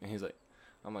 and he's like,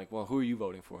 I'm like, well, who are you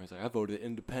voting for? He's like, I voted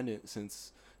independent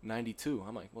since '92.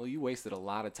 I'm like, well, you wasted a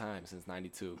lot of time since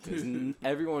 '92 because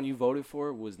everyone you voted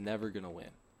for was never gonna win.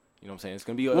 You know what I'm saying? It's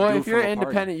gonna be a Well, dude if you're from a party.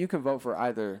 independent, you can vote for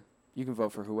either. You can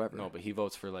vote for whoever. No, but he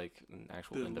votes for like an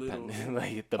actual The independent, little-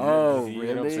 like the Oh, you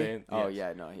really? know what I'm saying? Oh, Yeah.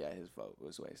 yeah, no, yeah, his vote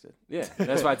was wasted. Yeah,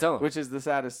 that's what I tell him. Which is the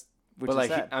saddest. Which but is like,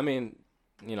 sad. I mean,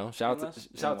 you know, shout Unless-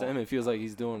 out to yeah, him. It feels like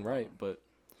he's doing right, but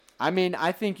I mean,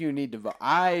 I think you need to vote.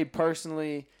 I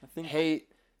personally I think hate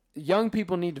young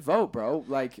people need to vote, bro.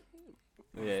 Like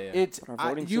yeah, yeah. it's But our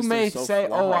voting you may system's so say,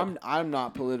 "Oh, flawed." I'm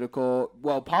not political."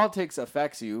 Well, politics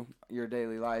affects you, your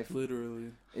daily life,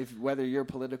 Literally. if whether you're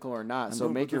political or not. I So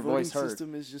know, make but your the voting voice heard.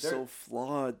 system is just There- so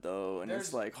flawed, though, and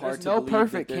it's like There's hard to no believe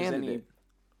perfect that there's candidate.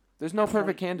 There's no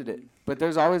perfect candidate, but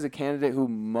there's always a candidate who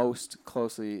most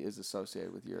closely is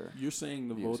associated with your. You're saying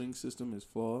the Views. voting system is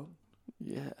flawed?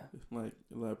 Yeah. Like,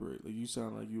 elaborate. Like, you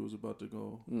sound like you was about to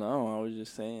go. No, I was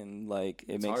just saying, like,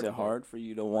 it It's makes hard it to vote. hard for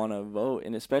you to want to vote,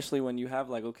 and especially when you have,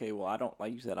 like, okay, well, I don't,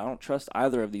 like you said, I don't trust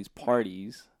either of these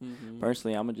parties. Mm-hmm.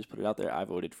 Personally, I'm gonna just put it out there. I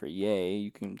voted for Yay.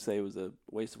 You can say it was a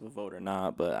waste of a vote or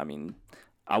not, but I mean,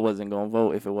 I wasn't gonna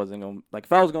vote if it wasn't gonna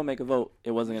if I was gonna make a vote,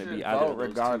 it wasn't gonna be either vote of those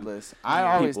regardless. two I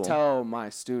always people. tell my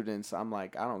students, I'm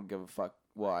like, I don't give a fuck.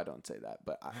 Well, I don't say that,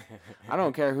 but I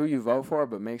don't care who you vote for,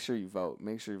 but make sure you vote.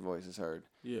 Make sure your voice is heard.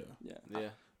 Yeah. Yeah, yeah.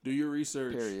 Do your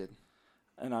research. Period.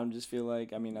 and I just feel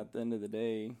like, I mean, at the end of the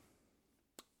day,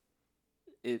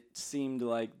 it seemed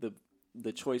like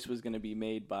the choice was gonna be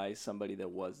made by somebody that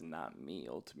was not me.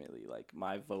 Ultimately, like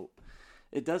my vote.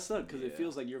 It does suck because it Yeah.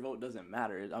 feels like your vote doesn't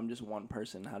matter. I'm just one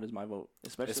person. How does my vote,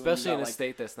 especially Especially when in you a got,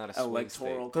 state that's not a swing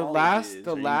electoral state. The colleges,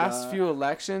 the or you last got- few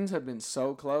elections have been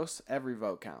so close. Every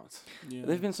vote counts. Yeah.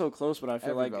 They've been so close, but I feel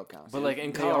Every like vote counts. But like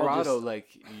in they all Colorado, just- like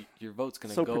your vote's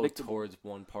gonna so go predictable. towards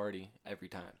one party every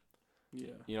time. Yeah.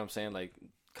 You know what I'm saying? Like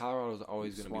Colorado's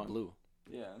always Just gonna one. be blue.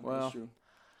 yeah, Well, that's true.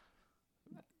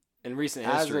 In recent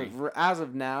As history,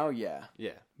 of now, yeah.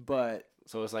 yeah. but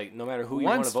So it's like no matter who you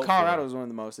want to once vote Colorado for. was one of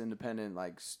the most independent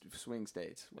like swing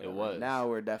states. whatever. was. Now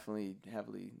we're definitely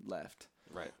heavily left.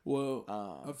 Right. Well,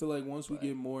 I Um, feel like once we but-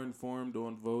 get more informed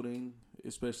on voting,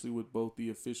 especially with both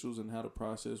the officials and how the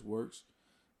process works,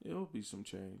 it'll be some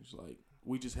change. Like,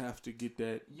 we just have to get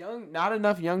that. not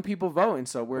enough young people voting,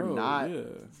 so we're Bro, not Yeah.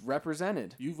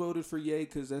 represented. You voted for Ye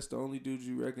because that's the only dude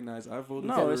you recognize. I voted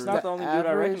No, for. it's not the only dude I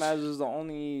average- recognize. Is the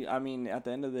only. I mean, at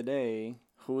the end of the day,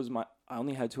 who was my? I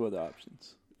only had two other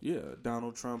options, Yeah,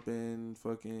 Donald Trump and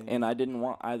fucking. and I didn't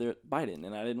want either Biden,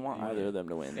 and I didn't want Yeah. either of them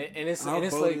to win. And it's I like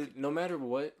voted- no matter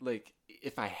what, like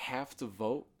if I have to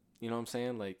vote, you know what I'm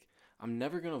saying? Like I'm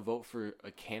never gonna vote for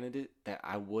a candidate that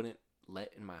I wouldn't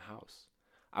let in my house.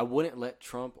 I wouldn't let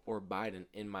Trump or Biden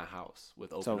in my house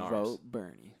with open So arms. vote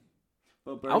Bernie.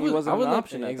 But I Bernie was wasn't I would an let-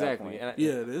 option at that exactly. point. And I-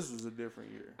 yeah, this was a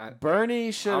different year.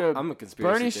 Bernie should have. I'm a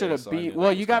conspiracy Bernie should have theorist, so I knew beat. that Well,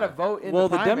 was you got to coming. vote in Well,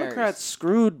 the the primaries. Democrats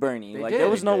screwed Bernie. They Like did. there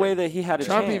was They no did. way that he had a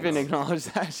Trump chance. even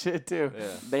acknowledged that shit too.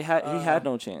 Yeah. He had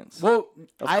no chance. Well,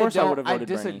 Of course I would've I voted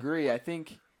Bernie. disagree. I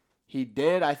think he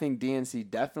did. I think DNC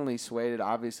definitely swayed it.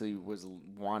 Obviously,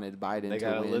 wanted Biden They to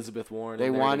got win. Elizabeth Warren. They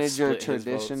in there, wanted your split his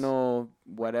votes. traditional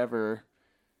whatever.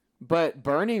 But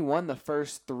Bernie won the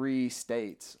first 3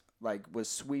 states. Like was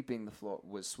sweeping the floor.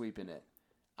 Was sweeping it.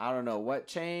 I don't know what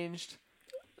changed.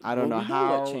 I don't Well, know we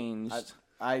how that changed.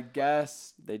 I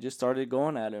guess They just started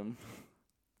going at him.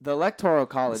 The Electoral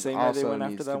College same way they also went after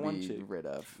needs that to one be chick. rid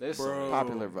of. There's so Bro, many-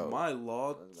 Popular vote. My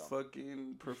law Let's go.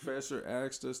 fucking professor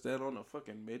asked us that on a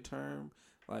fucking midterm.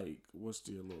 Like, what's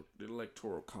the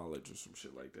electoral college or some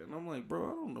shit like that? And I'm like, bro, I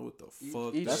don't know what the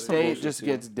fuck. Each that is. state bullshit, just too.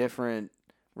 gets different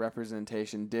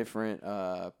representation, different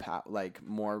like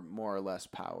more or less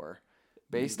power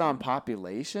based on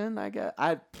population. I guess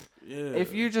Yeah.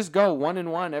 if you just go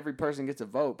 1-1, every person gets a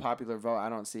vote, popular vote. I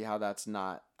don't see how that's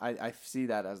not. I see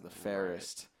that as the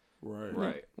fairest. Right.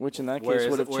 Right. Which in that case Whereas-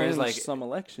 would have whereas, changed like- some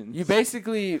elections. You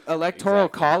basically electoral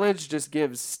Exactly. college just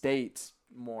gives states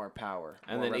more power,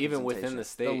 And more then even within the representation.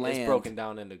 state, it's land. broken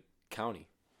down into county.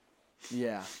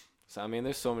 Yeah, So I mean,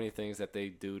 there's so many things that they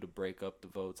do to break up the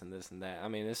votes and this and that. I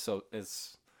mean, it's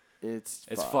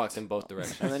it's fucked in both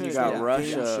directions. and then you got Yeah.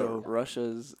 Russia. Show.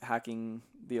 Russia's hacking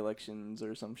the elections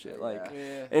or some shit. Like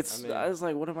Yeah, it's. I mean, I was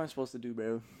like, what am I supposed to do,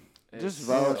 bro? Just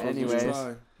it's- vote Just anyways.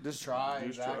 try. Just try.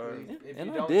 Just try. exactly. If And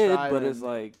you I don't did, try, but then it's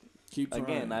like Keep trying.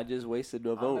 again, I just wasted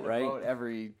a I'm vote, gonna right? vote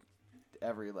every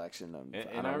election.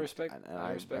 And I respect. and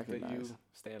I respect that recognize. you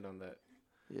stand on that.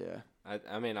 Yeah.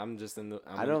 I mean, I'm just in the.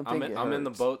 I don't think it I'm in the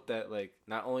hurts. boat that like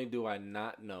not only do I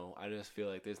not know, I just feel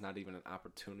like there's not even an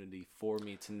opportunity for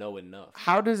me to know enough.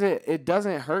 How does it? It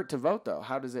doesn't hurt to vote though.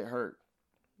 How does it hurt?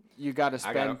 You got to I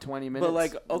spend gotta- 20 minutes. But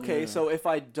like, okay, Yeah. so if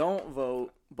I don't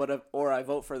vote, or I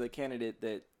vote for the candidate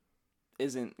that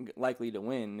isn't likely to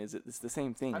win, it's the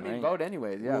same thing, I mean, right? vote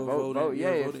anyways. Yeah, Well, vote. voting, Yeah,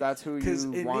 yeah, if voting. that's who 'Cause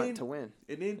you and want then- to win.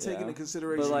 And then taking Yeah. into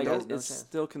consideration, But like, There's no it's chance.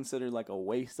 still considered like a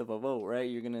waste of a vote, right?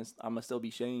 I'm gonna still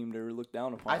be shamed or looked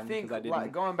down upon. I think 'cause I didn't.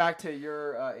 like, going back to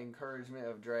your encouragement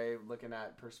of Dre, looking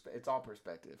at it's all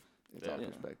perspective. It's all Yeah.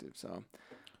 perspective. So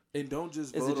and don't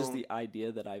just is vote it just on, the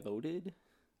idea that I voted?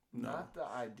 no. not the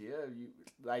idea.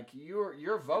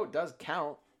 Your vote does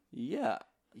count. Yeah.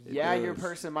 Yeah, your does.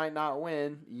 person might not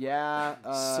win. Yeah.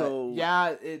 So-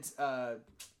 yeah, it's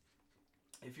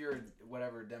if you're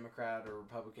whatever Democrat or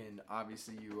Republican,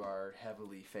 obviously you are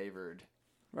heavily favored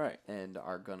Right. and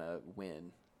are gonna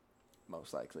win,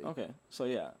 most likely. Okay. So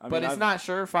yeah. I But mean, it's not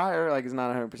surefire. Like it's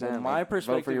not 100%. Well, my like,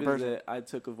 perspective vote for your is person. that I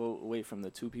took a vote away from the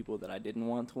two people that I didn't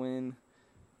want to win,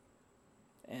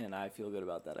 and I feel good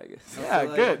about that. I guess. I Yeah, feel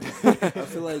like- good. I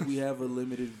feel like we have a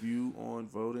limited view on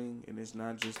voting, and it's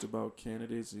not just about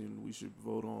candidates, and we should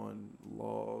vote on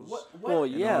laws. Well,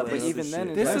 yeah, all but that even other then, shit.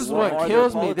 it's This like, is what what are their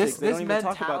kills me. politics? This They don't this even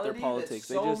mentality talk about their politics.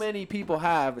 that They so just many people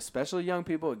have, especially young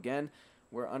people. Again,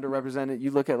 we're underrepresented.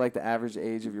 You look at like the average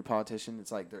age of your politician.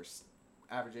 It's like there's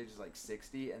average age is like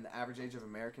 60, and the average age of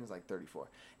Americans is like 34.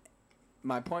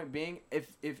 My point being,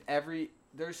 if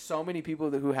there's so many people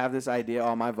who have this idea,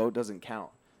 oh, my vote doesn't count.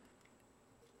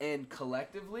 And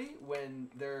collectively, when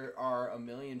there are 1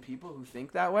 million people who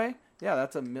think that way, yeah,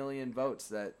 that's 1 million votes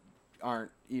that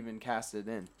aren't even casted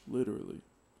in. Literally.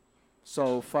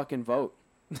 So fucking vote.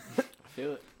 I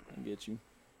feel it. I get you.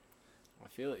 I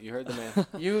feel it. You heard the man.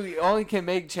 You only can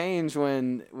make change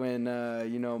when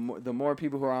you know the more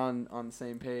people who are on the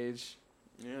same page.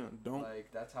 Yeah. Don't Like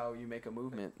that's how you make a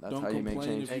movement. That's don't how you make complain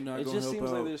change. if you're not It gonna just help seems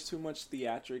out. like there's too much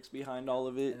theatrics behind all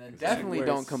of it. And then It's definitely where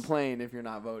don't it's- complain if you're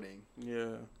not voting.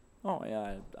 Yeah. Oh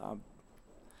yeah,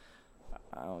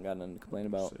 I don't got nothing to complain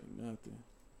about. Say nothing.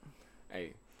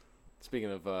 Hey,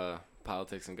 speaking of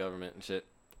politics and government and shit,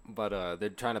 but they're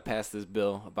trying to pass this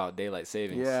bill about daylight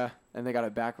savings. Yeah, and they got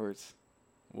it backwards.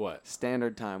 What?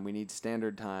 Standard time. We need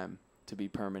standard time to be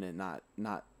permanent,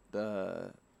 not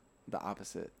the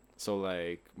opposite. So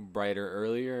like brighter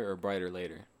earlier or brighter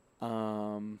later?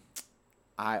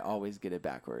 I always get it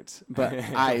backwards, but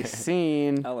I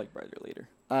seen I like brighter later.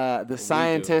 the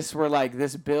scientists were like,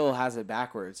 this bill has it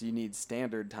backwards. You need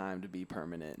standard time to be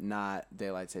permanent, not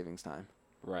daylight savings time.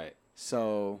 Right.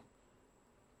 So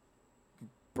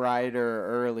brighter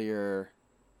earlier,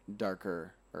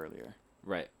 darker earlier.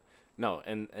 Right. No,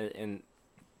 and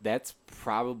that's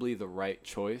probably the right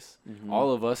choice. Mm-hmm.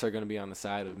 All of us are going to be on the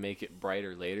side of make it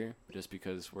brighter later just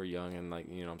because we're young and like,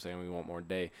 you know what I'm saying, we want more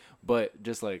day. But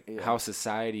just like Yeah. how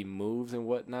society moves and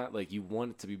whatnot, like you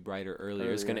want it to be brighter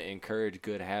earlier. It's Earlier. going to encourage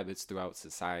good habits throughout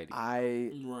society.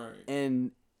 Right.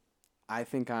 And I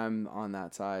think I'm on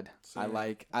that side. Same.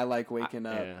 I like waking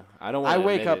up. Yeah. I don't I want to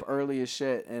wake admit up it. early as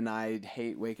shit, and I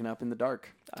hate waking up in the dark.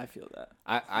 I feel that.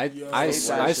 Yo, I hate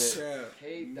that no shit. cap.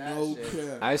 Hate No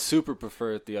cap. I super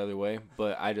prefer it the other way,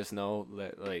 but I just know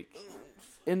that like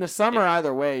In the summer,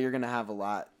 either way, you're gonna have a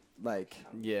lot. Like,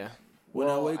 yeah. When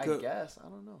I well, wake up, guess I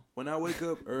don't know. when I wake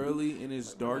up early and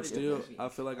it's dark still, I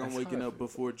feel like I'm That's waking how I up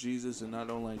before Jesus, and I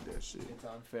don't like that shit. It's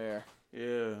unfair.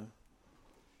 Yeah.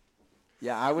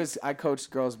 Yeah, I coached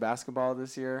girls basketball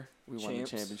this year. We won the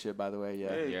Champs. championship, by the way. Yeah.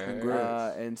 Hey, Yeah.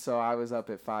 congrats. And so I was up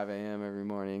at 5 a.m. every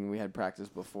morning. We had practice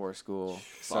before school,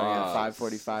 starting at Fuck.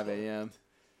 5:45 a.m.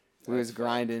 We was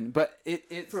grinding, but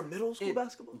it For middle school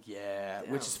basketball? yeah,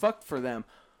 Damn. which is fucked for them.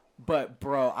 But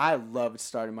bro, I loved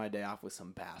starting my day off with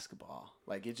some basketball.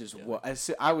 Like it just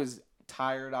I was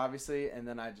tired, obviously, and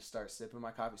then I just start sipping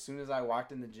my coffee. As soon as I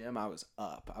walked in the gym, I was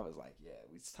up. I was like, yeah,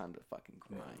 it's time to fucking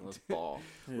grind. Let's ball.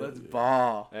 Let's Yeah.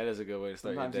 ball. That is a good way to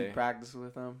start Sometimes your you day. practice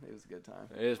with them. It was a good time.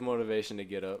 It is motivation to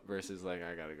get up versus like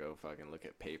I gotta go fucking look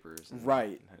at papers and,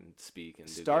 Right. and speak and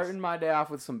do Starting this. my day off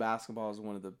with some basketball is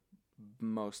one of the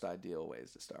most ideal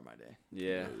ways to start my day.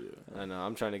 Yeah, Yeah. I know.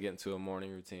 I'm trying to get into a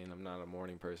morning routine. I'm not a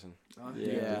morning person,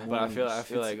 Yeah. but I feel It's-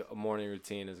 like a morning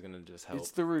routine is gonna just help. It's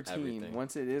the routine. everything.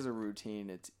 Once it is a routine,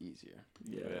 it's easier.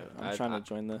 Yeah. Yeah. I'm trying to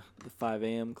join the 5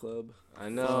 a.m. club. I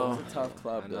know. It's a tough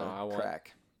club I to know. I want.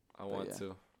 crack. I want yeah. to.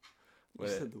 You But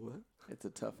said the what? It's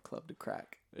a tough club to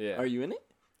crack. yeah. Are you in it?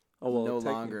 Oh, well, no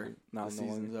technically- longer. No, The no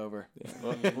longer. season's over.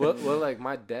 well, like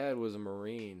my dad was a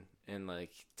Marine, and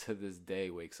like to this day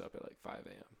wakes up at like 5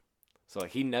 a.m. So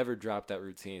like he never dropped that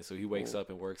routine. So he wakes up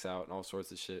and works out and all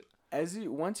sorts of shit.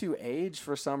 Once you age,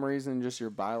 for some reason, just your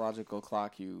biological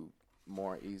clock, you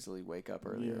more easily wake up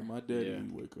earlier. Yeah, my daddy Yeah.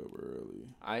 wake up early.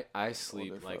 I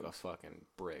sleep Older like folks. a fucking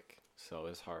brick, so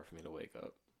it's hard for me to wake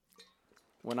up.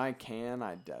 When I can,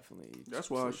 I definitely. That's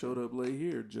why I showed up late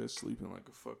here, just sleeping like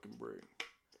a fucking break.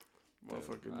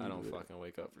 Motherfucker, I don't needed it. fucking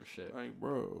wake up for shit. Like,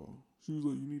 bro, she was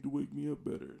like, "You need to wake me up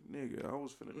better, nigga." I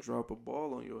was finna drop a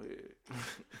ball on your head.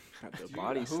 Got the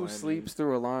body Who slamming. sleeps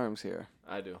through alarms here?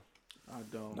 I do, I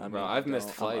don't. I bro. mean, I've missed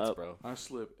I'm flights, up. bro. I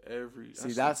slip every.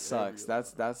 See, that sucks.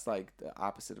 That's like the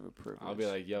opposite of a privilege. I'll be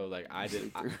like, yo, like I did.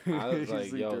 Sleep I, I was through- like,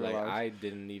 sleep yo, through like alarms. I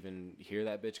didn't even hear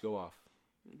that bitch go off,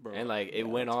 bro. and like it Yeah,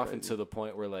 went that's off crazy. until the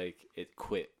point where like it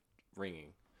quit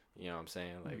ringing. You know what I'm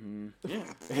saying? Like, Mhm.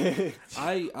 yeah,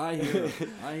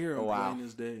 I hear him Wow. plain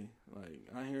as day. Like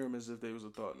I hear him as if they was a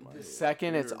thought in my The head.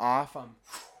 second it's Hear- off, I'm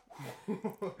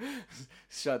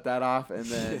shut that off, and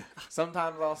then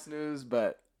sometimes I'll snooze,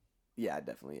 but yeah,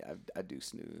 definitely I do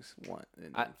snooze one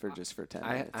for 10 minutes.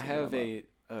 I and have then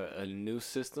I'm up. a new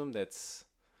system that's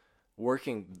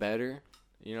working better.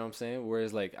 You know what I'm saying?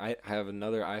 Whereas like I have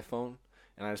another iPhone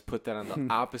and I just put that on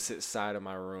the opposite side of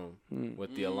my room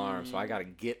with the alarm, so I gotta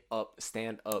get up,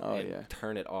 stand up, Oh, and yeah.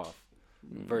 turn it off.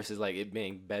 Versus like it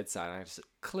being bedside, I just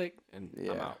click and I'm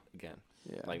Yeah. out again.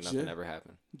 Yeah. Like nothing Je- ever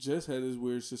happened. Jess had this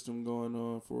weird system going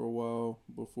on for a while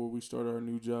before we started our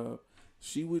new job.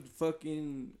 She would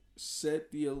fucking set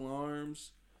the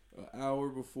alarms an hour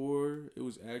before it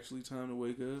was actually time to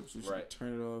wake up, so she Right. would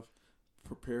turn it off,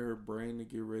 prepare her brain to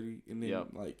get ready, and then Yep.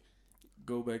 like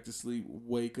go back to sleep,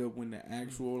 wake up when the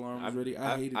actual alarm was I've- ready.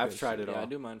 I hated I've that tried shit. it Yeah, I all.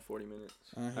 do mine 40 minutes.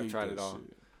 I hate tried that it all.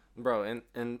 shit. Bro,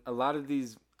 and a lot of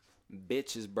these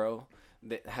bitches, bro,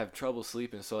 that have trouble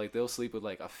sleeping. So like they'll sleep with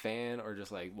like a fan or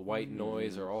just like white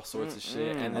noise or all sorts of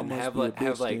shit, and I then must have be a like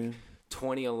have bitch like then.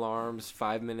 20 alarms,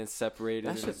 5 minutes separated. That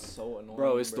and shit's so annoying.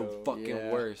 bro, it's the bro. fucking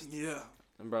Yeah. worst. Yeah.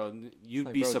 And bro, you'd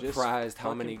Like, be bro, just surprised how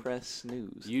fucking many press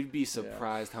snooze. you'd be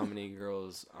surprised how many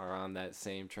girls are on that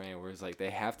same train where it's like they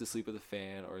have to sleep with a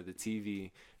fan or the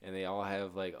TV, and they all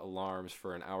have like alarms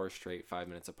for an hour straight, 5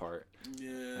 minutes apart. Yeah,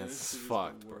 That's this shit is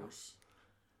fucked, the bro. worst.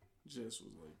 Jess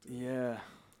was like that. Yeah.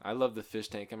 I love the fish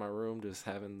tank in my room, just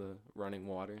having the running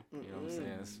water. You know what I'm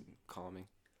saying? It's calming.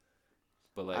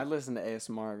 But like, I listen to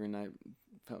ASMR every night.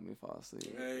 Help me fall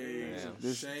asleep. Hey,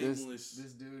 Yeah. shameless.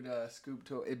 This dude Scoop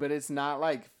Toy, but it's not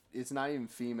even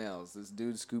females. This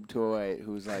dude Scoop Toy,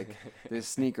 who's like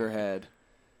this sneakerhead.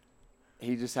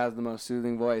 He just has the most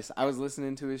soothing voice. I was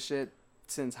listening to his shit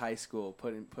since high school,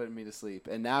 putting me to sleep,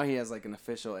 and now he has like an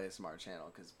official ASMR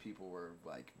channel because people were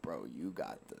like, "Bro, you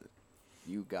got it."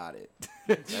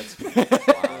 that's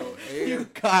wow. You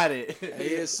got it.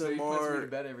 So he puts me ASMR to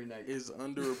bed every night. is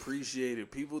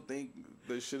underappreciated. People think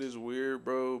this shit is weird,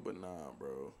 bro, but nah,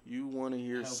 bro. You want to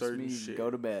hear Helps certain me shit. go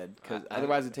to bed because I-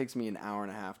 otherwise it takes me an hour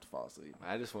and a half to fall asleep.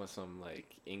 I just want some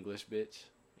like English bitch.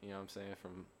 You know what I'm saying?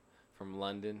 From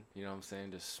London. You know what I'm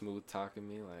saying? Just smooth talking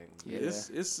me like. Yeah.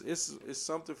 It's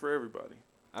something for everybody.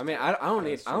 I mean, I don't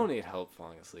need That's I don't need help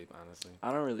falling asleep. Honestly,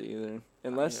 I don't really either.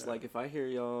 Unless, Yeah. like, if I hear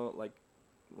y'all, like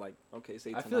okay, say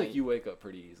I tonight, feel like you wake up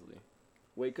pretty easily.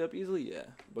 wake up easily, yeah.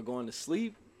 But going to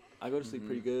sleep, I go to sleep Mhm.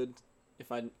 pretty good.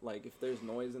 If if there's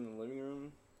noise in the living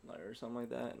room, like, or something like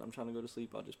that, and I'm trying to go to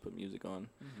sleep, I'll just put music on.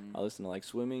 I'll listen to, like,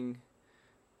 Swimming,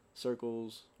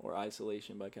 Circles, or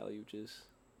Isolation by Kali Uchis.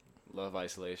 Love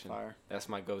Isolation. Fire, That's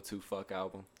my go-to fuck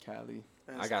album. Cali.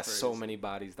 I got so many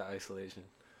bodies to Isolation.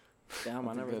 Damn,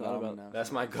 I That's a never good thought album about now.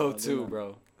 That's my I didn't go-to, know.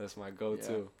 bro. That's my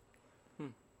go-to.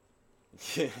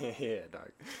 Yeah, dog.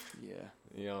 Yeah.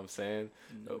 You know what I'm saying?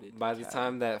 Noted. By the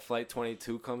time that Flight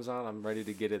 22 comes on, I'm ready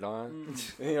to get it on.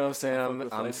 Mm. You know what I'm saying? fuck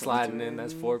with I'm Flight sliding 22. in.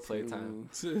 That's foreplay time.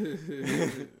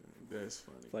 That's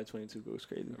funny. Flight 22 goes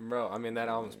crazy. Bro, I mean, that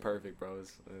album's perfect, bro.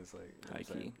 It's like, you know what High I'm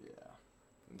saying? key.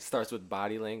 Yeah. It starts with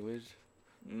body language.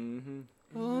 Mm-hmm.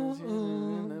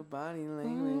 The body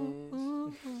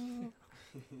language.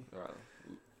 Bro,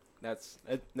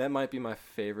 that might be my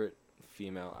favorite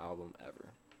female album ever.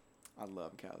 I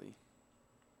love Cali.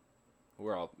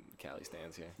 We're all Cali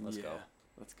stands here. Let's yeah,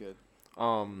 that's good.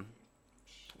 go.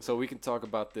 So we can talk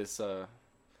about this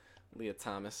Leah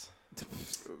Thomas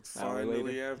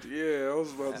Finally, after I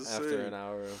was about to after say. an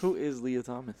hour. Who is Leah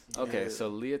Thomas? Okay, Yeah. so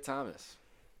Leah Thomas,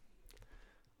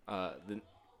 the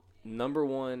number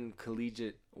one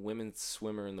collegiate women's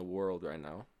swimmer in the world right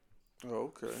now.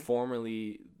 Oh, okay.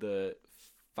 Formerly the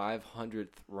 500th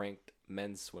ranked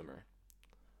men's swimmer.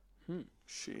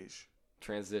 Sheesh.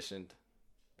 Transitioned.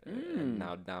 And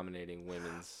now dominating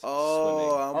women's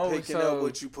Oh, swimming. I'm picking so- up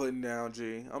what you putting down,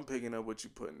 G. I'm picking up what you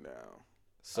putting down.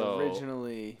 So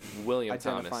Originally William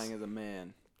identifying Thomas. as a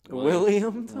man.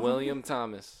 William Thomas? William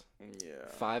Thomas. Yeah.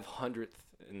 500th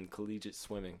in collegiate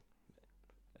swimming.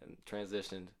 And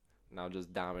transitioned. Now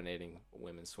just dominating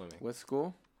women's swimming. What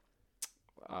school?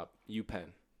 UPenn.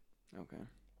 Okay.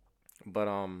 But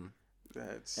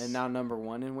That's. And now number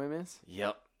one in women's?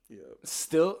 yep. Yep.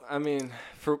 Still, I mean,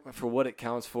 for what it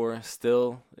counts for,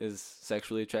 still is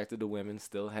sexually attracted to women.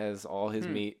 Still has all his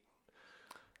meat.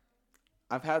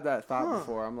 I've had that thought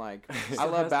before. I'm like, I Still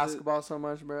love has the- basketball so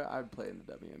much, bro. I'd play in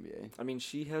the WNBA. I mean,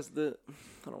 she has the.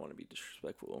 I don't want to be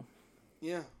disrespectful.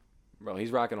 Yeah. Bro,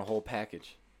 he's rocking a whole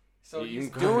package. So You he's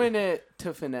can go- doing it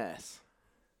to finesse.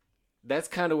 That's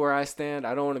kind of where I stand.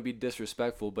 I don't want to be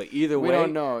disrespectful, but either We way,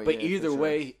 don't know. But yeah, for either sure.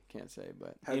 way, Can't say,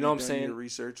 but Have You know what I'm done saying? Your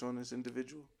research on this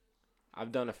individual.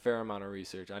 I've done a fair amount of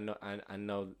research. I know that, you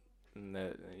know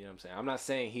what I'm saying. I'm not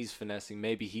saying he's finessing.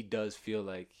 Maybe he does feel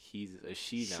like he's a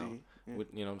she now. Yeah. With,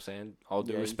 you know what I'm saying? All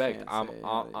due Yeah, you respect. can't I'm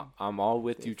say, I'm all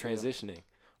with they you feel. transitioning,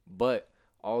 but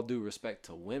all due respect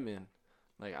to women,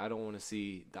 like I don't want to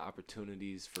see the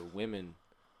opportunities for women.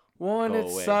 one, go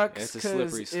it away. sucks It's a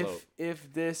slippery because slope.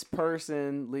 if this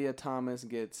person, Leah Thomas,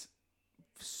 gets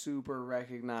super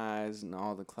recognized and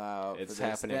all the clout, It's for this,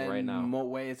 happening then right now.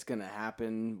 Way it's gonna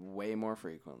happen way more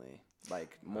frequently.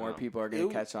 Like more know. people are gonna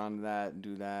It- catch on to that and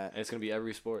do that, And it's gonna be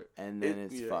every sport. and then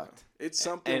it's fucked. It's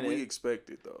something And we it-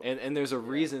 expected though. And there's a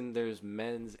reason there's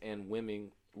men's and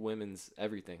women's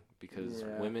everything because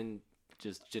Yeah. women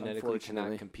just genetically cannot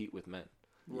Unfortunately. compete with men.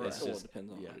 Right. It's Well, it just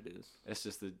depends on yeah. what it is. it's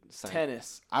just the science.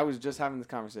 Tennis. I was just having this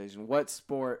conversation. What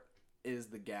sport is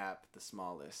the gap the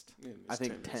smallest? Yeah, I it's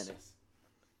think tennis.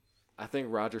 I think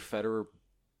Roger Federer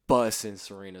busting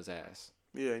Serena's ass,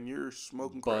 Yeah, and you're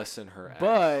smoking crack. busting her ass.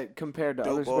 But compared to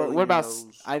Dope other ball, sports, you what about?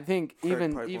 knows, I think crack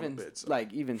even pipe on even the bedside.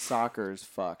 like even soccer is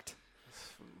fucked.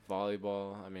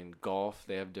 Volleyball, I mean golf,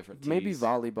 they have different tees. Maybe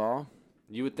volleyball.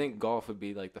 You would think golf would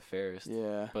be like the fairest,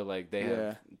 Yeah. but like they Yeah.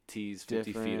 have tees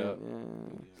 50 feet Different, up.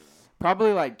 yeah.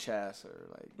 Probably like chess or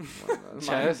like one of those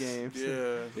mind Chess? games.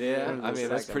 Yeah. Yeah, One of I those mean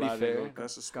that's pretty psychological fair.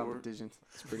 That's a sport. competitions.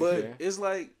 It's pretty But fair. it's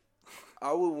like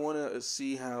I would want to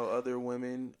see how other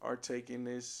women are taking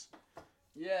this.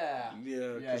 Yeah. Yeah,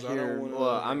 Yeah, because I here- don't want to.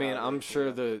 Well, I mean, I'm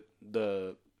sure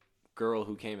the girl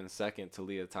who came in second to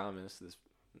Leah Thomas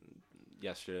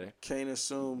yesterday. Can't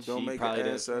assume. Don't she make probably an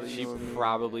ass out of didn't, she you.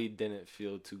 probably didn't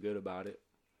feel too good about it.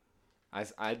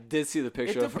 I did see the It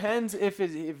picture of her. depends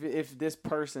if this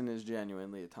person is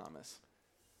genuinely a Thomas.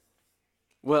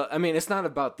 Well, I mean, it's not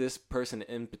about this person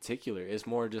in particular. It's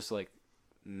more just like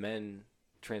men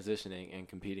transitioning and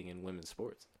competing in women's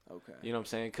sports. Okay. You know what I'm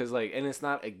saying? Because like, and it's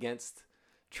not against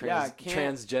Yeah,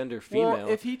 can't- transgender female. Well,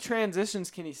 if he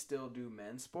transitions, can he still do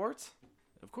men's sports?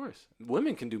 Of course,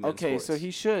 women can do men's Okay, sports. so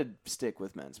he should stick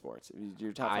with men's sports.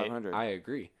 You're top 500. I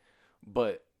agree,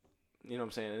 but you know what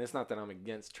I'm saying. And it's not that I'm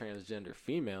against transgender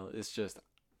female. It's just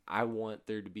I want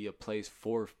there to be a place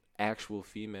for actual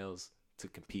females to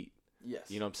compete. yes.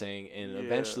 You know what I'm saying? And Yeah,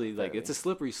 eventually, like fairly. it's a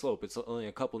slippery slope. It's only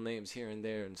a couple names here and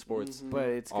there in sports but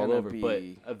it's all gonna over. be. But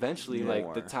eventually,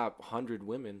 like the more. top 100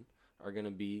 women are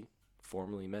gonna be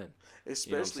formerly men. You know what I'm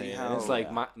Especially saying? how. And it's like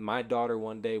yeah. my daughter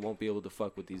one day won't be able to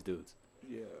fuck with these dudes,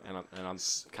 yeah. and I'm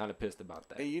kind of pissed about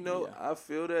that. And you know, Yeah. I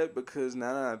feel that because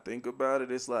now that I think about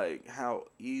it, it's like how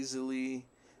easily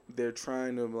they're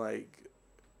trying to like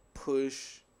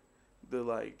push the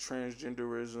like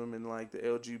transgenderism and like the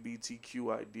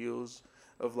LGBTQ ideals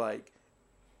of like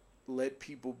let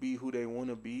people be who they want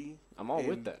to be. I'm all with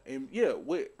And- that. And yeah,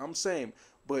 I'm saying,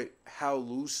 but how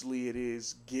loosely it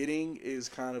is getting is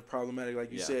kind of problematic.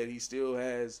 Like you Yeah. said, he still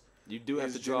has You do have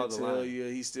his to draw the line.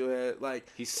 genitalia, he still had like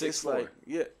He's it's 6'4".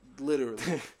 like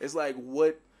literally. It's like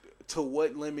to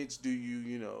what limits do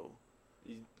you know?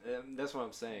 That's what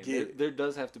I'm saying. Get There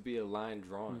does have to be a line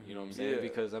drawn. You know what I'm saying? Yeah.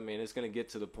 Because I mean, it's gonna get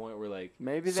to the point where like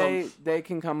Maybe some- they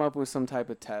can come up with some type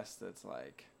of test that's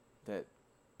like that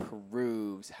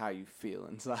proves how you feel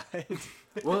inside.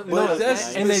 well, But no,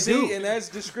 that's and they do. and that's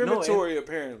discriminatory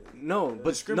apparently. No,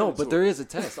 but discriminatory. there is a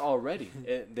test already.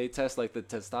 They test like the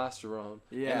testosterone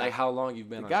Yeah. and like how long you've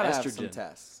been You on gotta estrogen. have some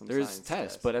tests. Some There's science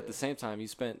tests, but at the same time, you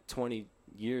spent 20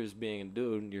 years being a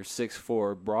dude. You're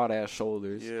 6'4", broad ass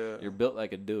shoulders. Yeah. You're built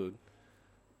like a dude.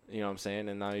 You know what I'm saying?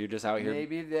 And now you're just out here.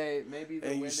 maybe the And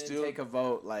you women still- take a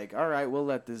vote like, all right, we'll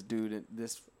let this dude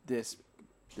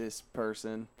this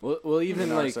person. Well, even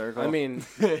in our like circle. I mean,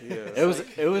 Yeah. it was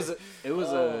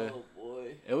a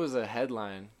boy. it was a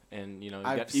headline, and you know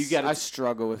I you got I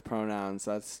struggle with pronouns.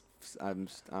 I'm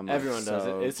like, everyone does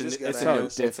so, it. It's Just a gotta new,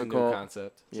 ask. it's a new difficult.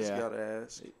 concept. Just yeah. gotta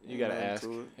ask. You gotta Get ask,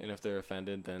 into it. and if they're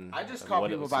offended, then I just then call what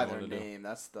people else by you their wanna do? name.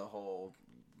 That's the whole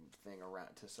thing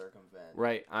around to circumvent.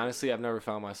 Right. Honestly, I've never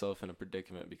found myself in a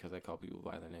predicament because I call people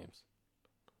by their names.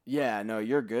 Yeah, no,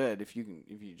 you're good if you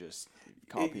just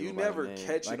call people You by never their name.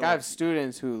 catch it Like on- I have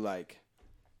students who like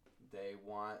they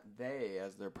want they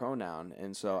as their pronoun,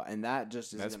 and that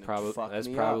just is That's gonna fuck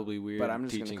me probably up, weird. But I'm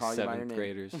just teaching gonna call you by your 7th name.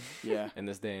 graders Yeah, in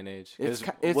this day and age. It's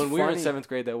 'Cause it's when we were in funny. 7th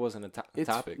grade, that wasn't a It's,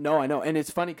 topic. No, I know, and it's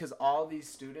funny because all these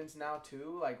students now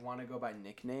too like want to go by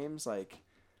nicknames.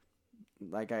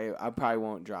 Like I probably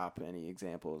won't drop any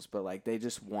examples, but like they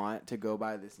just want to go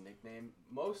by this nickname.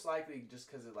 Most likely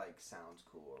just because it like sounds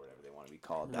cool or whatever they want to be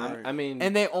called. Right. I mean,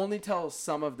 And they only tell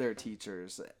some of their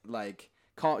teachers like,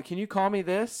 can you call me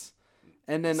this?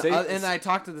 And then and I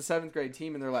talked to the 7th grade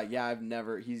team and they're like, yeah,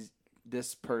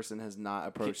 this person has not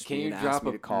approached can me you and asked drop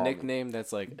me to call a me. nickname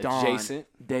that's like Dawn. adjacent?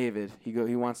 David. He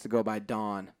wants to go by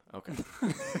Dawn. Okay.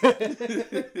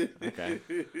 Okay.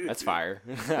 That's fire.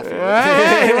 I feel it.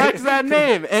 Hey, he likes that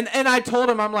name. And I told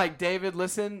him, I'm like, David,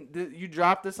 listen, you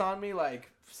dropped this on me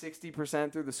like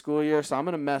 60% through the school year, so I'm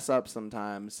going to mess up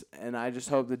sometimes. And I just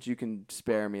hope that you can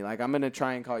spare me. Like, I'm going to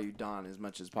try and call you Don as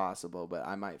much as possible, but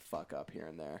I might fuck up here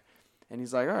and there. And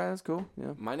he's like, all right, that's cool.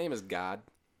 Yeah. My name is God.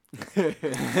 Yeah.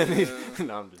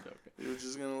 No, I'm just joking. You're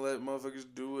just gonna let motherfuckers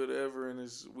do whatever, and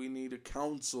we need a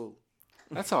council.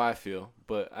 That's how I feel,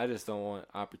 but I just don't want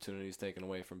opportunities taken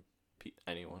away from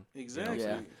anyone. Exactly.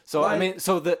 Yeah. So I Like- mean,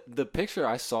 so the picture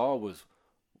I saw was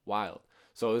wild.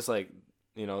 So it's like,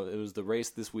 you know, it was the race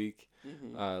this week.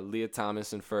 Leah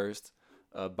Thomas in first,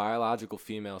 a biological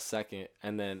female second,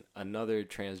 and then another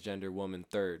transgender woman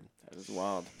third. That is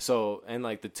wild. So and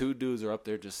like the two dudes are up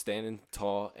there just standing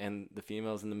tall, and the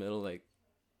female's in the middle, like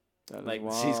That is like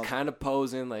wild. she's kind of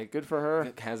posing, like Good for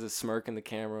her. has a smirk in the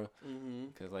camera, Mm-hmm.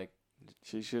 cause like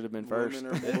She should have been first.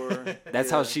 Women are more. that's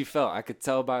how she felt. I could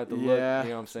tell by the look. Yeah. You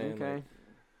know what I'm saying? Okay. Like,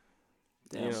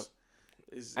 Damn. you know,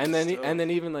 It's and then tough. and then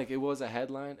even like it was a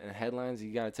headline, and headlines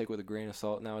you gotta take with a grain of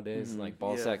salt nowadays. Mhm. Like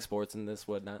ball Yeah. sack sports and this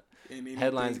whatnot. And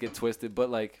Headlines anything- get twisted, but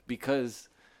like because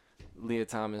Leah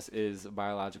Thomas is a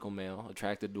biological male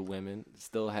attracted to women,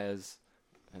 still has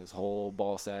his whole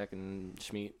ball sack and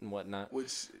schmeat and whatnot.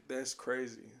 which that's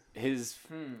crazy. His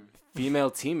female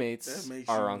teammates That makes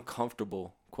are you-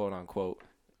 uncomfortable, quote unquote,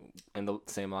 in the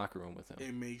same locker room with him.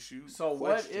 It makes you. So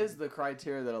what question. is the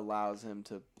criteria that allows him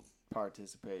to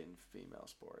participate in female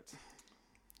sports?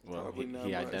 Well, Probably not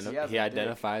he, much. identi- He has he a dick.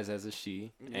 identifies as a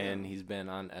she, Yeah. and he's been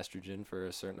on estrogen for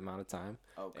a certain amount of time,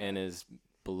 Okay. and is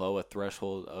below a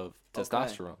threshold of Okay.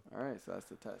 testosterone. All right, so that's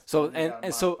the test. So You gotta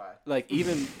and so modify. like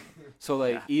even so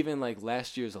like Yeah. even like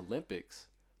last year's Olympics,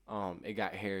 it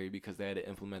got hairy because they had to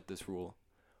implement this rule.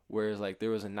 Whereas like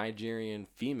there was a Nigerian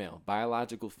female,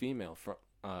 biological female from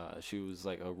she was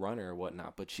like a runner or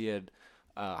whatnot, but she had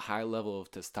a high level of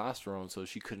testosterone, so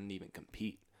she couldn't even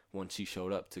compete when she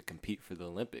showed up to compete for the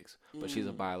Olympics. But she's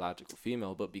a biological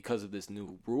female, but because of this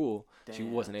new rule, she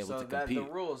Damn. wasn't able so to that compete.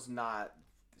 The rules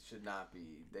should not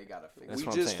be. They gotta fix. That's We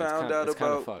what I'm just saying. It's found kinda- out it's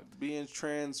kinda about fucked. being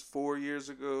trans 4 years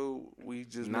ago. We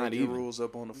just Not making even. rules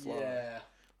up on the fly. Yeah,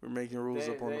 We're making rules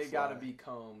up on the they fly. gotta be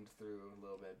combed through a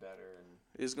little bit better. And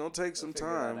It's gonna take some figure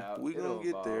that time. out. We It'll gonna get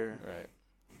evolve. there. Right.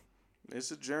 It's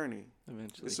a journey.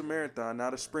 Eventually. It's a marathon,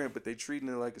 not a sprint, but they treating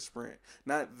it like a sprint.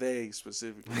 Not they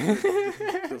specifically.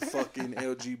 the fucking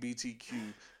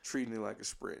LGBTQ treating it like a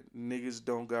sprint. Niggas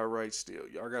don't got rights still.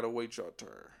 Y'all gotta wait y'all turn.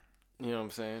 You know what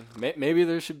I'm saying? Maybe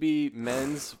there should be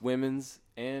men's, women's,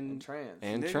 and and trans.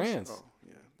 and Niggas- trans. Oh,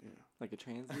 yeah, yeah. Like a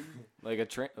trans league? like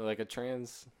a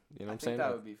trans. You know what I'm I think saying?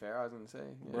 that would be fair. I was gonna say,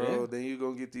 yeah. Bro, then you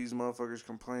gonna get these motherfuckers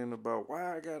complaining about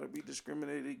why I gotta be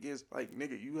discriminated against. Like,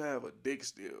 nigga, you have a dick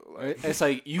still. Like, It's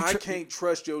like you. I can't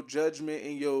trust your judgment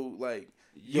and your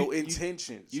your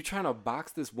intentions. You trying to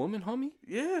box this woman, homie?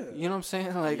 Yeah. You know what I'm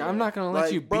saying? Like, Yeah. I'm not gonna let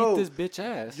Like, you bro, beat this bitch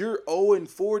ass. You're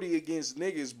 0-40 against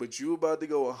niggas, but you about to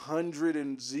go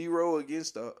 100-0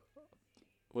 against a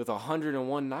With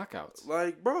 101 knockouts.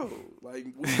 like, bro. Like,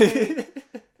 we can't,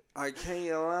 I can't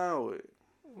allow it.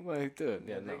 Like, dude,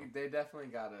 yeah, Yeah, no. they definitely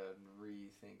gotta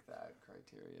rethink that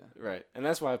criteria. Right, and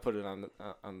that's why I put it on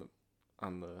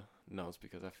the notes,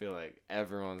 because I feel like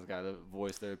everyone's got to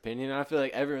voice their opinion. And I feel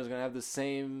like everyone's gonna have the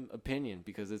same opinion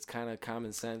because it's kind of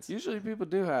common sense. Usually, people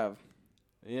do have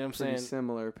You know what I'm pretty saying?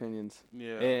 similar opinions.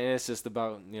 Yeah. And it's just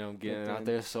about, you know, getting it out then-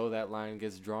 there so that line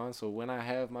gets drawn. So when I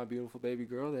have my beautiful baby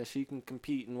girl, that she can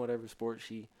compete in whatever sport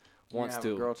she You wants have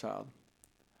to. a girl child.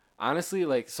 Honestly,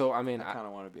 like, so I mean, I kind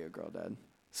of want to be a girl dad.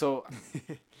 so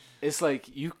it's like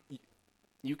you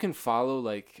can follow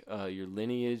like your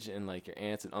lineage and like your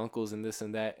aunts and uncles and this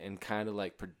and that, and kind of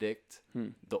like predict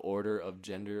the order of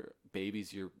gender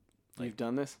babies you're like. You've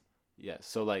done this? Yeah.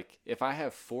 So like if I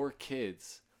have 4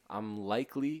 kids, I'm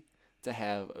likely to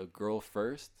have a girl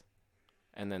first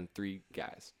and then 3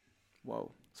 guys.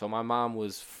 Whoa. So my mom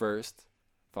was first,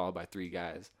 followed by 3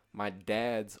 guys. My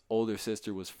dad's older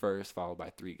sister was first, followed by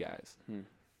 3 guys.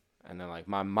 And then like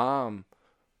my mom's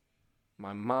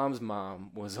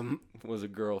mom was a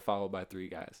girl, followed by 3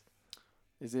 guys.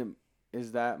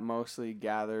 Is that mostly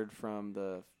gathered from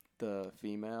the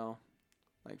female,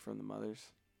 like from the mothers?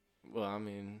 Well, I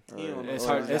mean, Or- You don't know. it's or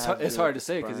hard. does it It's have hard, it's do hard with to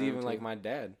say because sperm, even like too?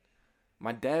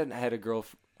 my dad had a girl.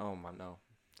 Oh my no,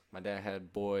 my dad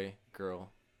had boy, girl.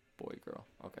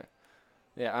 Okay,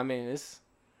 yeah. I mean, it's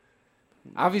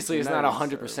obviously it's not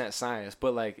Genetics 100% science,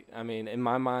 but like I mean, in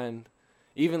my mind,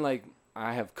 even like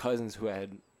I have cousins who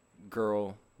had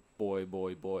girl, boy.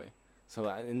 So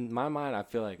in my mind, I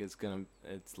feel like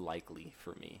it's likely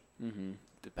for me,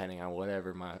 depending on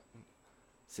whatever my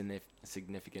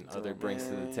significant other brings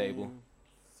to the table. Man,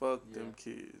 Fuck them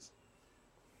kids.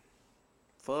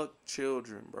 Fuck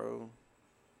children, bro.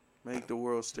 Make the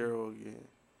world sterile again.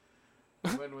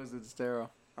 When was it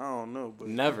sterile? I don't know, but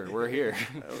Never. We're here.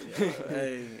 hell yeah.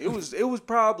 Hey, it was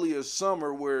probably a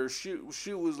summer where shit was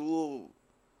a little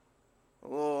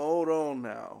hold on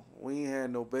now. We ain't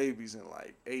had no babies in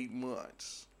like 8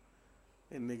 months.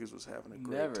 And niggas was having a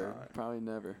great Never. time. Probably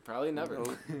never. Probably never.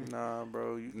 Nope. Nah,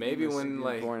 bro. Maybe listen, when You're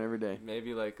like born every day.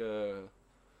 maybe like an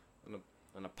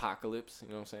apocalypse. You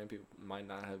know what I'm saying? People might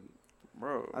not have.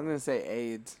 bro. I'm gonna say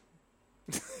AIDS.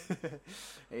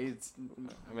 AIDS.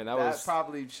 I mean that That was.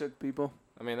 probably shook people.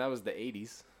 I mean that was the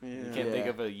 80s. Yeah. You can't think Yeah.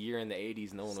 of a year in the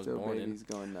 80s no one was Still born in. babies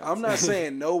going nuts. I'm not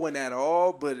saying no one at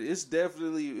all, but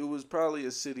it was probably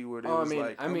a city where there Oh, was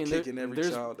like I'm kicking every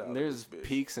there's child out. there's of this bitch.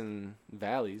 peaks and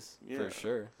valleys Yeah. for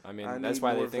sure. I mean I that's need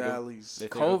why more they think valleys. they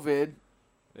think of- COVID.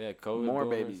 yeah, COVID More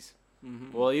boomers. babies.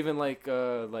 Mhm. Well, even like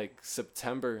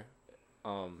September,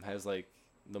 has like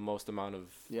the most amount of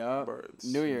Yeah. Births.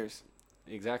 New Year's.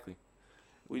 exactly.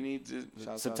 We need to. Shouts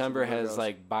out to September the has Virgos.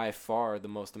 like by far the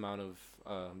most amount of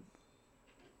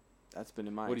That's been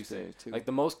in my what do you say? experience too. Like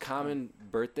the most common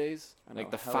birthdays, I like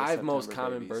know, the hella 5 most September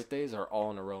common babies. birthdays are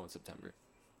all in a row in September.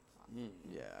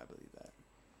 Yeah, I believe that.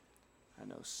 I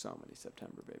know so many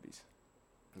September babies.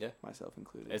 Yeah. Myself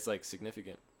included. It's like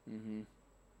significant. Mm-hmm.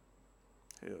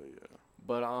 Hell yeah.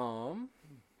 But You're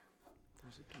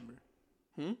September.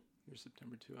 Hmm? You're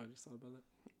September too. I just thought about that.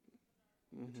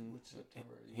 Mm-hmm.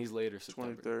 he's later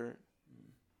September. 23rd.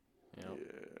 You Yeah,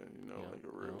 know? like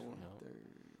a real one.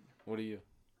 What are you?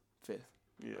 5th.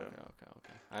 Yeah.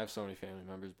 Okay. I have so many family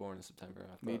members born in September.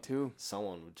 I Me thought too.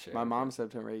 someone would share. My with me. mom's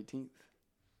September 18th.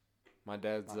 My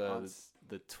dad's my aunt's-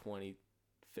 the 25th.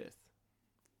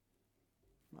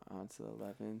 My aunt's the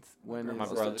 11th. When My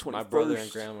is brother, the my brother and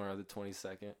 21st. grandma are the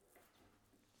 22nd.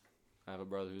 I have a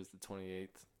brother who's the 28th.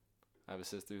 I have a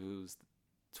sister who's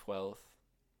the 12th.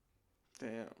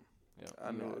 Damn. Yeah.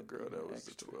 I know Yeah, a girl that was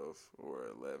the extra. 12th or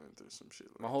 11th or some shit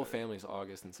like My whole that. family's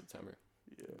August and September.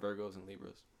 Yeah. Virgos and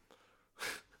Libras.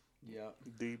 Yeah.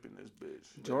 Deep in this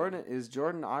bitch.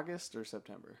 Jordan August or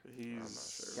September? He's. I'm not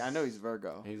sure. Yeah, I know he's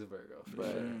Virgo. He's a Virgo. For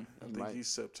But sure. I he think might- he's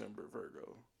September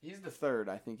Virgo. He's the 3rd.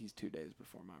 I think he's 2 days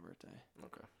before my birthday.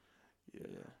 Okay. Yeah.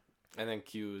 And then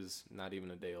Q is not even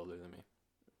a day older than me.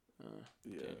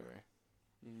 Yeah. January.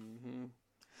 Mm-hmm.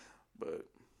 But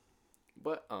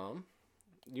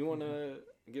You want to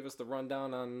give us the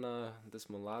rundown on this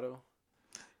mulatto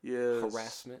yeah.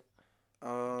 harassment?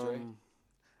 Dre?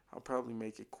 I'll probably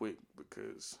make it quick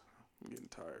because I'm getting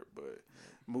tired. But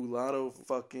Mulatto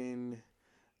fucking.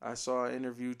 I saw an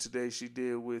interview today she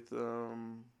did with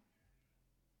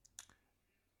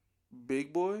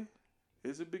Big Boy.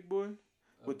 Is it Big Boy?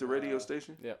 With the radio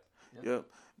station? Yep. Yep.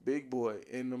 Big Boy.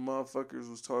 And the motherfuckers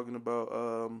was talking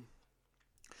about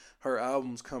her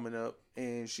album's coming up,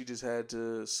 and she just had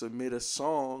to submit a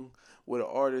song with an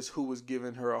artist who was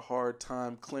giving her a hard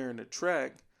time clearing the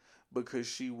track because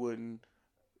she wouldn't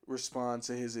respond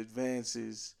to his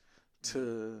advances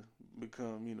to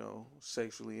become,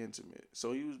 sexually intimate.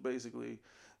 So he was basically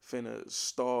finna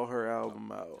stall her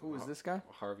album out. Who is this guy?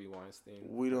 Harvey Weinstein.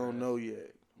 We don't know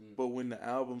yet. But when the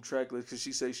album track list, because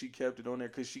she said she kept it on there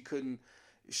because she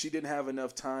didn't have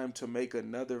enough time to make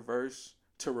another verse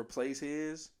to replace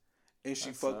his. And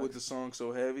she fucked with the song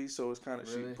so heavy, so it's kind of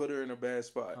she put her in a bad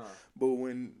spot. Huh. But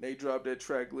when they drop that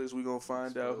track list, we gonna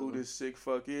find out who this sick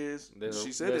fuck is.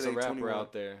 She said there's it a ain't rapper 21.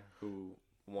 out there who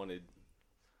wanted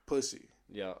pussy.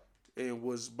 Yeah. And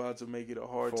was about to make it a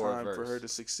hard time for her to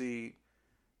succeed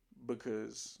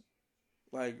because,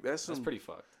 that's pretty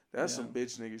fucked. That's some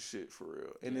bitch nigga shit for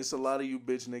real. And it's a lot of you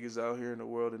bitch niggas out here in the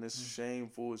world, and it's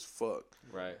shameful as fuck.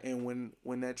 Right. And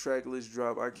when that track list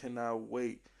drop, I cannot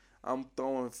wait. I'm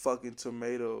throwing fucking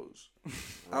tomatoes. Right.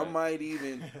 I might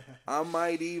even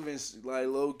like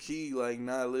low key like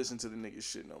not listen to the nigga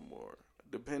shit no more.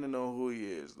 Depending on who he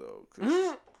is though.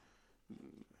 'Cause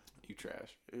you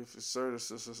trash. If it's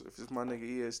my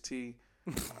nigga EST,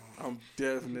 I'm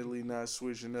definitely not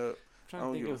switching up. I'm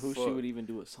trying to think of who she would even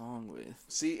do a song with.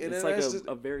 See, and it's like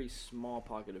a very small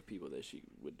pocket of people that she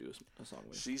would do a song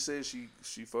with. She said she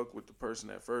fucked with the person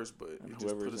at first, but it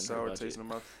just put a sour taste in her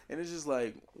mouth. And it's just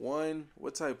like,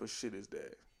 what type of shit is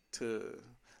that?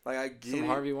 I get some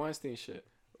Harvey Weinstein shit.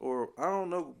 Or I don't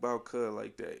know about Cud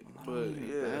like that, but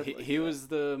yeah, he was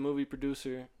the movie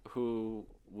producer who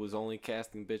was only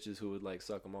casting bitches who would like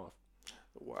suck him off.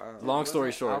 Wow. Long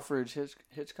story short, Alfred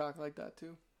Hitchcock like that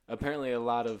too. Apparently, a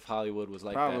lot of Hollywood was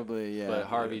like that. Probably, yeah. But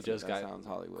Harvey just got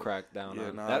cracked down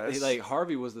on.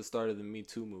 Harvey was the start of the Me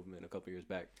Too movement a couple years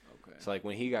back. Okay. So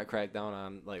when he got cracked down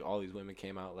on, all these women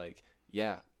came out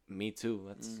yeah, me too.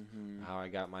 That's how I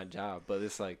got my job. But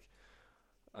it's you're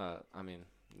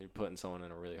putting someone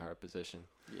in a really hard position.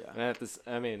 Yeah.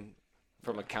 And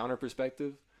from a counter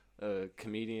perspective,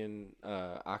 comedian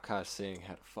Akash Singh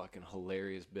had a fucking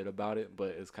hilarious bit about it,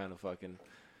 but it's kind of fucking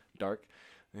dark.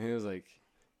 And he was like,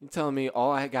 "You telling me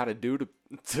all I gotta do to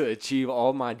achieve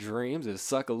all my dreams is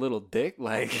suck a little dick?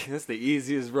 That's the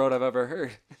easiest road I've ever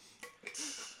heard."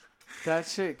 That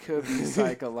shit could be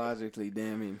psychologically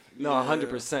damning. No,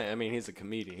 100%. He's a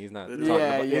comedian. He's not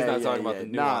talking about the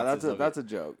nuances. Nah, that's a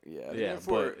joke. Yeah. Yeah,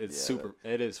 but it's super.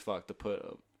 It is fucked to put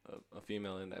a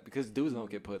female in that because dudes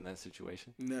don't get put in that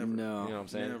situation. Never. No. You know what I'm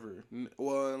saying? Never.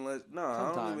 Well, unless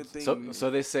I don't even think. So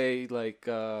they say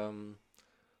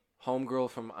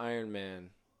homegirl from Iron Man.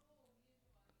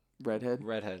 Redhead.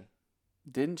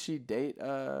 Didn't she date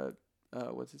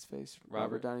what's his face?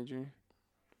 Robert Downey Jr.?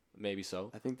 Maybe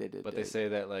so. I think they did. But they say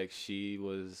that she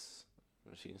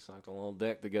sucked a little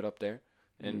dick to get up there.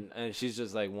 And she's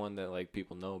just one that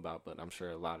people know about, but I'm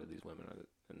sure a lot of these women are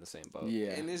in the same boat.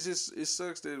 Yeah. And it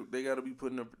sucks that they got to be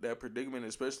put in that predicament,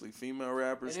 especially female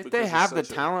rappers. And if they have the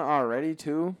talent already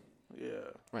too.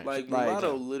 Yeah. Right.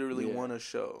 Mulatto literally won a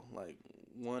show,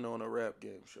 won on a rap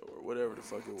game show or whatever the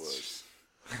fuck it was.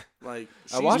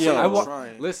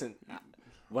 Listen,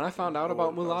 when I found out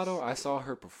about Mulatto, I saw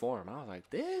her perform. I was like,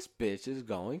 this bitch is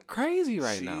going crazy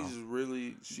now. She's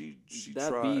really she that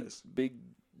tries. Big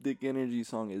Dick Energy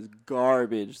song is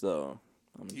garbage though.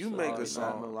 You make a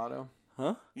song, Mulatto?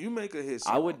 Huh? You make a hit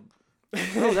song. I would.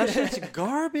 No, that shit's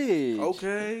garbage.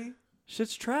 Okay.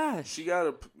 Shit's trash. She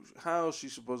gotta. How is she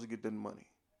supposed to get that money?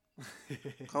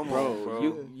 Come bro, on,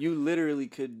 bro. You literally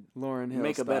could Lauryn Hill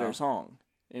make style. a better song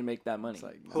and make that money.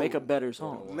 Make a better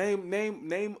song.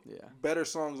 Name better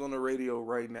songs on the radio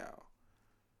right now.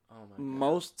 Oh my God.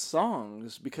 Most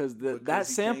songs because that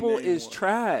sample is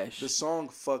trash. The song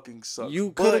fucking sucks.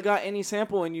 You could have got any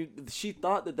sample and she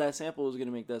thought that sample was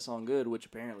gonna make that song good, which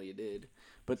apparently it did.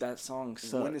 But that song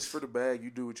sucks. When it's for the bag,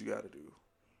 you do what you gotta do.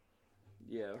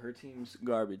 Yeah, her team's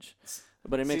garbage.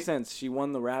 But it makes sense. She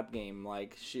won the rap game. I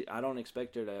don't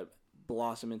expect her to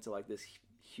blossom into this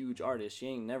huge artist. She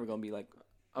ain't never gonna be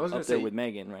I was up there with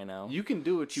Megan right now. You can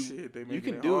do what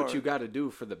what you got to do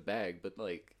for the bag, but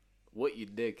what you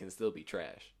did can still be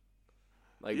trash.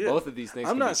 Both of these things.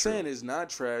 I'm not saying it's not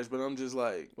trash, but I'm just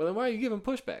well, then why are you giving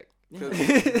pushback?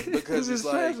 Because it's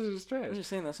trash. It's trash. I'm just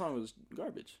saying that song was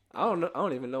garbage. I don't know. I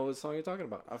don't even know what song you're talking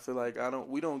about. I feel like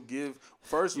we don't give.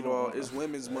 First of all, it's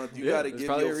Women's Month. You got to give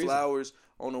your flowers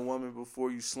on a woman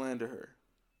before you slander her.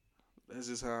 That's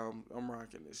just how I'm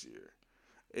rocking this year.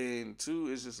 And 2,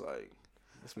 it's just like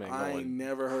This man I ain't going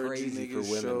never heard you crazy for niggas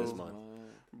women show, this month.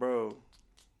 bro.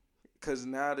 Cause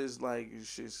now this like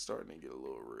shit's starting to get a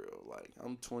little real. Like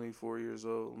I'm 24 years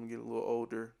old. I'm getting a little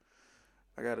older.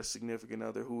 I got a significant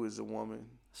other who is a woman.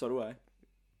 So do I.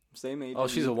 Same age. Oh,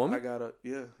 as she's you. a woman. I got a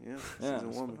yeah. Yeah, She's a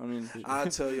woman. I mean, I'll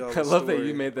tell y'all. I The love that story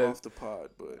you made that- off the pod,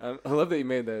 but I love that you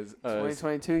made that.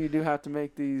 2022, you do have to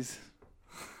make these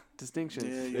distinctions.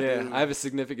 yeah, you Yeah, do. I have a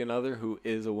significant other who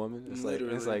is a woman. It's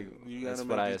Literally, like you that's gotta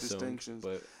what make I these assumed. distinctions.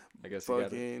 But I guess you gotta.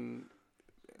 fucking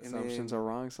and Assumptions then, are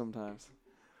wrong sometimes.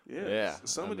 yeah. Yeah,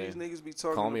 Some I of these mean, niggas be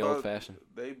talking Call me about old fashioned.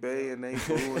 they bay and they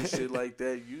boo and shit like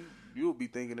that. You'll be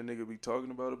thinking a nigga be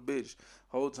talking about a bitch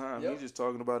whole time. Yep. He just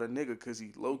talking about a nigga because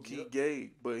he low key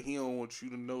gay, but he don't want you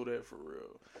to know that for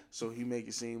real. So he make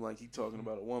it seem like he talking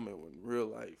about a woman when in real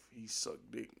life he suck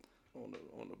dick on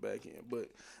the back end.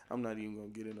 But I'm not even gonna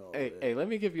get into all that. Hey, let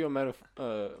me give you a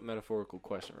metaphorical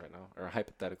question right now, or a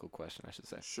hypothetical question, I should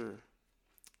say. Sure.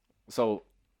 So,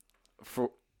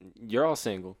 you're all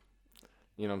single.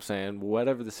 You know what I'm saying?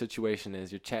 Whatever the situation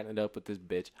is, you're chatting it up with this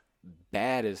bitch,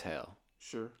 bad as hell.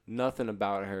 Sure. Nothing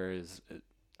about her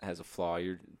has a flaw.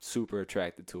 You're super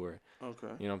attracted to her. Okay.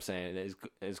 You know what I'm saying?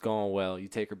 It's going well. You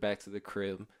take her back to the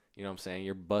crib. You know what I'm saying?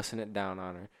 You're busting it down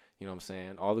on her. You know what I'm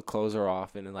saying? All the clothes are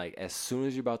off, and then, like, as soon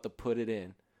as you're about to put it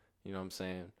in, you know what I'm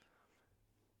saying?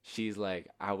 She's like,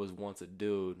 I was once a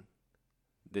dude.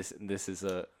 This is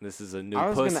a new I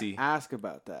was pussy. gonna ask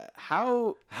about that.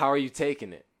 How How are you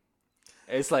taking it?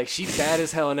 It's like she bad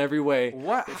as hell in every way.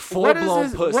 what Full what is blown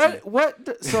this,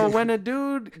 pussy. So when a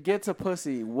dude gets a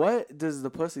pussy, what does the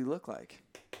pussy look like?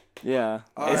 yeah.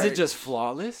 All Is right. it just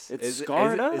flawless? It's is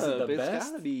scarred it, up. Is it the It's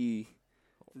best? gotta be.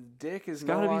 The dick is It's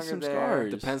no gotta be longer some there.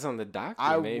 scars. Depends on the doctor.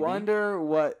 I maybe. wonder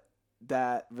what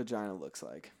that vagina looks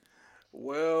like.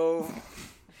 Well,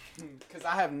 Because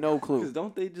I have no Because clue.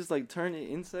 don't they just like turn it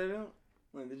inside out?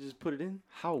 Like they just put it in?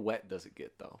 How wet does it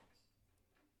get though?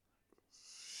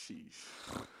 sheesh.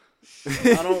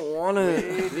 I don't want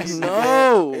It's to.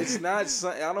 No. It's not.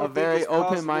 I don't A think very it's possible,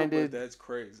 open-minded but that's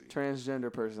crazy.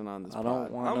 Transgender person on this I pod.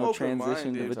 don't want I'm no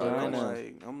transition to open-minded, but I'm vagina.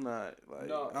 like, I'm not like,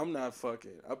 No. I'm not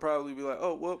fucking. I'd probably be like,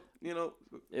 oh well, you know.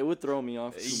 It would throw me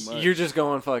off too much. You're just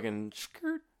going fucking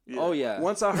skirt. Yeah. Oh, yeah.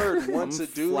 Once I heard once I'm a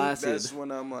dude, flaccid. that's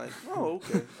when I'm like, oh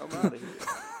okay, I'm out of here.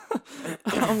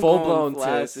 I'm Full-blown going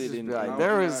flaccid tits. and Like, I'm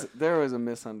there was a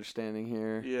misunderstanding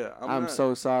here. Yeah, I'm not,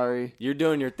 so sorry. You're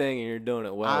doing your thing and you're doing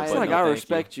it well. I- It's but like no, I thank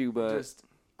respect you, but Just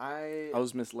I I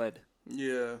was misled.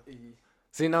 Yeah,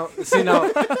 See now,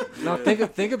 now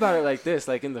think about it like this: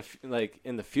 like in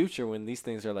the future when these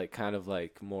things are like kind of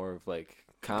like more of like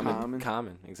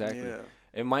common, exactly. yeah.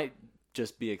 It might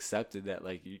just be accepted that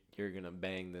like you're gonna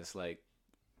bang this like,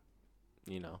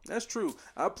 you know. That's true.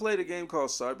 I played a game called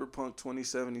Cyberpunk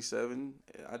 2077.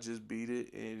 I just beat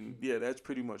it, and yeah, that's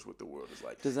pretty much what the world is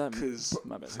like. Does that? Because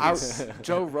My bad.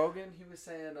 Joe Rogan, he was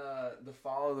saying the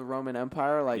fall of the Roman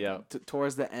Empire, like Yeah.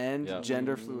 towards the end, Yeah.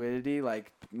 gender fluidity,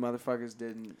 like motherfuckers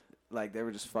didn't, like they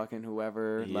were just fucking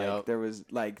whoever. Like Yep. there was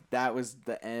like that was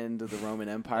the end of the Roman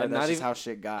Empire. And That's not just even- how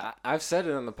shit got. I've said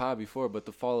it on the pod before, but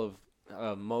the fall of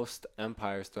most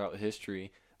empires throughout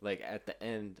history, like at the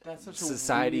end, That's such a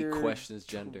society weird questions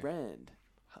gender. Trend.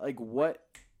 Like what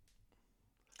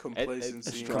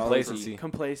complacency, Complacency.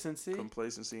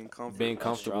 complacency? and comfort. Being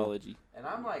comfortable. Astrology. And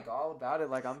I'm like all about it.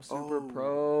 Like I'm super Oh.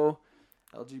 pro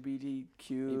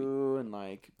LGBTQ and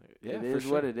like Yeah, it for is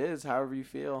what sure. it is. However you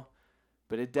feel,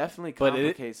 but it definitely But it-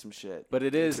 complicates some shit. But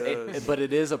it is, does. but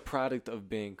it is a product of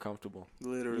being comfortable.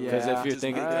 Literally. Because Yeah. if you're Just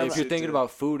thinking, make that if you're shit thinking to-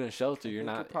 about food and shelter, I you're think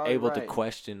not you're probably able to right.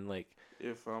 question like,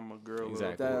 if I'm a girl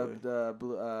Exactly. or a boy. the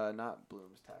blue, not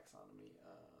Bloom's taxonomy.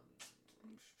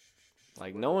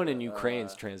 like no one in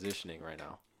Ukraine's Uh, transitioning right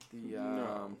now. The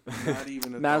No, not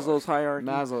even a Maslow's hierarchy.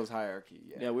 Maslow's hierarchy.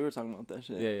 Yeah. Yeah, we were talking about that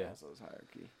shit. Yeah, yeah. Maslow's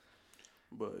hierarchy.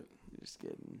 thought. But You're just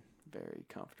getting very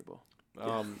comfortable.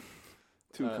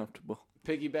 Too Uh, comfortable.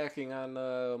 Piggybacking on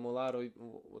Mulatto,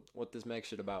 what this Meg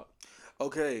shit about?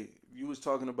 okay, you was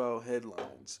talking about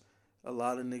headlines. A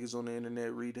lot of niggas on the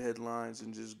internet read headlines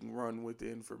and just run with the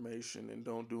information and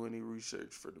don't do any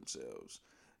research for themselves.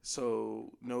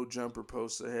 So No Jumper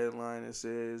posts a headline that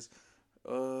says,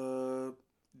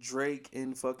 Drake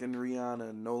and fucking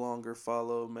Rihanna no longer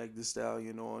follow Meg Thee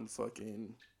Stallion on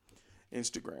fucking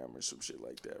Instagram or some shit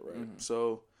like that, right?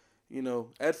 So, you know,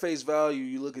 at face value,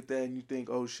 you look at that and you think,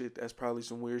 oh shit, that's probably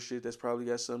some weird shit. That's probably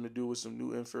got something to do with some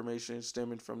new information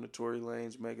stemming from the Tory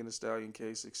Lanez, Megan Thee Stallion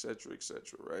case, etc.,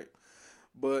 right?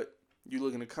 But you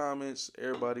look in the comments,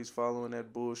 everybody's following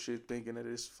that bullshit, thinking that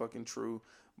it's fucking true.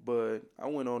 But I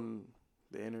went on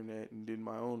the internet and did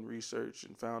my own research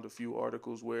and found a few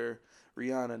articles where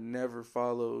Rihanna never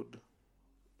followed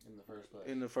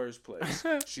in the first place.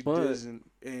 She But- doesn't.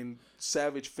 And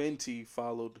Savage Fenty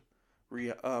followed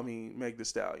Meg Thee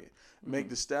Stallion. Meg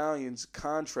Thee Stallion's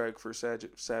contract for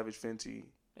Savage Fenty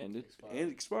Ended.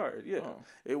 expired. Yeah, Oh.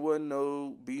 it wasn't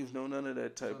no beef, no none of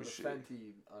that type of shit.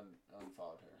 Fenty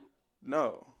unfollowed her.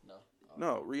 No, No.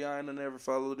 no. Rihanna never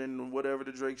followed, and whatever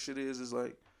the Drake shit is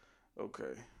like,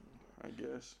 okay, I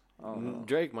guess. I don't know.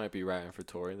 Drake might be riding for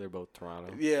Tory. They're both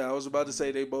Toronto. Yeah, I was about to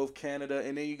say they both Canada,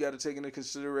 and then you got to take into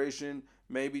consideration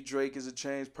maybe Drake is a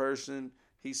changed person.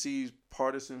 He sees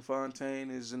Partisan Fontaine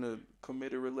is in a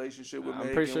committed relationship with Meg.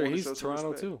 I'm pretty and sure wanna he's show some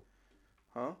Toronto respect. too.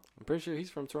 Huh? I'm pretty sure he's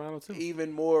from Toronto too.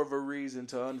 Even more of a reason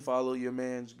to unfollow your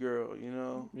man's girl.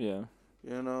 Yeah.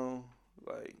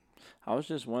 Like I was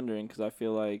just wondering because I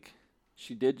feel like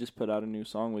she did just put out a new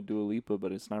song with Dua Lipa,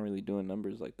 but it's not really doing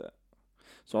numbers like that.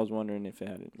 So I was wondering if it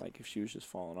had if she was just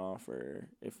falling off or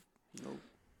if nope.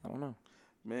 I don't know.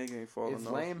 Meg ain't falling It's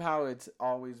off. lame how it's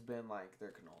always been like there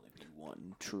can only be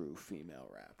one true female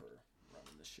rapper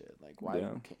running the shit. Like why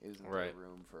Yeah. isn't Right. there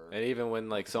room for? And even when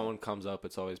like someone comes up,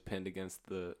 it's always pinned against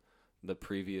the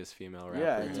previous female rapper.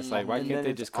 Yeah, And it's it's like why and can't then they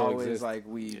it's just always coexist? like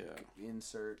we Yeah.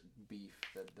 insert beef.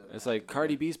 That doesn't It's have like to be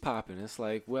Cardi there. B's popping. It's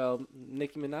like, well,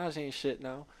 Nicki Minaj ain't shit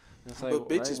now. It's like, But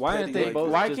bitches why petty aren't they like both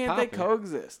that. Why just can't they popping?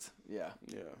 coexist? Yeah.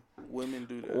 Yeah, women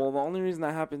do that. Well, the only reason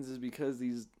that happens is because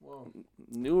these Well,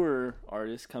 newer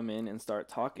artists come in and start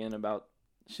talking about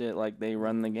shit like they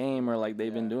run the game or like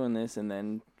they've been Yeah. doing this, and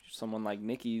then someone like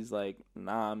Nicki's like,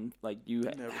 nah, I'm like you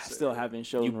never said still that. haven't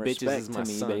shown You bitches respect is to my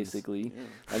me, sons. basically.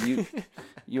 Yeah. Like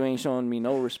you ain't showing me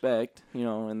no respect,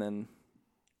 and then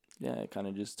yeah, it kind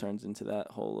of just turns into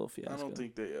that whole little fiasco. I don't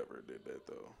think they ever did that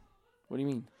though. What do you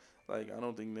mean? Like I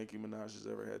don't think Nicki Minaj has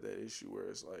ever had that issue where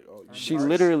it's like, oh, you She nice.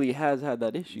 literally has had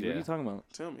that issue. What are Yeah. you talking about?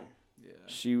 Tell me. yeah.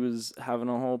 She was having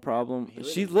a whole problem. He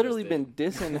She's literally literally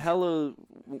just been dissing hella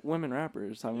women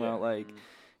rappers, talking Yeah. about like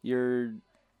you're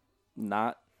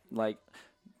not like.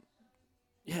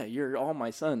 Yeah, you're all my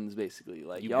sons, basically.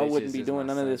 Like, You y'all wouldn't bitches be is doing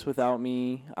my none of this sons. without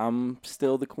me. I'm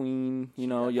still the queen. You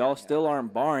know, definitely y'all had still that.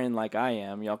 aren't barring like I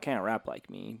am. Y'all can't rap like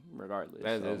me, regardless.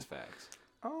 That so. is facts.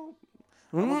 Oh,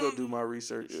 I'm gonna go do my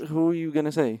research. Who are you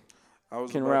gonna say I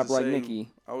was can about rap to like say, Nicki?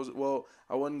 I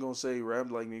wasn't gonna say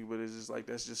rap like Nicki, but it's just like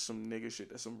that's just some nigga shit.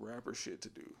 That's some rapper shit to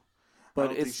do. I But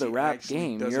don't it's think the she rap actually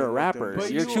game. doesn't You're a like them rapper.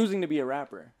 But You're you- choosing to be a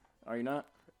rapper. Are you not?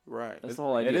 Right. That's the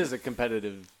whole idea. It is a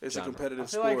competitive. It's genre. a competitive I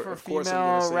feel sport. like for Of course I'm gonna say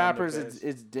I'm female the rappers, best.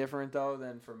 it's different though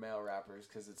than for male rappers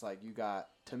because it's like you got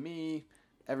to me,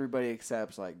 everybody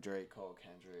accepts like Drake, Cole,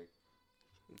 Kendrick,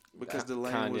 because the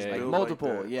lane was Kanye. like built multiple,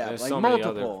 like that. yeah, There's like so many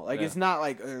multiple. other- Like yeah. it's not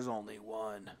like there's only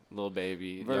one Lil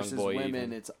Baby, versus Young Boy.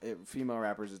 women. Even. Female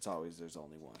rappers. It's always there's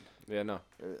only one. Yeah, no.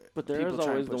 But there People is try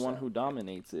and always the push one that. who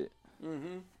dominates it.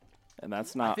 Mm-hmm. And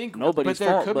that's not think- nobody's but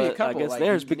there fault, could be a but I couple, guess like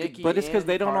theirs. Nicki But it's because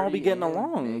they and don't all Cardi be getting and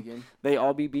along. Megan. They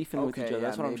all be beefing with each Okay, other.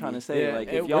 That's yeah, what I'm trying to maybe. say. Like,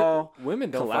 if it- y'all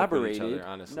women don't fuck with each collaborated- other,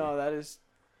 honestly. No, that is.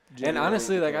 And generally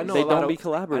honestly, the like I case. know They a lot don't of be I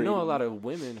collaborating. know a lot of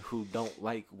women who don't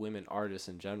like women artists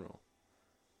in general,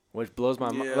 which blows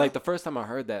my mind. Yeah. Like the first time I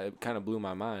heard that, it kind of blew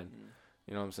my mind.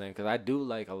 You know what I'm saying? Because I do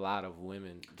like a lot of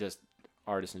women, just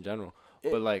artists in general.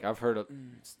 It- but like I've heard a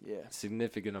Yeah.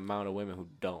 significant amount of women who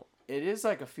don't. It is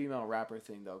like a female rapper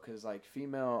thing though, because like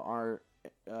female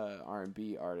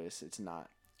R&B artists, it's not.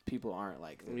 People aren't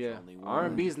like there's Yeah, only one.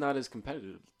 R&B is not as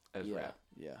competitive as Yeah, rap.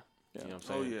 yeah. You know what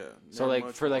I'm Oh saying? yeah. So Not like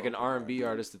much for like more an than R&B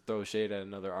artist to throw shade at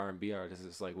another R&B artist,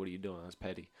 it's like, what are you doing? That's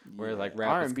petty. Whereas like rap,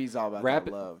 R&B's all about rap,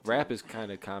 that love. rap too. is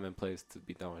kind of commonplace to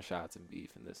be throwing shots and beef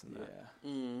and this and that. Yeah.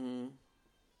 Mm-hmm.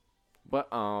 But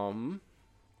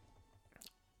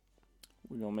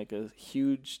We're gonna make a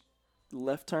huge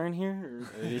left turn here.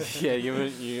 Or? yeah, you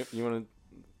want to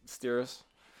steer us?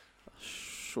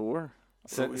 Sure.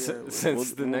 Since, yeah,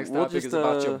 since the next we'll topic just, is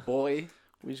about your boy.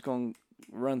 We're just gonna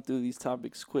run through these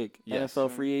topics quick. Yes. NFL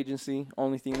free agency,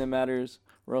 only thing that matters.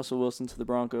 Russell Wilson to the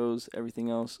Broncos. Everything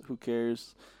else, who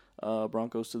cares?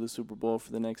 Broncos to the Super Bowl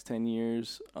for the next 10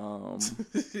 years.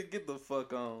 Get the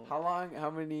fuck on. How long? How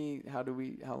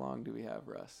long do we have,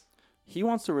 Russ? He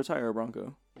wants to retire a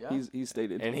Bronco. Yeah. He's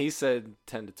stated. And he said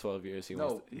 10 to 12 years. He no,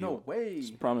 wants to, no way. It's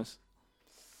a promise.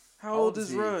 How old is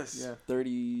he? Russ? Yeah.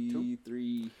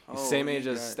 33, Oh, same he age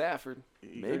as got- Stafford.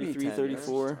 he Maybe got- 33, 10 years.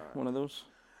 34, one of those.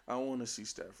 I want to see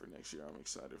Stafford next year. I'm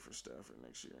excited for Stafford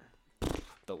next year.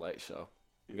 The light show.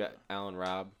 We Yeah. got Allen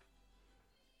Robb.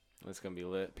 It's gonna be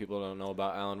lit. People don't know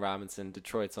about Allen Robinson,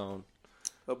 Detroit's own.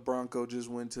 A Bronco just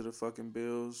went to the fucking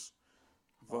Bills.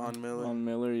 Von Miller. Von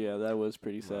Miller, yeah, that was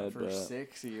pretty sad. For But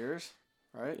 6 years.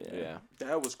 right? Yeah.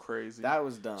 That was crazy. That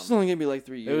was dumb. It's only gonna be like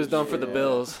 3 years. It was done for the Yeah.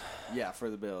 Bills Yeah, for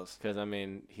the Bills. because I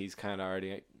mean he's kind of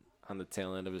already on the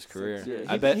tail end of his career. Yeah,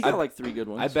 I bet he got like 3 good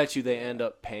ones. I bet you they end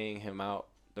up paying him out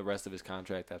the rest of his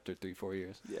contract after 3-4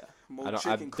 years. Yeah. More I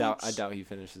chicken doubt coops. he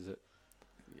finishes it.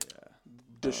 Yeah.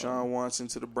 Deshaun Watson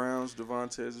to the Browns.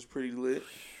 Devontae is pretty lit.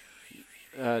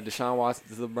 Deshaun Watson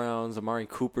to the Browns, Amari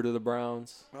Cooper to the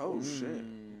Browns. Oh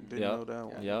shit! Didn't Yep. know that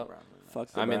one. Yep. Fuck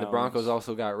I mean, the Broncos Browns.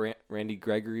 also got Randy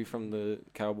Gregory from the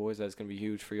Cowboys. That's going to be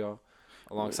huge for y'all.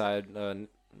 Alongside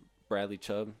Bradley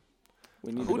Chubb.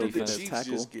 We need Who to did the defensive Chiefs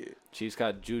tackle. just get? Chiefs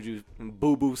got Juju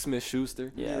Boo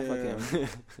Smith-Schuster. Yeah, fuck him.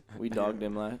 We dogged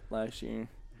him last year.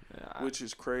 Yeah, Which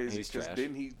is crazy He's because trash.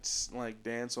 didn't he like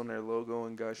dance on their logo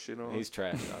and got shit on? he's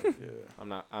trash. Dog.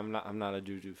 yeah. I'm not a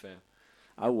Juju fan.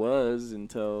 I was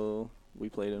until we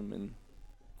played him and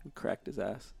we cracked his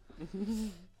ass.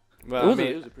 Well, I it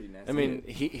mean, was a pretty nasty I mean,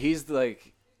 he's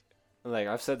like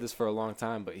I've said this for a long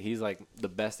time, but he's like the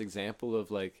best example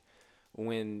of like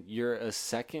when you're a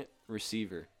second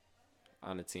receiver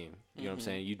on a team. You know what I'm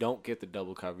saying? You don't get the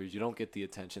double coverage. You don't get the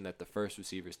attention that the first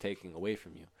receiver is taking away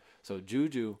from you. So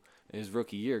Juju in his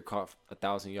rookie year caught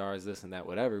 1,000 yards, this and that,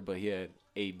 whatever, but he had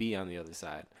AB on the other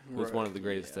side. Who was one of the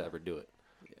greatest to ever do it.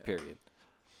 Period.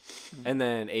 And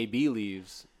then AB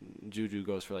leaves, Juju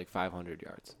goes for like 500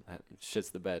 yards. That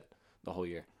shits the bed the whole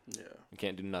year. Yeah. You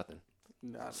can't do nothing.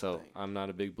 Not a So thing. I'm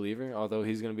not a big believer, although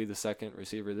he's going to be the second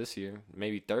receiver this year,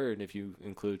 maybe third if you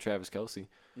include Travis Kelce.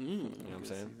 You know what I'm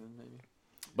saying?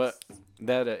 But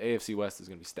that AFC West is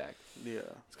going to be stacked. Yeah.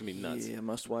 It's going to be nuts. Yeah,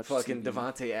 must watch. Fucking TV.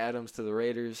 Devontae Adams to the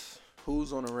Raiders.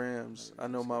 Who's on the Rams? I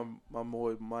know my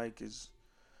boy Mike is.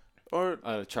 Or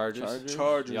Chargers.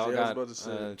 Chargers. Y'all yeah, I was got about to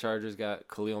say. Chargers got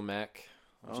Khalil Mack,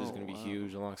 which is Oh, going to be wow.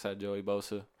 huge alongside Joey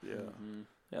Bosa. Yeah.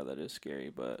 Yeah, that is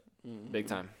scary, but Big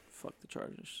time. fuck the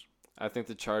Chargers. I think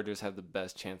the Chargers have the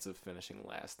best chance of finishing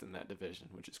last in that division,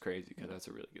 which is crazy because that's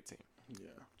a really good team. Yeah.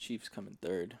 Chiefs coming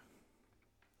third.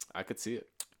 I could see it.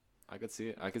 I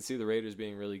could see the Raiders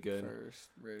being really good. First,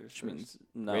 Raiders Which first. means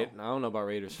no. I don't know about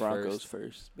Raiders Broncos first.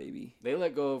 first, baby. They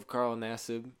let go of Carl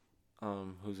Nassib,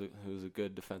 who's a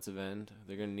good defensive end.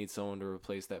 They're gonna need someone to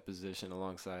replace that position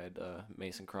alongside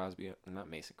Mason Crosby. Not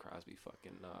Mason Crosby,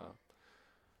 fucking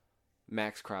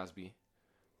Max Crosby,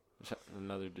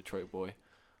 another Detroit boy.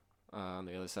 On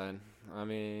the other side, I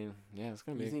mean, yeah, it's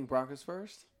gonna You be. think Broncos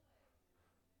first?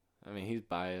 I mean, he's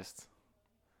biased.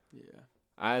 Yeah.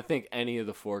 I think any of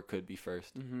the four could be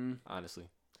first. Mm-hmm. Honestly,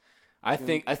 I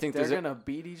think they're there's gonna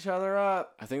beat each other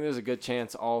up. I think there's a good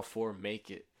chance all four make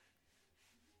it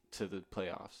to the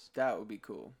playoffs. That would be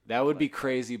cool. That would be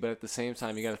crazy, but at the same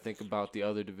time, you got to think about the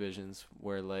other divisions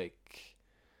where, like,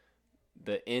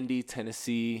 the Indy,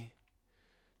 Tennessee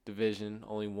division,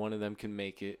 only one of them can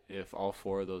make it if all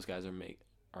four of those guys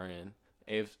are in.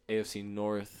 AFC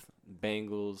North,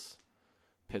 Bengals,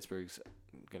 Pittsburgh's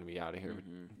going to be out of here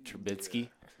with Trubisky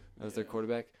as their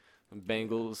quarterback.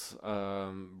 Bengals,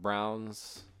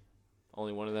 Browns,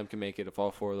 only one of them can make it if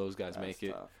all four of those guys That's make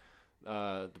it. tough.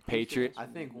 The Patriots, I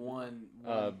think one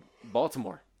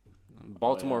Baltimore,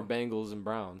 Bengals, and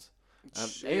Browns.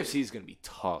 AFC is gonna be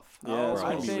tough. Yeah, it's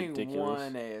I gonna be think ridiculous.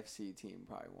 one AFC team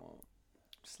probably won't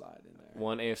slide in there.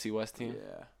 One AFC West team.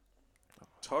 Yeah.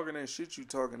 Talking that shit you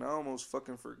talking, I almost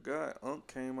fucking forgot. Unc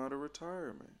came out of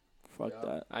retirement. Fuck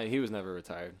that. He was never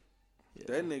retired.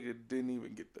 That nigga didn't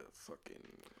even get the fucking.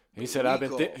 He said I've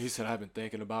been week off. he said I've been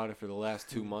thinking about it for the last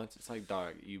 2 months. It's like,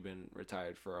 dog, you've been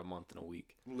retired for a month and a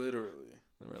week. Literally.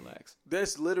 Relax.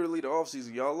 That's literally the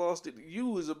offseason. Y'all lost it. You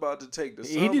was about to take the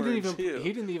summer He didn't and even chill.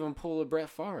 he didn't even pull a Brett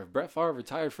Favre. Brett Favre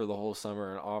retired for the whole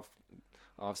summer and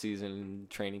off season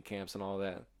training camps and all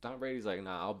that. Tom Brady's like,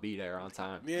 nah, I'll be there on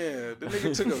time. Yeah, the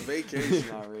nigga took a vacation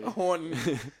Not really. on,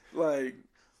 like,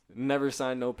 Never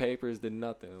signed no papers, did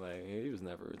nothing. Like, he was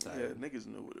never yeah, retired. niggas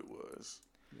knew what it was.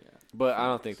 Yeah. But I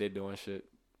don't think they're doing shit.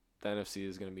 The NFC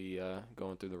is going to be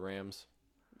going through the Rams.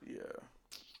 Yeah,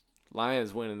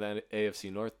 Lions winning the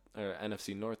AFC North or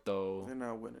NFC North though. they're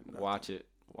not winning. Nothing. Watch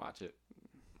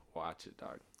it,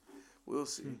 dog. We'll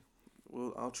see.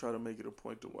 Well, I'll try to make it a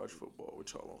point to watch football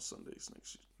with y'all on Sundays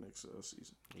next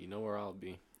season. You know where I'll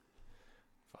be.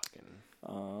 Fucking.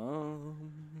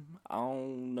 I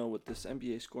don't know what this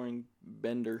NBA scoring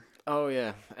bender. Oh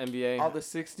yeah, NBA. All the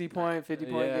 60-point,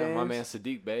 50-point yeah, games. my man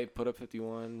Sadiq Bey put up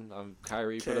 51.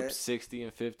 Kyrie put up Cat. 60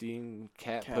 and 50. And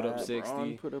Cat put up Cat, 60.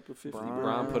 Braun put up a 50.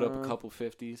 Bron put up a couple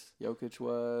 50s. Jokic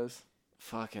was.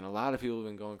 Fucking a lot of people have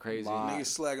been going crazy. Lot. Niggas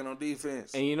slacking on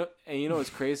defense. And you know what's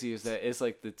crazy is that it's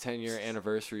like the 10-year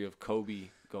anniversary of Kobe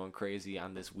going crazy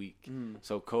on this week. Mm.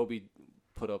 So Kobe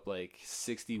put up like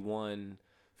 61,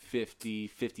 50,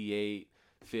 58,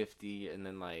 50, and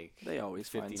then like They always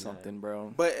find 59. something,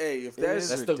 bro. But hey, if It that's is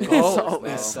That's the ridiculous, goal. bro.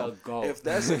 That's the goal. if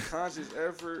that's a conscious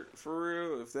effort for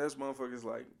real, if that's motherfuckers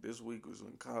like this week was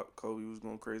when Kobe was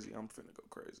going crazy, I'm finna go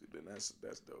crazy. Then that's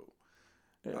dope.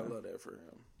 Yeah. I love that for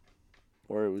him.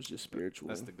 Or it was just spiritual.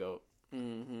 That's the goat.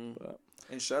 Mm-hmm. But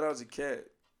And shout out to Cat.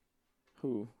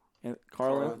 who? And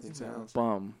Karl Carlin? Anthony Towns.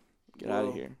 Bum. Get out Well,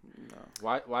 of here.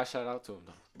 Nah. Why shout out to him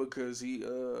though? Because he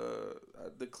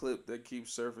the clip that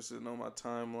keeps surfacing on my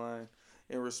timeline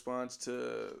in response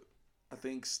to, I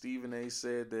think Stephen A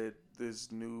said that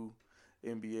this new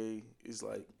NBA is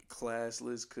like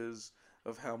classless because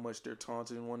of how much they're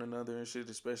taunting one another and shit,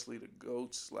 especially the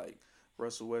GOATs like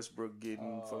Russell Westbrook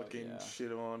getting fucking yeah.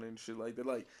 shit on and shit like that.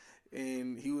 Like,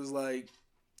 and he was like,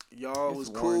 y'all It's was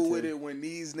cool with warranted. it when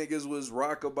these niggas was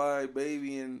rockabye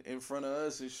baby in front of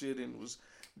us and shit, and was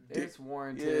It's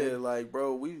warranted. yeah, like,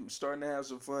 bro, we starting to have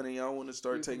some fun, and y'all want to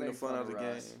start People taking the make fun fun out of the of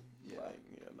game. Russ. Yeah. Like,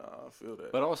 yeah, nah, I feel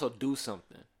that. But also do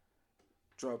something.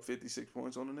 Drop 56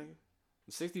 points on the nigga.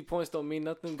 60 points don't mean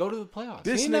nothing. Go to the playoffs.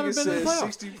 This he ain't never nigga been to the said playoffs.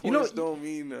 60 points You know- don't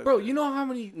mean nothing. Bro, you know how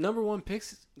many number one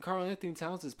picks Karl Anthony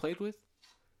Towns has played with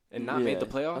and not made the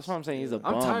Yeah, playoffs? That's what I'm saying. He's a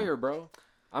bum. I'm tired, bro.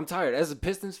 I'm tired. As a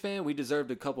Pistons fan, we deserved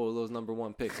a couple of those number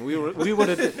one picks. We would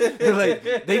have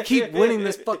like they keep winning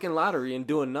this fucking lottery and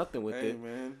doing nothing with hey, it.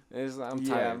 man. I'm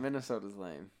Yeah, tired. Minnesota's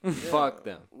lame. Fuck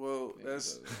them. Well,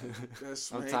 that's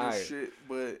I'm hater tired. shit,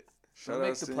 but shout They'll out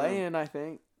make the to play him. in, I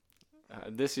think.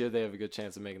 This year they have a good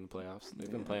chance of making the playoffs. They've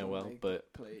been playing well, but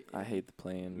I hate the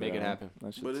playing. Make it happen.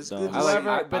 That shit's But it's dumb. good to I like-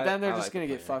 Whoever, but I- then they're I just like gonna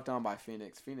the get player. fucked on by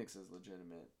Phoenix. Phoenix is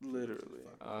legitimate. Literally.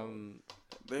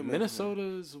 They make-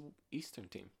 Minnesota's Eastern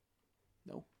team.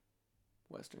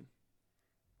 Western.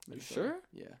 You sure?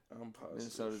 Yeah. I'm positive.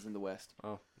 Minnesota's in the West,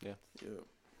 Oh yeah. Yeah.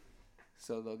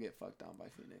 so they'll get fucked on by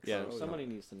Phoenix. Yeah. So somebody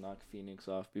needs to knock Phoenix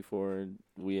off before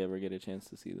we ever get a chance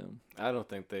to see them. I don't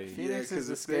think they. Phoenix Yeah, is 'cause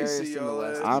the if they see scariest in the y'all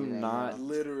West. ass- I'm right not- now.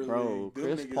 Literally. Bro, them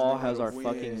Chris niggas Paul know how has to our win.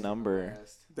 fucking number.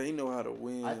 They know how to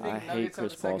win. I think I hate Nuggets are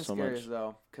Chris the Paul second so much. scariest,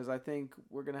 though, because I think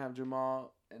we're gonna have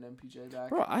Jamal and MPJ back.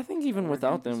 Bro, I think even We're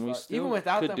without deep as them, we fuck. still even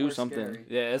without could them, do we're something. scary.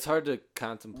 Yeah, it's hard to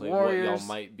contemplate what Warriors- y'all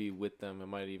might be with them. It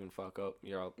might even fuck up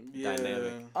your Yeah.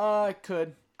 dynamic. It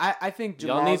could. I think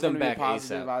Y'all Jamal's need them gonna back be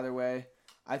positive ASAP. either way.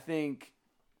 I think.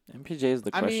 MPJ is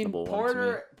the I mean, questionable one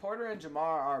to me. Porter and Jamal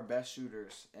are our best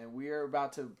shooters, and we are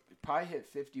about to probably hit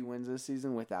 50 wins this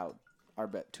season without our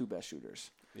two best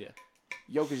shooters. Yeah.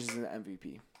 Jokic is an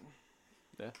MVP.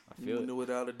 Yeah, I feel it.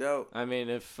 Without a doubt. I mean,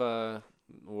 if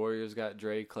Warriors got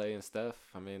Dre, Clay, and Steph,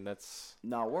 I mean that's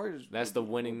No, Warriors. that's the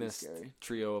would be winningest scary.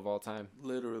 trio of all time.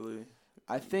 Literally.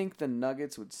 I think the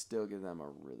Nuggets would still give them a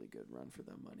really good run for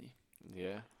their money.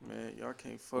 Yeah. Man, y'all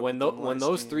can't fuck When with them when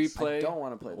those light three skins. play, I don't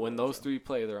want to play. when those three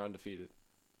play, they're undefeated,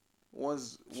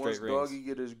 Once Straight rings. Doggy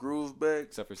get his groove back.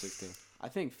 except for 16. I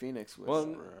think Phoenix would. Well,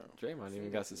 bro. Draymond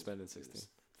even got suspended 16.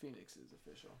 Phoenix is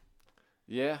official.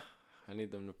 Yeah, I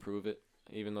need them to prove it,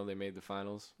 even though they made the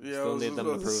finals. Yeah, I Still was need just them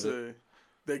to about prove to it. say,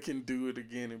 they can do it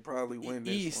again and probably win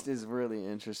this East one. is really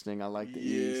interesting. I like the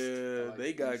Yeah, East. I like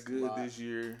they the got East a good lot. this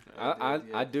year.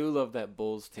 I do love that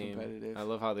Bulls team. Competitive. I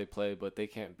love how they play, but they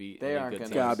can't beat They any aren't good gonna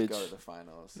teams. Garbage. go to the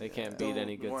finals. They can't beat Don't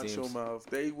any good watch your teams. mouth.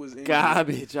 They was injured,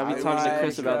 Garbage. I be I talking to like,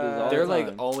 Chris about this all They're the like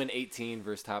time. 0-18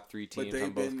 versus top three but teams they've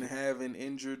on both. been having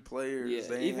injured players. Yeah,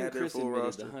 they ain't even had their Chris full admitted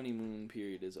roster. the honeymoon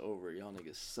period is over. Y'all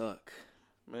niggas suck.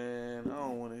 Man, I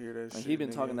don't want to hear that Like shit. he been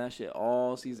nigga. talking that shit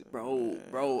all season, bro.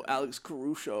 Bro, Alex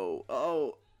Caruso.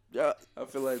 Oh, yeah. I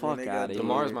feel like Fuck when they got outta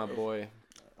DeMar's here. my boy,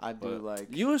 I do But-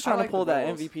 like. You was I trying like to pull the that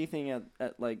Bulls. MVP thing at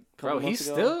like a bro. couple He's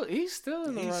months ago. still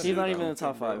in the running. He's not even in in the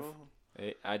top five.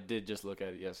 I did just look at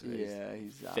it yesterday. Yeah,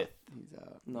 he's out. fifth. He's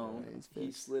out. No, Yeah, he's he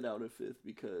fifth. slid out of fifth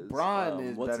because Braun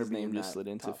is what's better his name being just that slid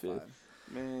into top fifth. five.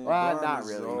 Man, Well, Bron not is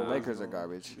really. always Lakers are on.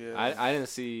 garbage. Yeah. I didn't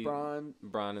see Braun.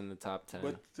 Bron in the top 10.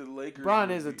 But the Lakers. Braun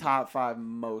would is a be- top 5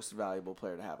 most valuable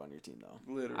player to have on your team, though.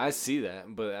 Literally. I see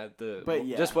that, but at the But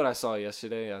yeah. just what I saw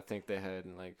yesterday, I think they had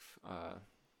like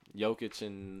Jokic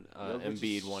and Jokic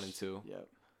Embiid is- 1 and 2, Yep.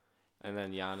 and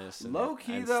then Giannis. And, Low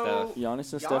key, and though, Steph.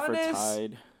 Giannis and Steph are Giannis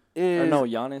tied. Or Is no,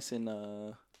 Giannis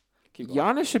and keep going.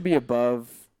 Giannis should be above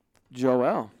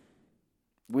Joel.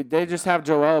 They just have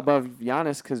Joel above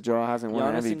Giannis because Joel hasn't won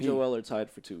an Giannis and MVP. Joel are tied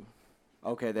for 2.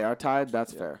 Okay, they are tied.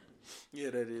 That's Yeah. fair. Yeah,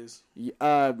 that is.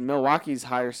 Milwaukee's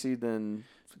higher seed than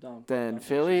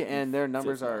Philly, and their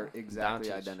numbers fifth are now. exactly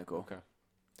Doncic. identical. Okay,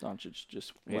 Doncic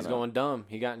just he's went up. going dumb.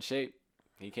 He got in shape.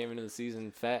 He came into the season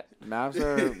fat, Mavs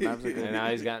are good. and now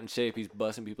he's got in shape. He's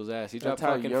busting people's ass. He That's dropped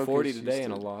how fucking Jokic 40 used today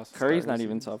in a to. loss. Curry's not starting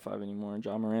even season. top 5 anymore. and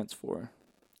John Morant's 4.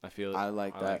 I feel it. I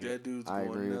like I that. like it. That dude's I going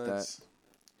agree with nuts.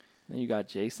 Then you got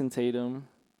Jason Tatum.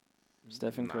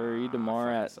 Stephen Curry, Nah,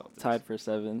 DeMar at fucking Celtics. tied for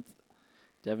 7th.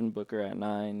 Devin Booker at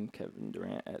 9. Kevin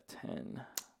Durant at 10.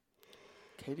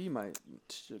 KD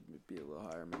should be a little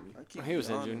higher, maybe. I keep He was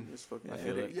yawning. injured. This fucking I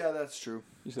feel headache. Yeah, that's true.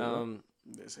 You said what?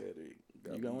 This headache.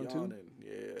 You me got one too? yawning.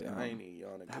 Yeah, Damn. I ain't even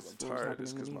yawning because That's I'm what was tired.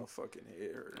 It's happening because to my me. fucking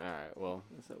head hurt. All right, well,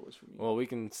 Yes, that was for me. we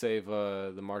can save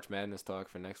the March Madness talk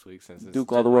for next week since it's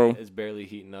Duke all the way. It's barely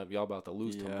heating up. Y'all about to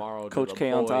lose Yeah. tomorrow. Coach to the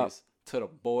K on top. boys, to the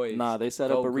boys. Nah, they set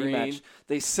Go up a green. rematch.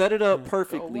 They set it up Go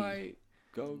perfectly. white.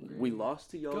 Go green. We lost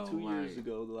to y'all Go 2 years white.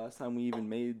 ago, the last time we even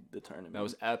made the tournament. That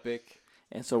was epic.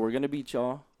 and so we're going to beat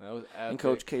y'all. That was epic. And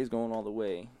Coach K's going all the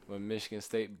way. When Michigan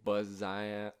State buzzed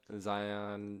Zion,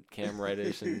 Cam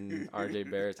Reddish, and R.J.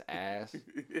 Barrett's ass.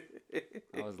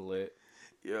 That was lit.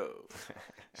 Yo,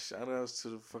 shout outs to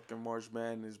the fucking March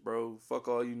Madness, bro. Fuck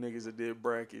all you niggas that did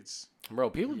brackets.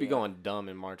 Bro, people be Yeah. going dumb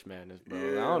in March Madness, bro. I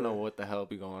Yeah. don't know what the hell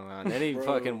be going on. Any Bro.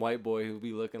 fucking white boy who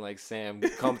be looking like Sam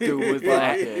come through with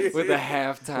like with a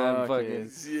halftime fucking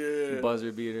Yeah.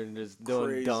 buzzer beater and just doing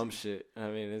Crazy. dumb shit.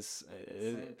 I mean, it St.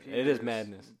 is Peter's.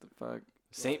 madness. What the fuck?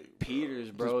 St. Like, bro.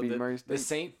 Peter's, bro. beat The, Murray the State.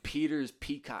 St. Peter's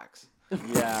Peacocks.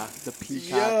 Yeah, the Peacocks.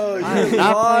 Yo, I you're am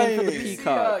not lying. playing for the See,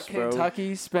 Peacocks, bro.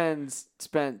 Kentucky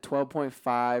spent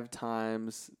 12.5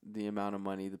 times the amount of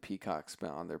money the Peacocks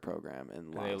spent on their program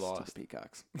and they lost to lost. the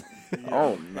Peacocks.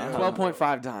 Oh, Yeah. no.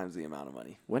 12.5 times the amount of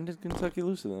money. When did Kentucky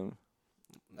lose to them?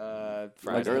 Friday.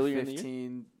 Like Earlier in the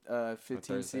year? 15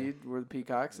 Thursday. seed were the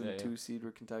Peacocks and Yeah, yeah. 2 seed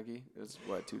were Kentucky. It was,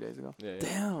 2 days ago? Yeah, yeah.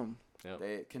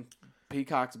 Damn.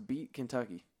 Peacocks beat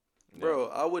Kentucky. Bro,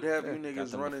 I would have Yeah. you Got niggas them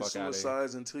the running fuck outta here.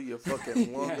 suicides until your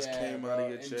fucking lungs came out of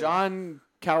your And chest. John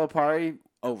Calipari,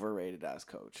 overrated as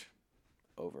coach.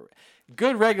 Overrated.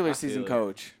 Good regular I season feel it.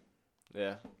 coach.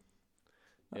 Yeah.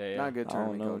 Yeah, yeah. Not good I don't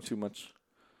tournament know coach. too much.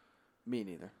 Me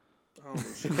neither. I don't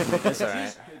know shit. That's all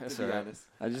right. That's To all be right. honest.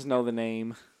 I just know the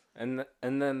name. And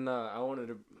then I wanted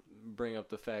to bring up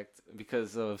the fact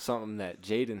because of something that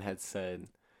Jaden had said,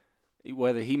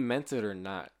 whether he meant it or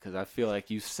not, because I feel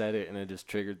like you said it and it just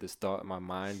triggered this thought in my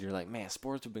mind. You're like, man,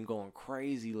 sports have been going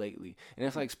crazy lately, and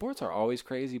it's like sports are always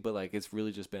crazy, but like it's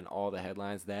really just been all the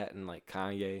headlines, that and like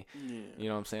Kanye. Yeah. You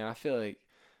know what I'm saying? I feel like,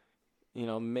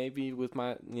 maybe with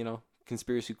my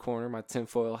conspiracy corner, my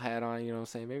tinfoil hat on, you know what I'm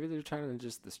saying? Maybe they're trying to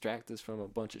just distract us from a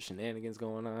bunch of shenanigans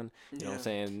going on. You know what I'm Yeah.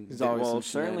 saying? There's always Well, some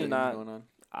certainly shenanigans not- going on.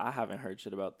 I haven't heard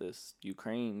shit about this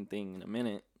Ukraine thing in a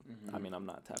minute. I mean, I'm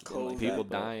not tapped in Cold like People that,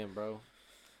 but dying, bro.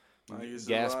 Like, it's a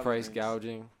Gas lot of price things.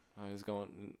 gouging. It's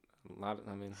going a lot.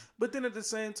 But then at the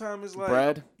same time, it's like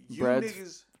bread. you Bread's-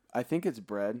 niggas. I think it's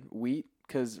bread. Wheat,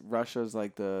 because Russia's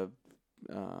like they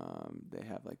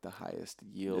have like the highest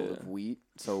yield Yeah. of wheat.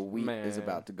 So wheat is Man.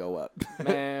 about to go up.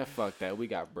 Man, fuck that. We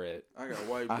got bread. I got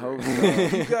white. I bread.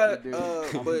 hope so. You got,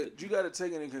 Dude. but you got to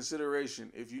take into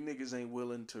consideration if you niggas ain't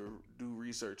willing to do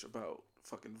research about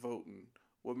fucking voting.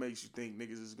 What makes you think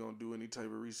niggas is gonna do any type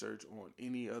of research on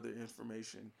any other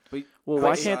information? Well, why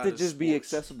outside can't it of just be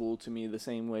sports? accessible to me the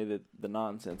same way that the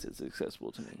nonsense is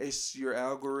accessible to me? It's your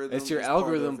algorithm. It's your part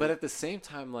algorithm, of but it. at the same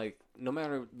time, like no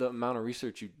matter the amount of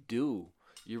research you do,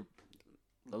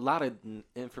 a lot of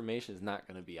information is not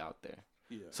going to be out there.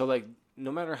 yeah. So like,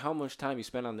 no matter how much time you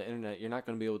spend on the internet, you're not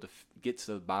going to be able to get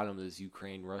to the bottom of this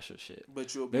Ukraine Russia shit.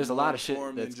 But you'll be There's a more lot of shit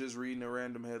informed than that's- just reading a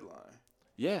random headline.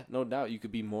 Yeah, no doubt you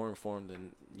could be more informed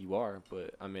than you are,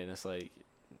 but I mean, it's like,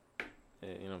 you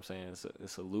know what I'm saying?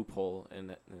 It's a loophole,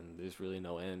 and there's really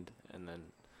no end, and then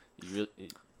you really.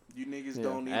 You niggas Yeah.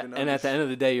 don't even. And at the end of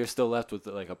the day, you're still left with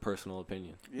like a personal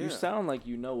opinion. yeah, You sound like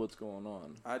you know what's going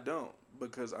on. I don't,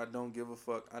 because I don't give a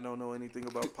fuck. I don't know anything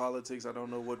about politics. I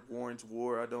don't know what warrants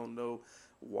war. I don't know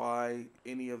why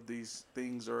any of these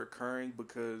things are occurring,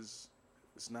 because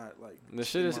it's not like The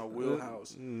shit in is my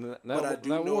wheelhouse. But I do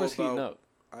that know war's heating about- up.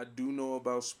 I do know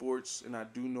about sports, and I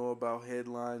do know about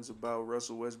headlines about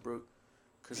Russell Westbrook,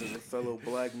 because as a fellow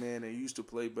black man that used to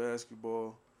play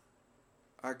basketball,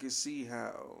 I can see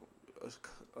how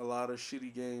a lot of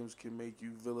shitty games can make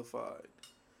you vilified.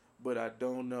 But I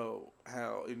don't know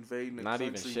how invading a Not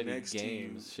even country shitty next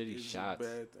games, to you shitty is shots. a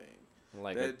bad thing.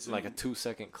 Like that like a too.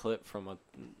 2-second clip from a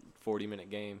 40-minute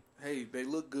game. Hey, they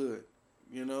look good.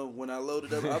 You know, when I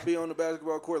loaded up, I'll be on the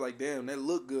basketball court like, damn, that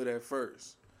looked good at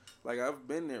first. Like, I've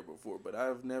been there before, but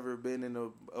I've never been in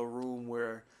a room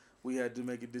where we had to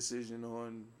make a decision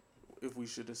on if we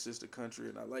should assist a country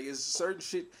or not. Like, it's certain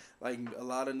shit, like, a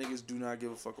lot of niggas do not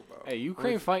give a fuck about. Hey,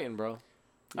 Ukraine fighting, bro.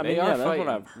 I They mean, are yeah, that's what fighting.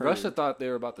 I've heard. Russia thought they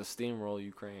were about to steamroll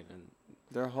Ukraine, and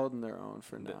They're holding their own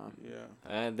for now. Yeah.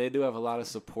 And they do have a lot of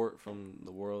support from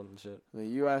the world and shit. The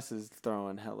U.S. is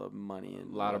throwing hella money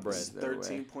and A lot of bread.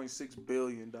 $13.6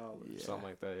 billion Yeah. Something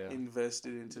like that, yeah.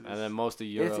 invested into this. And then most of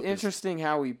Europe. It's interesting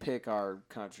how we pick our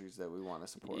countries that we want to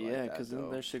support. Yeah, like because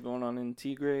that, there's shit going on in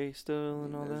Tigray still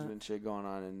and all There's that. been shit going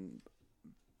on in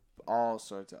all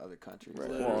sorts of other countries. Right.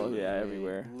 that Well, we yeah, ain't-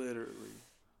 everywhere. Literally.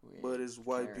 we ain't But it's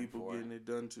white caring people for. getting it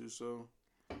done too, so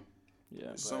Yeah.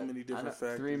 there's so But many I different know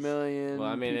factors. 3 million Well,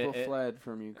 I mean, people it- fled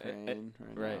from Ukraine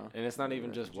right. now. And it's not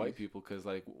even just white Refugees. people because,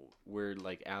 like, we're,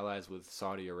 like, allies with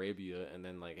Saudi Arabia and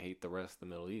then, like, hate the rest of the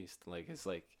Middle East. Like, it's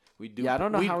like we do. Yeah, I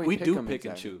don't know how we pick do them pick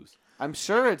exactly. and choose I'm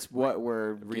sure it's what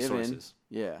we're given. resources.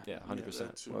 Yeah, Yeah, 100%.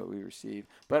 that too. what we receive.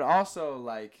 But also,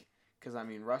 like, because, I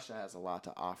mean, Russia has a lot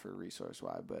to offer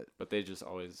resource-wise, But they just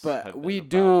always. but have been we a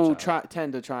do problem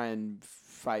tend to try and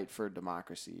fight for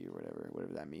democracy or whatever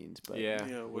that means. But Yeah,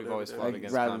 Yeah, we've whatever always that fought like,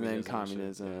 against rather than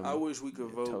communism. and shit. communism. I wish we could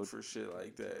Yeah, vote tot- for shit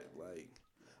like that. Like,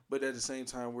 but at the same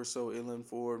time, we're so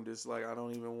ill-informed. It's like I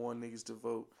don't even want niggas to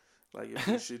vote. Like, if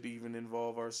we should even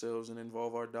involve ourselves and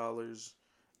involve our dollars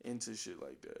into shit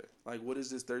like that. Like, what is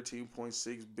this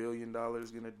 $13.6 billion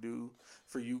gonna do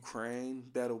for Ukraine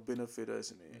that'll benefit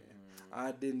us in the end?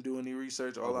 I didn't do any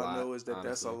research. All I lot, know is that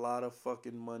that's a honestly. lot of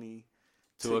fucking money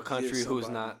To a give country who's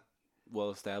somebody. not well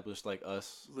established like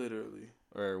us, Literally.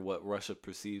 or what Russia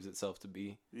perceives itself to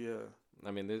be. Yeah.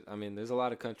 I mean, there's a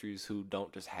lot of countries who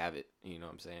don't just have it. You know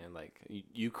what I'm saying? Like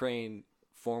Ukraine,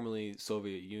 formerly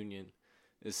Soviet Union,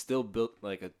 is still built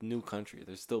like a new country.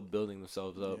 They're still building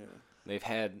themselves up. Yeah. They've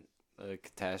had a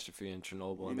catastrophe in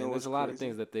Chernobyl. You I know mean, what's there's a lot of crazy?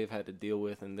 things that they've had to deal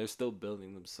with, and they're still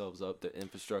building themselves up, the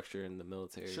infrastructure and the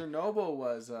military. Chernobyl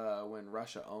was when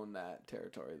Russia owned that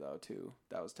territory, though, too.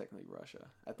 That was technically Russia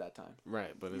at that time.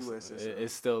 Right, but USSR.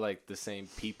 it's still like the same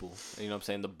people. You know what I'm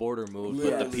saying? The border moved, but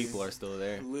Literally. the people are still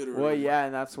there. Literally. Well, yeah,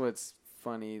 and that's what's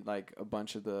funny. Like, a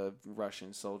bunch of the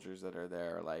Russian soldiers that are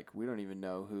there are like, we don't even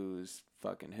know who's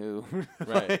fucking who.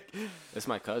 Right. Like, It's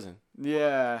my cousin.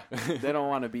 yeah. They don't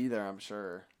want to be there, I'm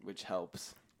sure, which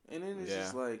helps. And then it's Yeah.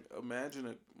 just like, imagine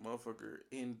a motherfucker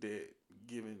in debt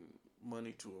giving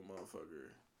money to a motherfucker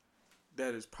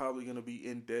that is probably going to be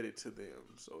indebted to them.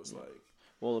 So it's like,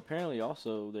 Well, apparently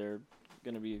also they're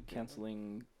going to be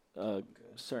canceling a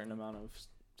certain amount of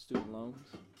student loans.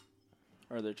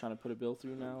 Or they're trying to put a bill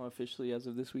through now officially as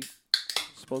of this week,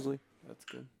 supposedly. That's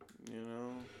good. you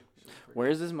know, Where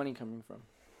is this money coming from?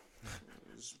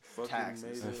 it's fucking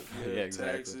Taxes. made up. Yeah,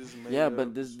 exactly. Taxes made Yeah, up.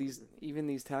 but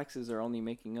these taxes are only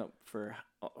making up for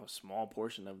a small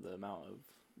portion of the amount of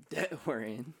debt we're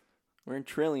in. We're in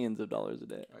trillions of dollars of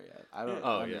debt. Oh, yeah. I don't Yeah. Oh,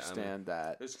 yeah, I mean- understand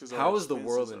that It's 'cause How our is the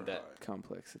world expenses in are debt? high.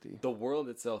 complexity. The world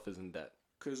itself is in debt.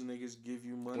 'Cause niggas give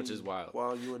you money, Which is wild.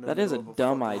 While you in the That is middle a of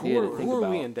dumb fucking idea to war think Who are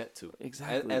we about. in debt to?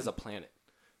 Exactly. As a planet.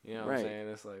 You know what Right. I'm saying?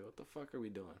 It's like, what the fuck are we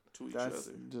doing? to each That's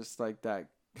other. just like that.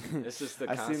 It's just the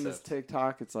I seen this concept.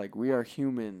 TikTok. It's like, we are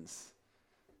humans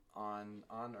on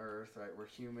Earth, right? We're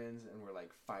humans, and we're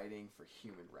like fighting for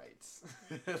human rights.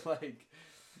 Like,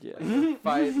 Yeah.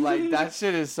 fight like that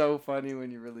shit is so funny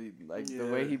when you really like the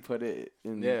way Yeah. he put it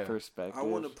in Yeah. perspective. I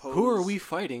want to pose. Who are we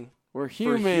fighting? We're for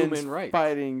humans human rights?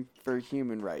 fighting for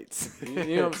human rights. You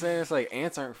know what I'm saying? It's like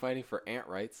ants aren't fighting for ant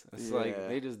rights. It's like Yeah.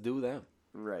 they just do them.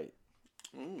 Right.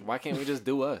 Why can't we just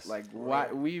do us? Like,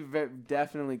 why we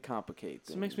definitely complicate So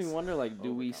things. it makes me wonder, like,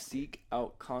 do we Overcomplicate. seek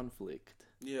out conflict?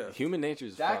 Yeah. human nature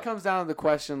is That fucked. comes down to the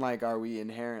question, like, are we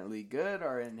inherently good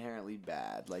or inherently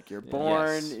bad? Like, you're born,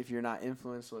 Yes. if you're not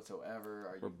influenced whatsoever,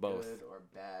 are Or you both. good or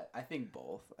bad? I think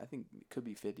both. I think it could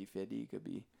be 50-50. Could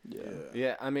be. Yeah.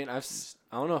 Yeah, I mean, I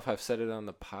don't know if I've said it on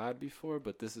the pod before,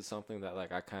 but this is something that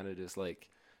like I kind of just like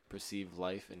perceive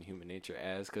life and human nature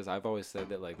as, because I've always said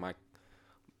that like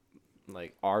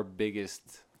our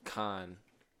biggest con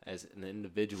as an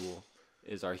individual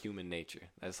is our human nature.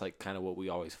 That's like kind of what we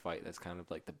always fight. That's kind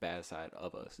of like the bad side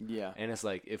of us. Yeah. And it's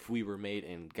like if we were made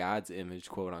in God's image,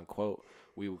 quote unquote,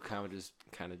 we would kind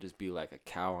of just be like a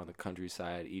cow on the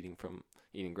countryside eating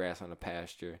grass on a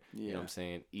pasture. You know Yeah. what I'm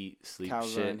saying? Eat, sleep, Cows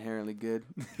are shit. inherently good.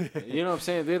 You know what I'm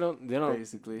saying? They don't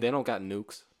Basically. they don't got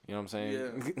nukes. You know what I'm saying?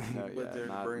 Yeah. No, But yeah, their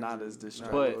not brains as are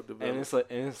destructive. well But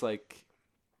developed. and it's like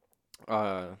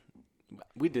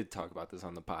we did talk about this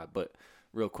on the pod, but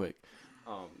real quick,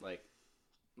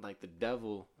 like the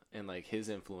devil and like his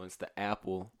influence, the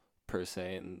apple per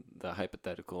se, and the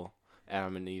hypothetical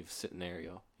Adam and Eve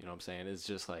scenario. You know what I'm saying? It's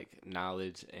just like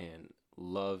knowledge and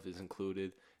love is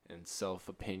included, and self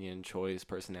opinion, choice,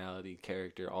 personality,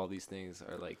 character. All these things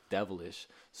are like devilish.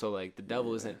 So like the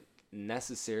devil isn't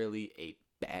necessarily a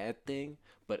bad thing,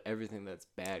 but everything that's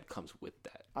bad comes with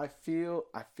that. I feel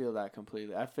that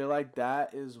completely. I feel like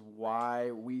that is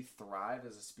why we thrive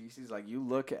as a species. Like you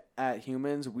look at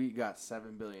humans, we got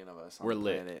 7 billion of us on We're the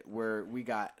lit. planet. We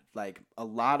got like a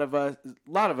lot of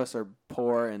us are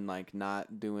poor and like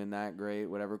not doing that great,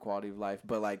 whatever quality of life.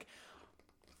 But like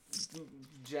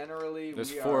generally,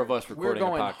 There's we four are, of us we're recording a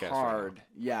going podcast right now. hard.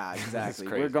 Yeah, exactly.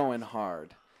 We're crazy. going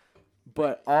hard.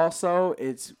 But also,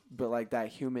 but like that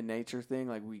human nature thing,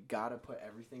 like we gotta put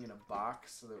everything in a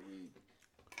box so that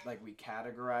we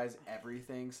categorize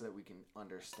everything so that we can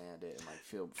understand it and like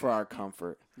feel for our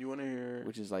comfort, You want to hear?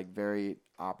 which is like very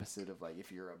opposite of like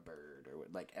if you're a bird or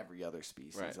like every other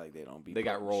species, Right. like they don't be. They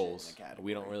got putting shit in roles. a category.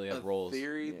 We don't really have A roles.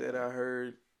 theory Yeah. that I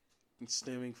heard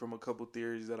stemming from a couple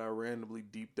theories that I randomly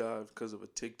deep dived because of a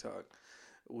TikTok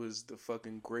was the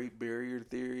fucking Great Barrier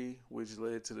Theory, which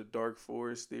led to the Dark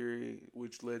Forest Theory,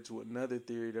 which led to another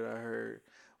theory that I heard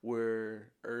where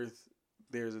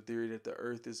there's a theory that the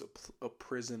Earth is a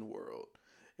prison world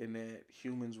and that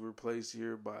humans were placed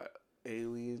here by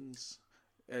aliens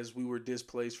as we were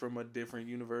displaced from a different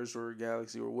universe or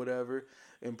galaxy or whatever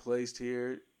and placed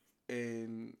here,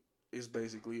 and it's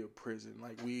basically a prison.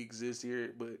 Like we exist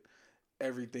here, but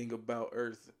everything about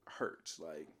Earth hurts.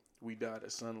 Like we die to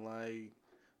sunlight,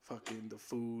 fucking the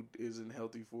food isn't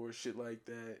healthy for us, shit like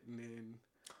that, and then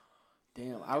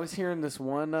Damn, I was hearing this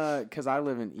one because I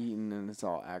live in Eaton and it's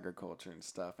all agriculture and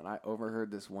stuff, and I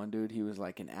overheard this one dude. He was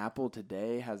like, an apple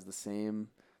today has the same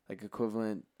like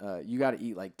equivalent. You got to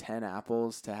eat like 10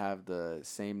 apples to have the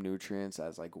same nutrients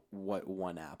as like what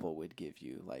one apple would give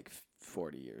you like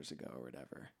 40 years ago or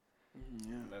whatever.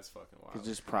 yeah. That's fucking wild. It's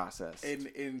just processed.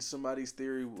 And somebody's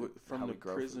theory from how the we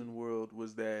grow prison world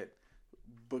was that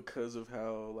because of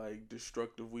how like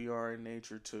destructive we are in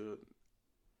nature to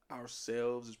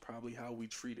ourselves is probably how we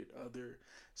treated other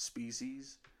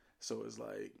species. So it's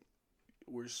like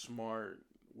we're smart,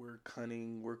 we're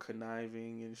cunning, we're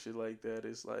conniving and shit like that.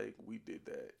 It's like we did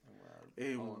that.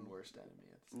 It- own worst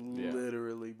enemy. Yeah.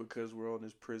 Literally because we're on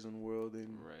this prison world,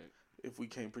 and Right. if we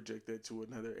can't project that to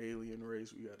another alien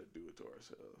race, we got to do it to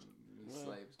ourselves.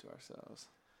 Slaves to ourselves.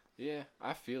 Yeah,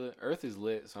 I feel it. Earth is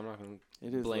lit, so I'm not gonna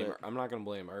It is blame. lit. I'm not gonna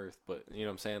blame Earth, but you know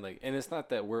what I'm saying. Like, and it's not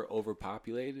that we're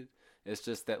overpopulated. It's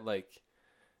just that like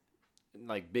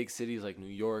big cities like New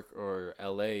York or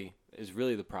L.A. is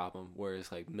really the problem, where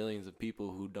it's like millions of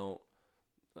people who don't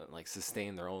like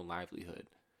sustain their own livelihood,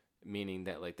 meaning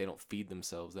that like they don't feed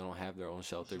themselves, they don't have their own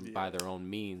shelter by their own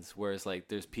means. Whereas like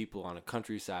there's people on a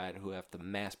countryside who have to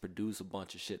mass produce a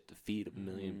bunch of shit to feed a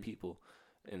million people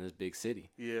in this big city.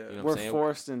 Yeah. You know what I'm We're saying?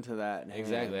 forced into that.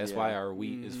 Exactly. That's yeah. why our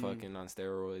wheat is fucking on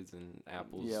steroids and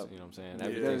apples. Yep. You know what I'm saying? Yeah.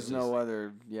 Everything's There's just- no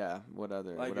other. Yeah. What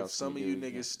other? Like what if else some can of you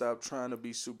do? niggas stopped trying to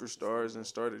be superstars and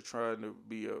started trying to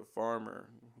be a farmer,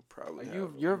 probably. Are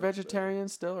have you're a much better. vegetarian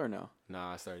still or no?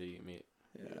 Nah, I started eating meat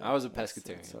Yeah, I was a that's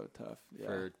pescatarian so tough. Yeah.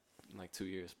 for like 2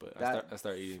 years, but That- I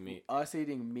started eating meat. Us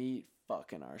eating meat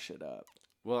fucking our shit up,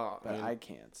 Well, but I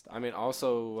can't stop. I mean,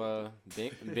 also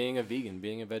being a vegan,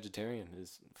 being a vegetarian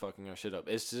is fucking our shit up.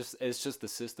 It's just the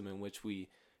system in which we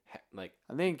like.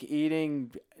 I think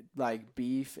eating like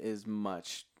beef is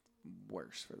much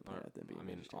worse for the planet than being I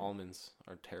mean, vegetarian. almonds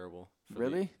are terrible.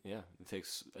 Really? Yeah, it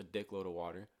takes a dickload of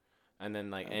water. And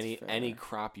then like That's any fair.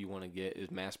 crop you want to get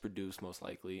is mass produced most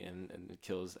likely, and it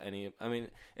kills any. I mean,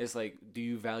 it's like, do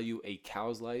you value a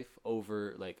cow's life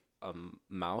over like a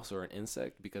mouse or an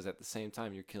insect? Because at the same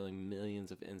time, you're killing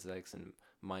millions of insects and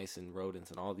mice and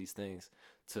rodents and all these things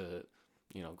to,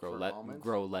 you know, For almonds?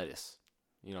 grow lettuce.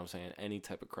 You know what I'm saying? Any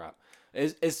type of crop.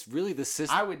 It's really the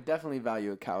system. I would definitely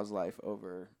value a cow's life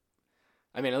over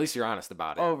I mean, at least you're honest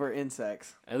about it. over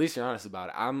insects. At least you're honest about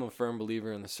it. I'm a firm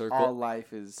believer in the circle. All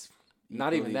life is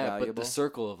Not even equally that, valuable. but the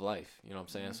circle of life. You know what I'm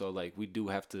saying? So like we do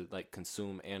have to like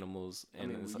consume animals, I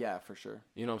and mean, it's, yeah, for sure.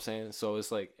 you know what I'm saying. So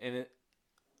it's like, and it,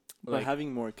 But like,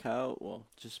 having more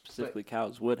just specifically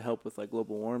cows, would help with like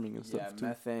global warming and Yeah, stuff too.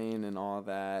 methane and all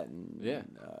that, and Yeah.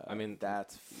 I mean,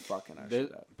 that's fucking our there-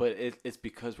 shit up. but it's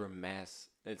because we're mass.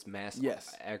 It's mass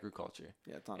Yes. agriculture.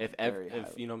 Yeah, it's on If a very high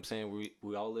if you know what I'm saying,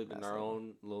 we all live in mass our level.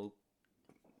 own little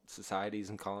societies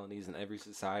and colonies, and every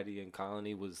society and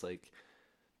colony was like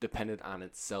dependent on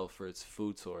itself for its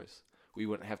food source. We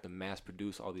wouldn't have to mass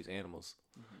produce all these animals.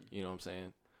 Mm-hmm. You know what I'm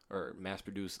saying? Or mass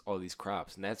produce all these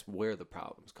crops, and that's where the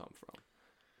problems come from.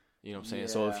 You know what I'm saying?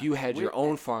 So if Yeah. you had your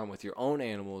own farm with your own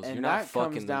animals, and you're not that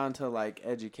fucking comes down to like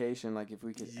education. Like if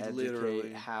we could educate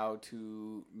Literally. how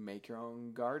to make your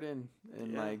own garden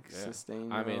and Yeah. like Yeah.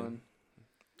 sustain I your mean, own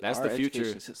that's Our the future.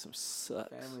 education system sucks.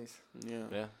 families. Yeah.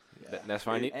 Yeah, Yeah. that's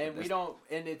why I need. And we that's- don't,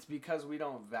 and it's because we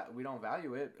don't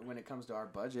value it when it comes to our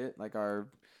budget. Like our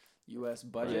U.S.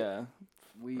 budget, Yeah.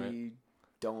 we Right.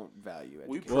 don't value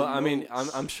We education. Well, I mean,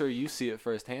 promotes- I'm sure you see it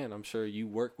firsthand. I'm sure you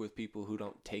work with people who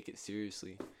don't take it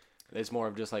seriously. It's more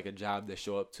of just like a job they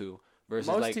show up to versus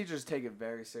Most like teachers take it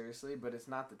very seriously, but it's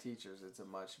not the teachers. It's a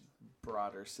much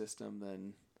broader system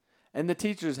than, and the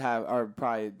teachers are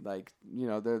probably like,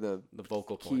 they're the the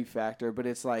vocal key point. factor. But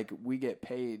it's like we get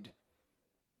paid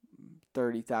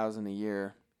 $30,000 a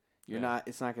year.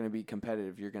 It's not going to be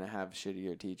competitive. You're going to have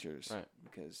shittier teachers, Right.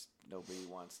 Because nobody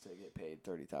wants to get paid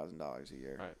 $30,000 a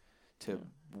year Right. to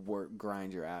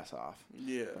grind your ass off.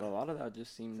 Yeah. But a lot of that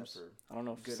just seems. Except for I don't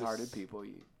know if good-hearted people.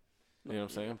 You know what I'm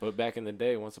saying? But back in the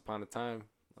day, once upon a time,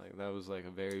 like that was like a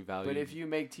very valuable. But if you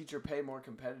make teacher pay more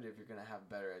competitive, you're going to have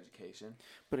better education.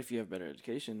 But if you have better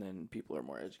education, then people are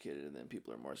more educated, and then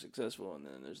people are more successful, and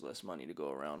then there's less money to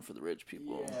go around for the rich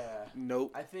people. Yeah.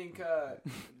 Nope. I think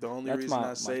The only That's reason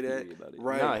my I say that, theory about it.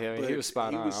 right? Nah, I mean, he but was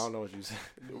spot on. was- I don't know what you said.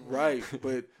 Right,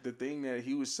 but the thing that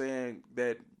he was saying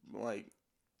that like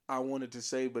I wanted to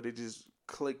say, but it just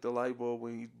clicked the light bulb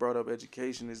when he brought up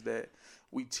education is that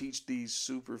we teach these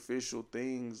superficial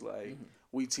things. Like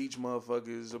we teach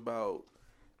motherfuckers about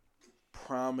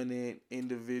prominent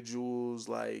individuals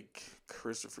like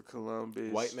Christopher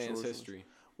Columbus, White man's George- history.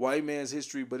 white man's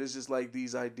history, but it's just like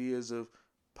these ideas of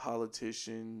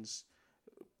politicians,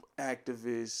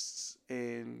 activists,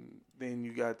 and then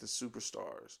you got the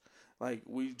superstars. Like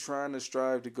we trying to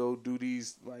strive to go do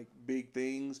these like big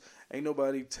things. Ain't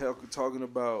nobody talking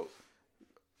about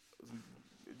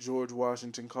George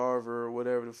Washington Carver or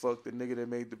whatever the fuck the nigga that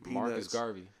made the peanuts. Marcus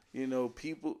Garvey. You know,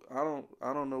 people. I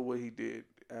don't know what he did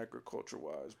agriculture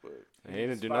wise, but He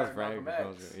didn't do Inspired nothing for Malcolm X.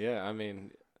 agriculture. Yeah, I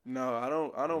mean, no, I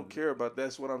don't care about.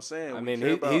 That's what I'm saying. I We mean,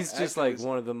 care about he's just like activists.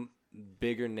 one of the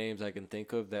bigger names I can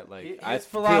think of that like I His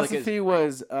feel like philosophy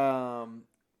was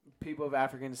people of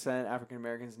African descent, African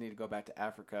Americans need to go back to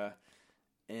Africa,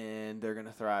 and they're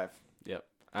gonna thrive. Yep,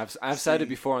 I've said it See,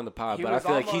 before on the pod, He but I was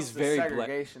feel like he's almost a very black.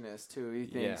 segregationist too. He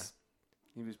Yeah. thinks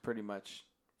he was pretty much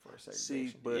for See,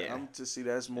 segregation. but Yeah. I'm to see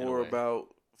that's a more way.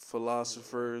 about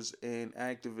philosophers and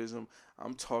activism.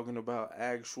 I'm talking about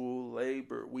actual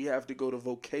labor. We have to go to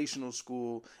vocational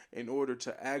school in order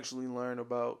to actually learn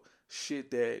about shit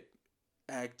that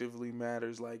actively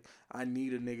matters. Like I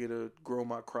need a nigga to grow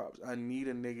my crops. I need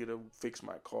a nigga to fix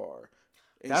my car.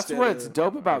 That's Instead what's of-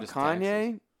 dope about just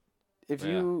Kanye. If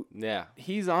you, Yeah,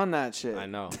 he's on that shit. I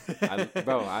know,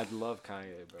 bro. I love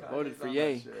Kanye, bro. Voted for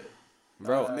Ye.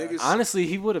 Bro, niggas- honestly,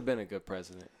 he would have been a good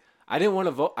president. I didn't want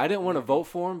to vote. I didn't want to vote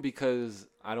for him because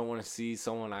I don't want to see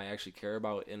someone I actually care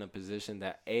about in a position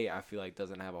that I feel like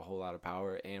doesn't have a whole lot of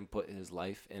power and put his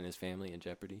life and his family in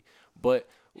jeopardy. But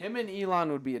Him and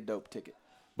Elon would be a dope ticket.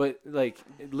 like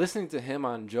listening to him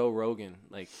on Joe Rogan,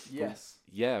 like Yes.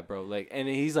 yeah, bro, like, and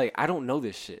he's like, I don't know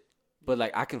this shit, but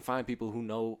like I can find people who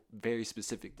know very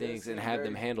specific Does things and seem have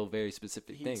them very- handle very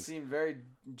specific He things. seemed very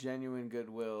genuine,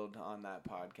 goodwilled on that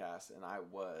podcast, and I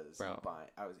was Bro.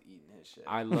 I was eating his shit.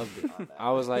 I loved it. on that. I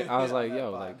was like, On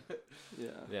yo, that like. pod. Yeah.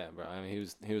 Yeah, bro. I mean,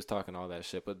 he was talking all that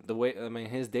shit, but the way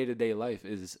his day-to-day life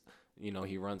is,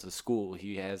 he runs a school,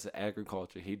 he has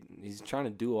agriculture, he's trying to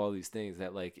do all these things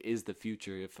that like is the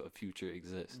future if a future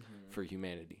exists for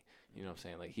humanity. You know what I'm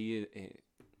saying? Like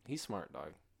he's smart,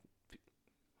 dog.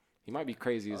 He might be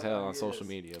crazy as Oh, hell no, on he social is.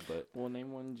 media, but Well,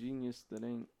 name one genius that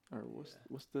ain't, or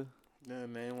what's the? Yeah,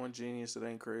 man, one genius that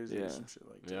ain't crazy or Yeah. some shit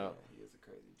like that. yeah. He is a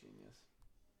crazy genius.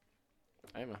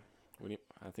 Hey man,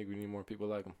 I think we need more people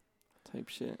like him. Type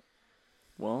shit.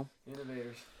 Well,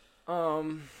 Innovators.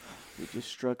 we just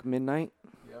struck midnight.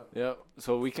 Yep. Yep.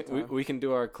 So we can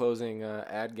do our closing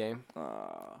ad game.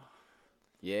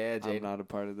 Yeah, I'm Jade. not a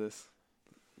part of this.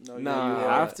 No, Nah. you You are.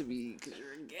 have to be because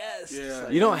you're a guest. Yeah.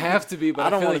 You don't have to be, but I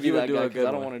don't feel want like to be you would that do guy a because good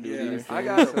I don't one. want to do Yeah, it either. I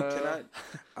got him.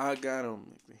 I got him.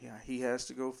 Yeah, he has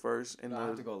to go first. And I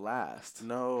have to go last.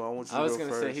 No, I want you to I was go gonna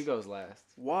first. say he goes last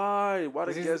Why? Why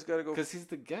the 'Cause he's guest gotta go? because he's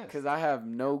the guest. Because I have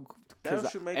no. Because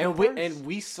That should make And him we first.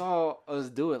 we saw us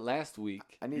do it last week.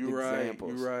 I need You right.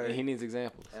 examples. You right. And he needs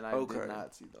examples. And I Okay. did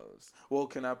not see those. Well,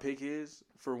 can I pick his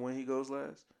for when he goes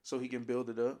last, so he can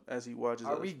build it up as he watches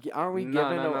Are us? we giving? No, Are we you gonna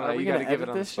gotta give it edit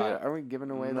on the this shit? spot. Are we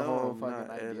giving away the No, whole I'm fucking not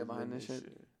idea editing behind this shit?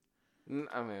 I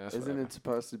mean, that's Isn't whatever. it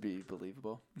supposed to be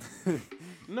believable?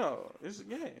 No, it's a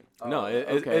game. No,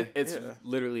 Oh, it's Yeah.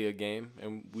 literally a game,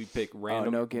 and we pick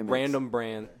random no gimmicks. random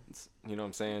brands. You know what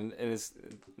I'm saying? And it's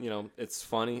it's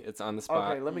funny. It's on the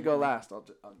spot. Okay, let me go last. I'll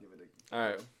give it a. All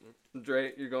right,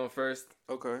 Dre, you're going first.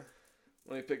 Okay.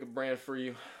 Let me pick a brand for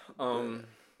you.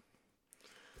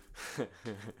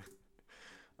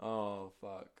 Oh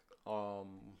fuck.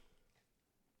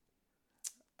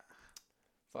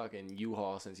 Fucking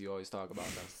U-Haul, since you always talk about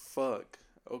them. Fuck.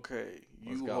 Okay,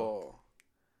 Let's go. U-Haul.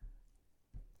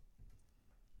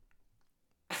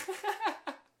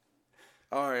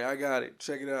 All right, I got it.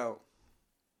 Check it out.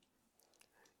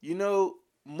 You know,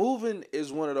 moving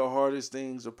is one of the hardest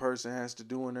things a person has to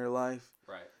do in their life.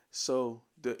 Right. So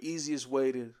the easiest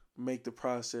way to make the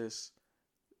process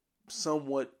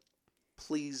somewhat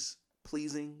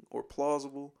pleasing or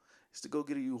plausible is to go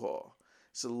get a U-Haul.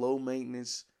 It's a low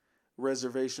maintenance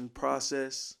reservation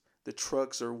process. The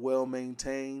trucks are well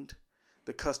maintained.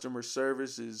 The customer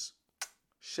service is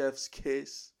chef's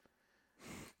kiss.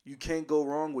 You can't go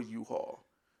wrong with U-Haul.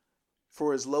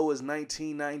 For as low as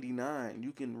 $19.99,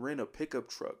 you can rent a pickup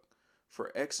truck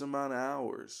for X amount of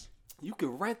hours. You can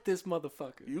rent this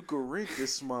motherfucker. You could rent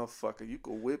this motherfucker. You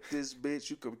could whip this bitch.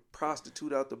 You could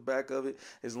prostitute out the back of it.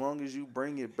 As long as you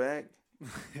bring it back,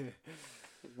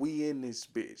 we in this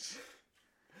bitch.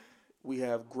 We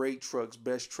have great trucks,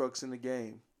 best trucks in the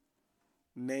game.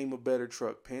 Name a better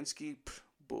truck. Penske? Pff,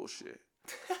 bullshit.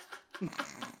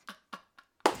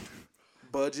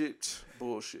 Budget?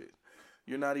 Bullshit.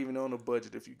 You're not even on a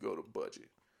budget if you go to budget.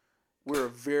 We're a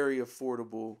very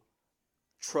affordable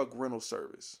truck rental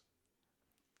service.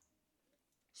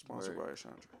 Sponsored by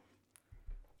Ashandra.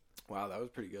 Wow, that was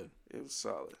pretty good. It was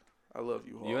solid. I love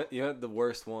you, Hall. You had the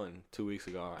worst one 2 weeks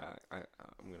ago. I'm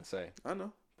gonna say, I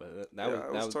know. but Yeah, I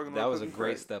was talking that about was a cooking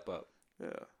great crack. step up. Yeah.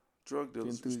 Drug The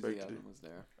dealers respected it. enthusiasm was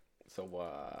there. So,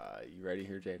 you ready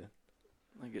here, Jaden?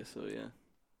 I guess so, yeah.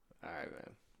 All right,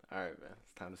 man.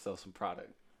 It's time to sell some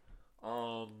product.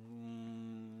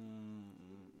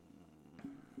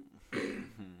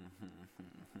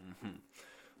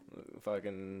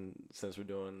 Fucking, since we're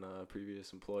doing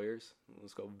previous employers,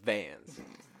 let's go Vans.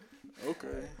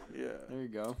 Okay. Yeah. There you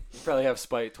go. You probably have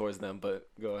spite towards them, but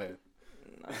go ahead.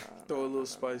 Throw a little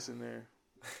spice in there.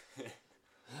 What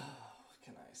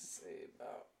can I say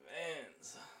about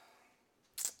Vans?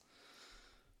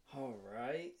 All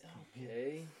right.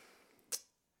 Okay.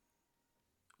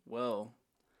 Well,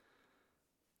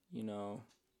 you know,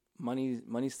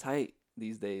 money's tight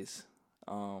these days.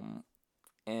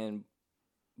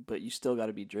 But you still got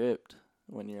to be dripped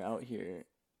when you're out here.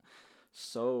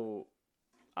 So,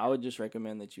 I would just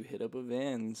recommend that you hit up a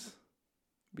Vans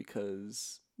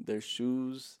because their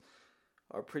shoes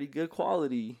are pretty good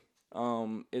quality.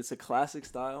 It's a classic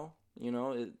style, you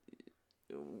know.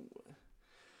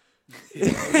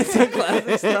 It's a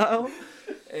classic style,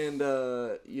 and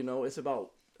you know, it's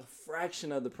about a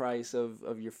fraction of the price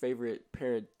of your favorite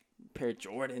pair of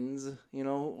Jordans. You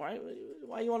know, why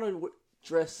you want to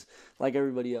dress like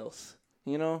everybody else?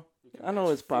 You know, I know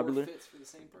it's popular. Fits for the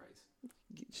same price.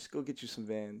 Just go get you some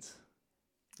Vans.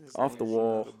 As Off long the as you're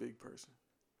wall. not a big person.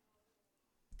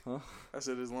 Huh? I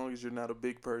said as long as you're not a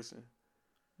big person.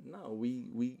 No,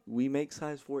 we make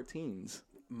size 14s.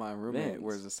 My roommate Vans.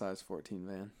 wears a size 14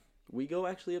 van. We go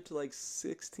actually up to like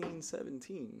 16,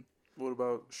 17. What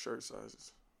about shirt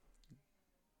sizes?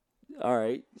 All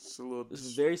right. It's a little. This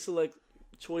is very select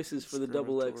choices for the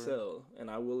double Discriminatory. XL,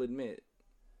 and I will admit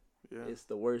Yeah. it's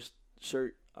the worst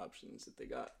shirt options that they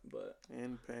got. But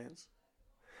And pants.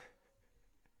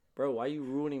 bro, why you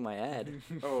ruining my ad?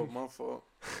 Oh, my fault.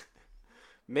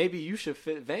 Maybe you should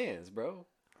fit Vans, bro.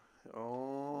 Oh.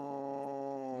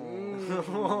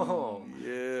 Oh.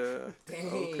 Yeah.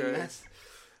 Dang, Okay. that's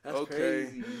Okay.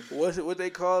 crazy. What's it? What they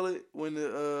call it when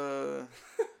the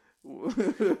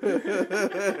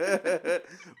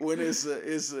when it's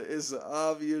an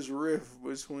obvious rift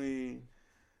between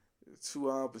two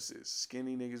opposites,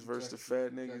 skinny niggas versus the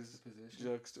fat niggas.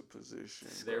 Juxtaposition.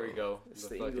 There we go. It's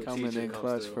The the fucking English. Coming teacher in comes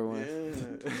clutch through. for one.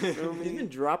 Yeah. You feel He's been me?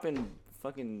 dropping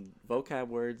fucking vocab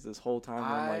words this whole time.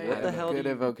 I'm like, what I the am hell good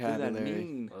at does that vocabulary.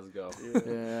 mean? Let's go.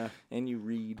 Yeah. And you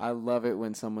read. I love it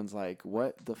when someone's like,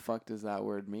 "What the fuck does that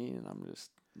word mean?" And I'm just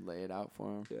lay it out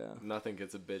for them. Yeah. Nothing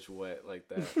gets a bitch wet like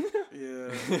that.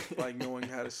 Yeah. Like knowing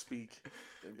how to speak.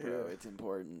 Bro, Yeah. it's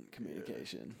important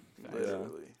communication.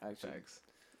 Literally. Actually, Facts.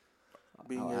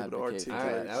 Being I'll able to advocate articulate.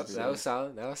 All right, Facts. that was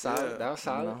solid. That was solid. Yeah. That was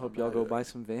And I solid. hope y'all go buy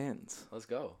some Vans Let's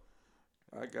go.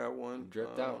 I got one.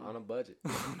 Dripped out on a budget.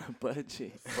 on a budget.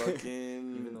 Even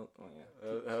fucking though, oh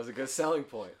yeah. That was a good selling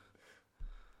point.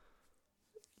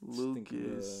 Just thinking,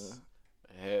 Lucas.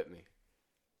 Hit me.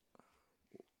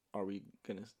 are we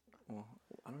gonna? Well,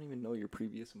 I don't even know your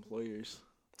previous employers,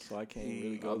 so I can't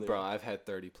really go Oh, there. bro, I've had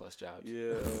 30 plus jobs.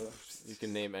 Yeah. You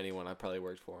can name anyone. I probably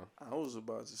worked for him. I was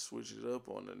about to switch it up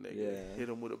on the nigga. Yeah. Hit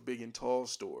him with a big and tall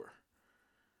store.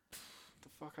 The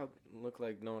fuck I look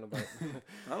like knowing about?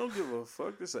 I don't give a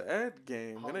fuck. This an ad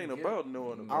game. It I'll ain't get- about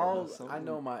knowing about. I'll, Someone- I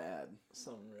know my ad.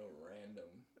 Something real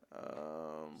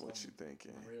random, What you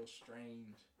thinking? real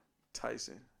strange.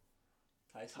 Tyson.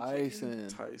 Tyson.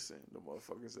 Tyson, the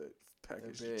motherfuckers that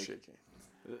package the big. chicken.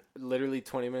 Literally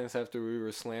 20 minutes after we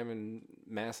were slamming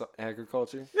mass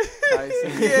agriculture.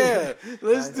 Tyson. Yeah,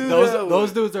 let's do Those that.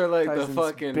 those dudes are like Tyson's the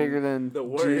fucking bigger than the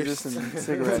worst. Jesus and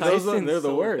cigarettes. Those are- they're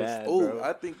the worst. Bad, Oh, bro.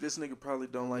 I think this nigga probably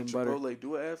don't like Butter. Chipotle.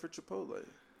 Do an ad for Chipotle.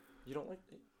 You don't like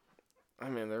it? I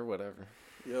mean, they're whatever.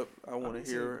 Yep, I want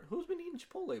to hear. Who's been eating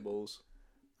Chipotle bowls?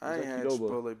 I ain't Is that had Qdoba?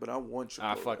 Chipotle, but I want Chipotle.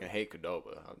 I fucking hate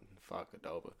Qdoba. Fuck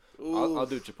Qdoba. Ooh. I'll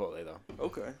do Chipotle though.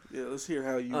 Okay, yeah, let's hear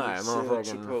how you All right, sell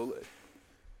motherfucking- Chipotle.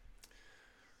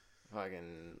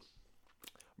 Fucking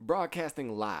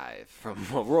broadcasting live from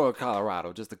Aurora,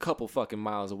 Colorado, just a couple fucking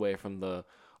miles away from the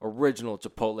original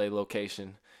Chipotle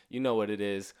location. You know what it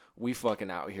is. We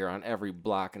fucking out here on every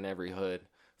block and every hood.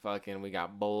 Fucking, we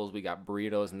got bowls, we got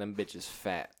burritos, and them bitches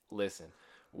fat. Listen,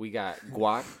 we got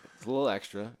guac. It's a little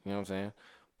extra, you know what I'm saying?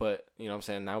 But, you know what I'm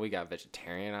saying, now we got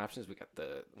vegetarian options. We got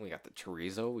the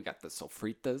chorizo, we got the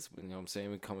sofritas, you know what I'm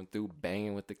saying? We coming through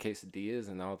banging with the quesadillas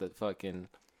and all the fucking,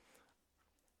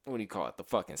 what do you call it? The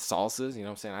fucking salsas, you know what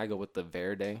I'm saying? I go with the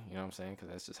verde, you know what I'm saying? Because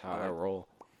that's just how I roll.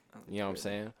 You know what I'm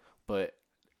saying? But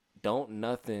don't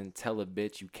nothing tell a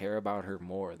bitch you care about her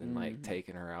more than like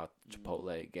taking her out to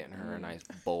Chipotle, getting her a nice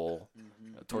bowl,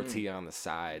 a tortilla on the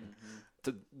side.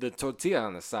 The tortilla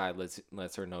on the side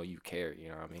lets her know you care. You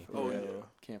know what I mean? Oh, yeah.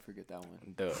 Can't forget that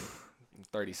one. Duh,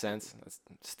 30 cents. That's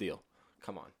steal.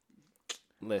 Come on,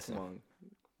 listen. Come on,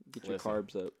 get your Listen.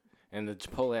 carbs up. And the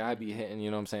Chipotle I be hitting,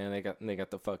 you know what I'm saying? They got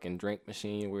the fucking drink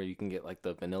machine where you can get like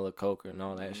the vanilla Coke and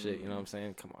all that shit. You know what I'm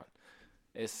saying? Come on,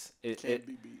 Can't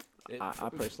be beat. I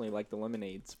personally like the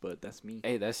lemonades, but that's me.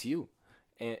 Hey, that's you.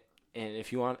 And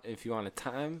if you want a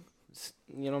time,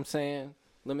 you know what I'm saying,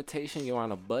 limitation, you're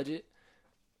on a budget,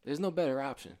 there's no better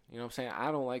option. You know what I'm saying?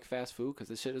 I don't like fast food because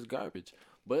this shit is garbage.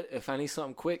 But if I need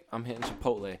something quick, I'm hitting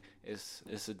Chipotle.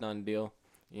 It's a done deal.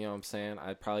 You know what I'm saying?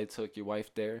 I probably took your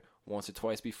wife there once or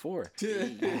twice before.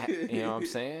 You know what I'm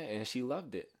saying? And she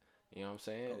loved it. You know what I'm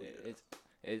saying?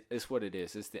 It's what it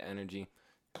is. It's the energy.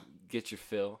 Get your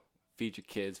fill. Feed your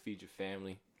kids. Feed your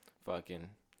family. Fucking,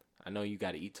 I know you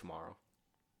got to eat tomorrow.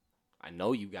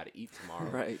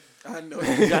 Right. I know.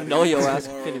 I know your ass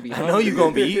finna be. I know you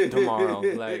gonna be eating tomorrow.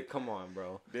 Like, come on,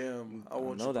 bro. Damn, I I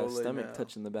want know that Chipotle stomach now.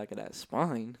 touching the back of that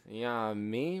spine. You know what I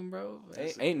mean, bro?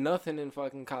 Ain't nothing in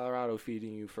fucking Colorado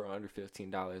feeding you for under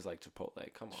 $15 like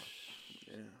Chipotle. Come on.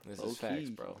 Yeah, This Low is facts, key.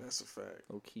 bro. that's a fact.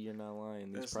 Low key, you're not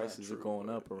lying. These That's not prices are true, going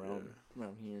but up around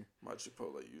here. My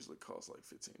Chipotle usually costs like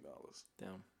 $15. Damn.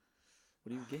 What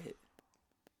do you get?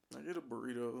 I get a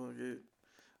burrito. I get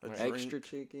a drink. Extra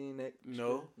chicken?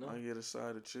 No, No. I get a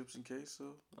side of chips and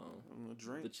queso Oh. and a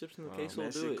drink. The chips and the Oh, queso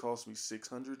that do shit it. cost me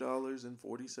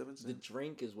 $600.47. The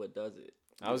drink is what does it.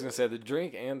 I was gonna say the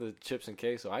drink and the chips and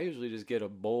queso. I usually just get a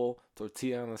bowl,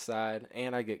 tortilla on the side,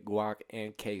 and I get guac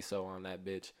and queso on that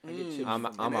bitch. I get chips I'm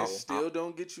from and out. that still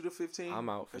don't get you to 15. I'm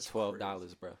out for That's $12,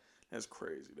 crazy. bro. That's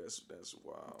crazy. That's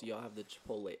wild. Do y'all have the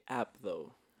Chipotle app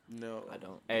though? No, I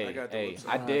don't. Hey, got the website.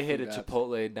 I did hit a Food apps.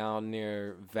 Chipotle down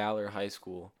near Valor High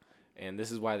School, and this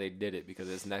is why they did it, because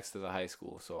it's next to the high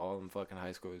school. So all them fucking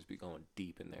high schoolers be going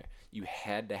deep in there. You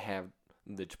had to have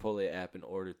the Chipotle app and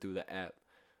order through the app.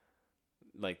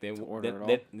 Like they order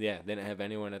they it they didn't have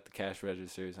anyone at the cash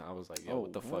registers. I was like, yo,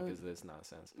 what the fuck what? is this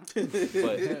nonsense?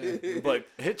 but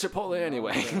hit Chipotle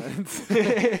anyway.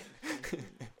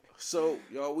 So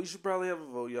y'all, we should probably have a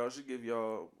vote. Y'all should give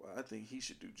y'all. I think he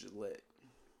should do Gillette.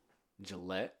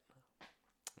 Gillette?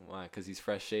 Why? Because he's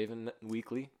fresh shaven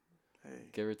weekly, Hey,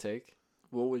 give or take.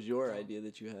 What was your idea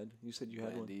that you had? You said you had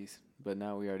one. Wendy's, but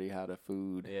now we already had a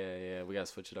food. Yeah, we gotta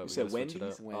switch it up. You We said gotta switch it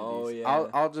Wendy's? up. Wendy's. Oh, yeah.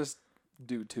 I'll just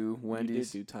do two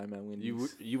Wendy's. You did do time at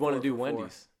Wendy's. You want to 4 do for 4.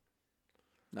 Wendy's?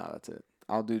 No, that's it.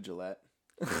 I'll do Gillette.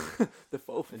 The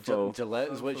faux for Gillette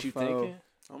is what you Faux. thinking?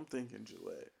 I'm thinking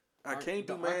Gillette. I can't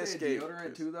do Manscaped.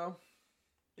 deodorant too, though.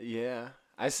 Yeah,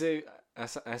 I say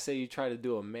you try to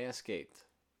do a Manscaped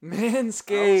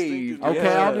Manscaped. Okay,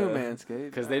 Yeah. I'll do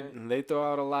Manscaped. because Alright. they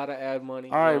throw out a lot of ad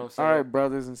money. All you right, know what I'm all right, saying?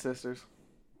 brothers and sisters.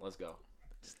 Let's go.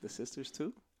 The sisters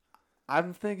too.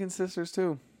 I'm thinking sisters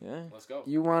too. Yeah. Let's go.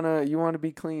 You wanna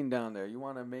be clean down there. You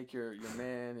wanna make your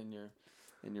man and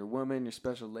your woman, your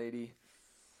special lady.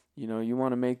 You know, you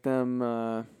wanna make them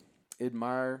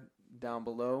admire down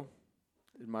below,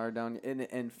 admire down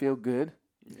and feel good,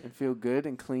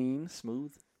 and clean,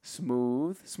 smoother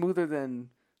than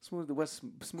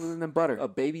butter. A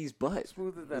baby's butt.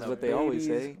 Smoother than is a what they always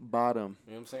baby's say. bottom.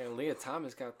 You know what I'm saying? Leah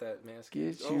Thomas got that Manscaped.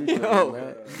 Get Oh, you,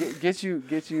 yo. get you,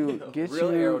 Real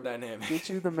aerodynamic. get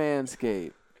you the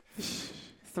Manscaped.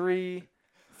 Three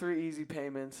easy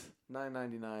payments,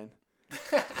 $9.99.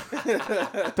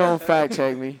 Don't fact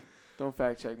check me.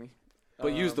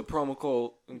 But use the promo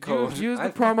code. Use I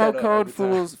the fuck promo that up code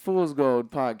every time. Fool's Gold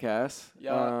Podcast.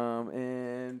 Yeah.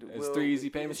 And It's 3 easy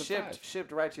payments of $5.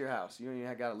 shipped right to your house. You don't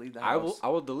even got to leave the I house.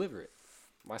 will deliver it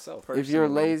myself. If you're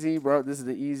Personally. lazy, bro, this is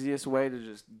the easiest way to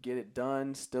just get it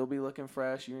done. Still be looking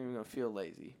fresh. You ain't even gonna feel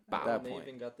lazy at Bow. that They point.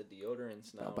 even got the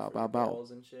deodorants now Bow, for bow, the bow.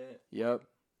 balls and shit. Yep.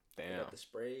 They Damn. got the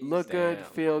sprays. Look good, Damn.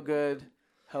 feel good.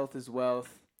 Health is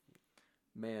wealth.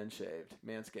 Manscaped.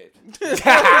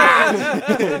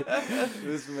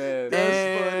 This man.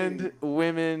 And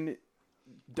women,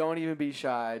 don't even be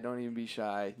shy. Don't even be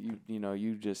shy.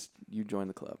 You join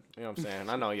the club. You know what I'm saying?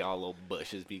 I know y'all little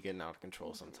bushes be getting out of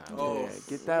control sometimes. Oh. Yeah,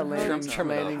 get that Trim it up.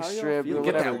 landing How y'all strip. feel Or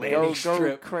Get that whatever. landing Go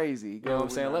strip. crazy. You know what I'm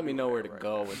saying? We're Let not me know doing where that to right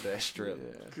go now. with that strip.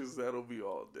 Yeah. Because that'll be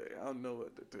all day. I don't know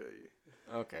what to tell you.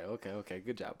 Okay.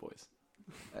 Good job, boys.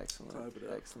 Excellent. Type it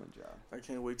up. Excellent job. I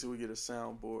can't wait till we get a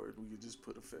soundboard. We could just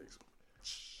put effects.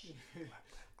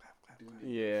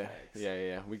 Yeah.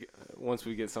 Once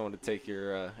we get someone to take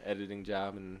your editing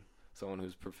job and someone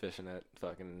who's proficient at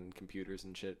fucking computers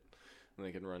and shit, and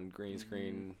they can run green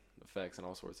screen effects and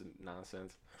all sorts of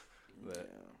nonsense.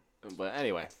 But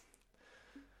anyway,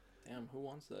 Damn, who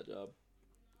wants that job?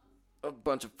 a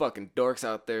bunch of fucking dorks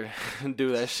out there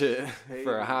do that shit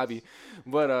for a hobby.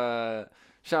 But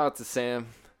shout out to Sam,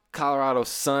 Colorado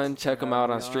Sun. Check him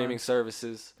out on streaming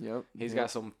services. Yep. He's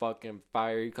got some fucking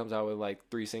fire. He comes out with like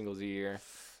 3 singles a year.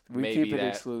 We maybe keep it that.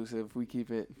 exclusive. We keep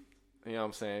it You know what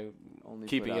I'm saying? only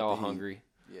Keeping put out y'all the heat. hungry.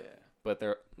 Yeah. But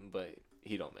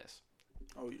he don't miss.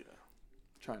 Oh, yeah.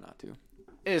 Try not to.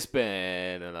 It's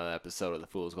been another episode of the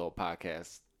Fool's Gold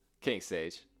Podcast. King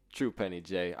Sage, True Penny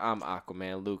J. I'm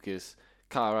Aquaman Lucas,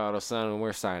 Colorado Sun, and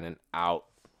we're signing out.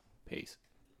 Peace.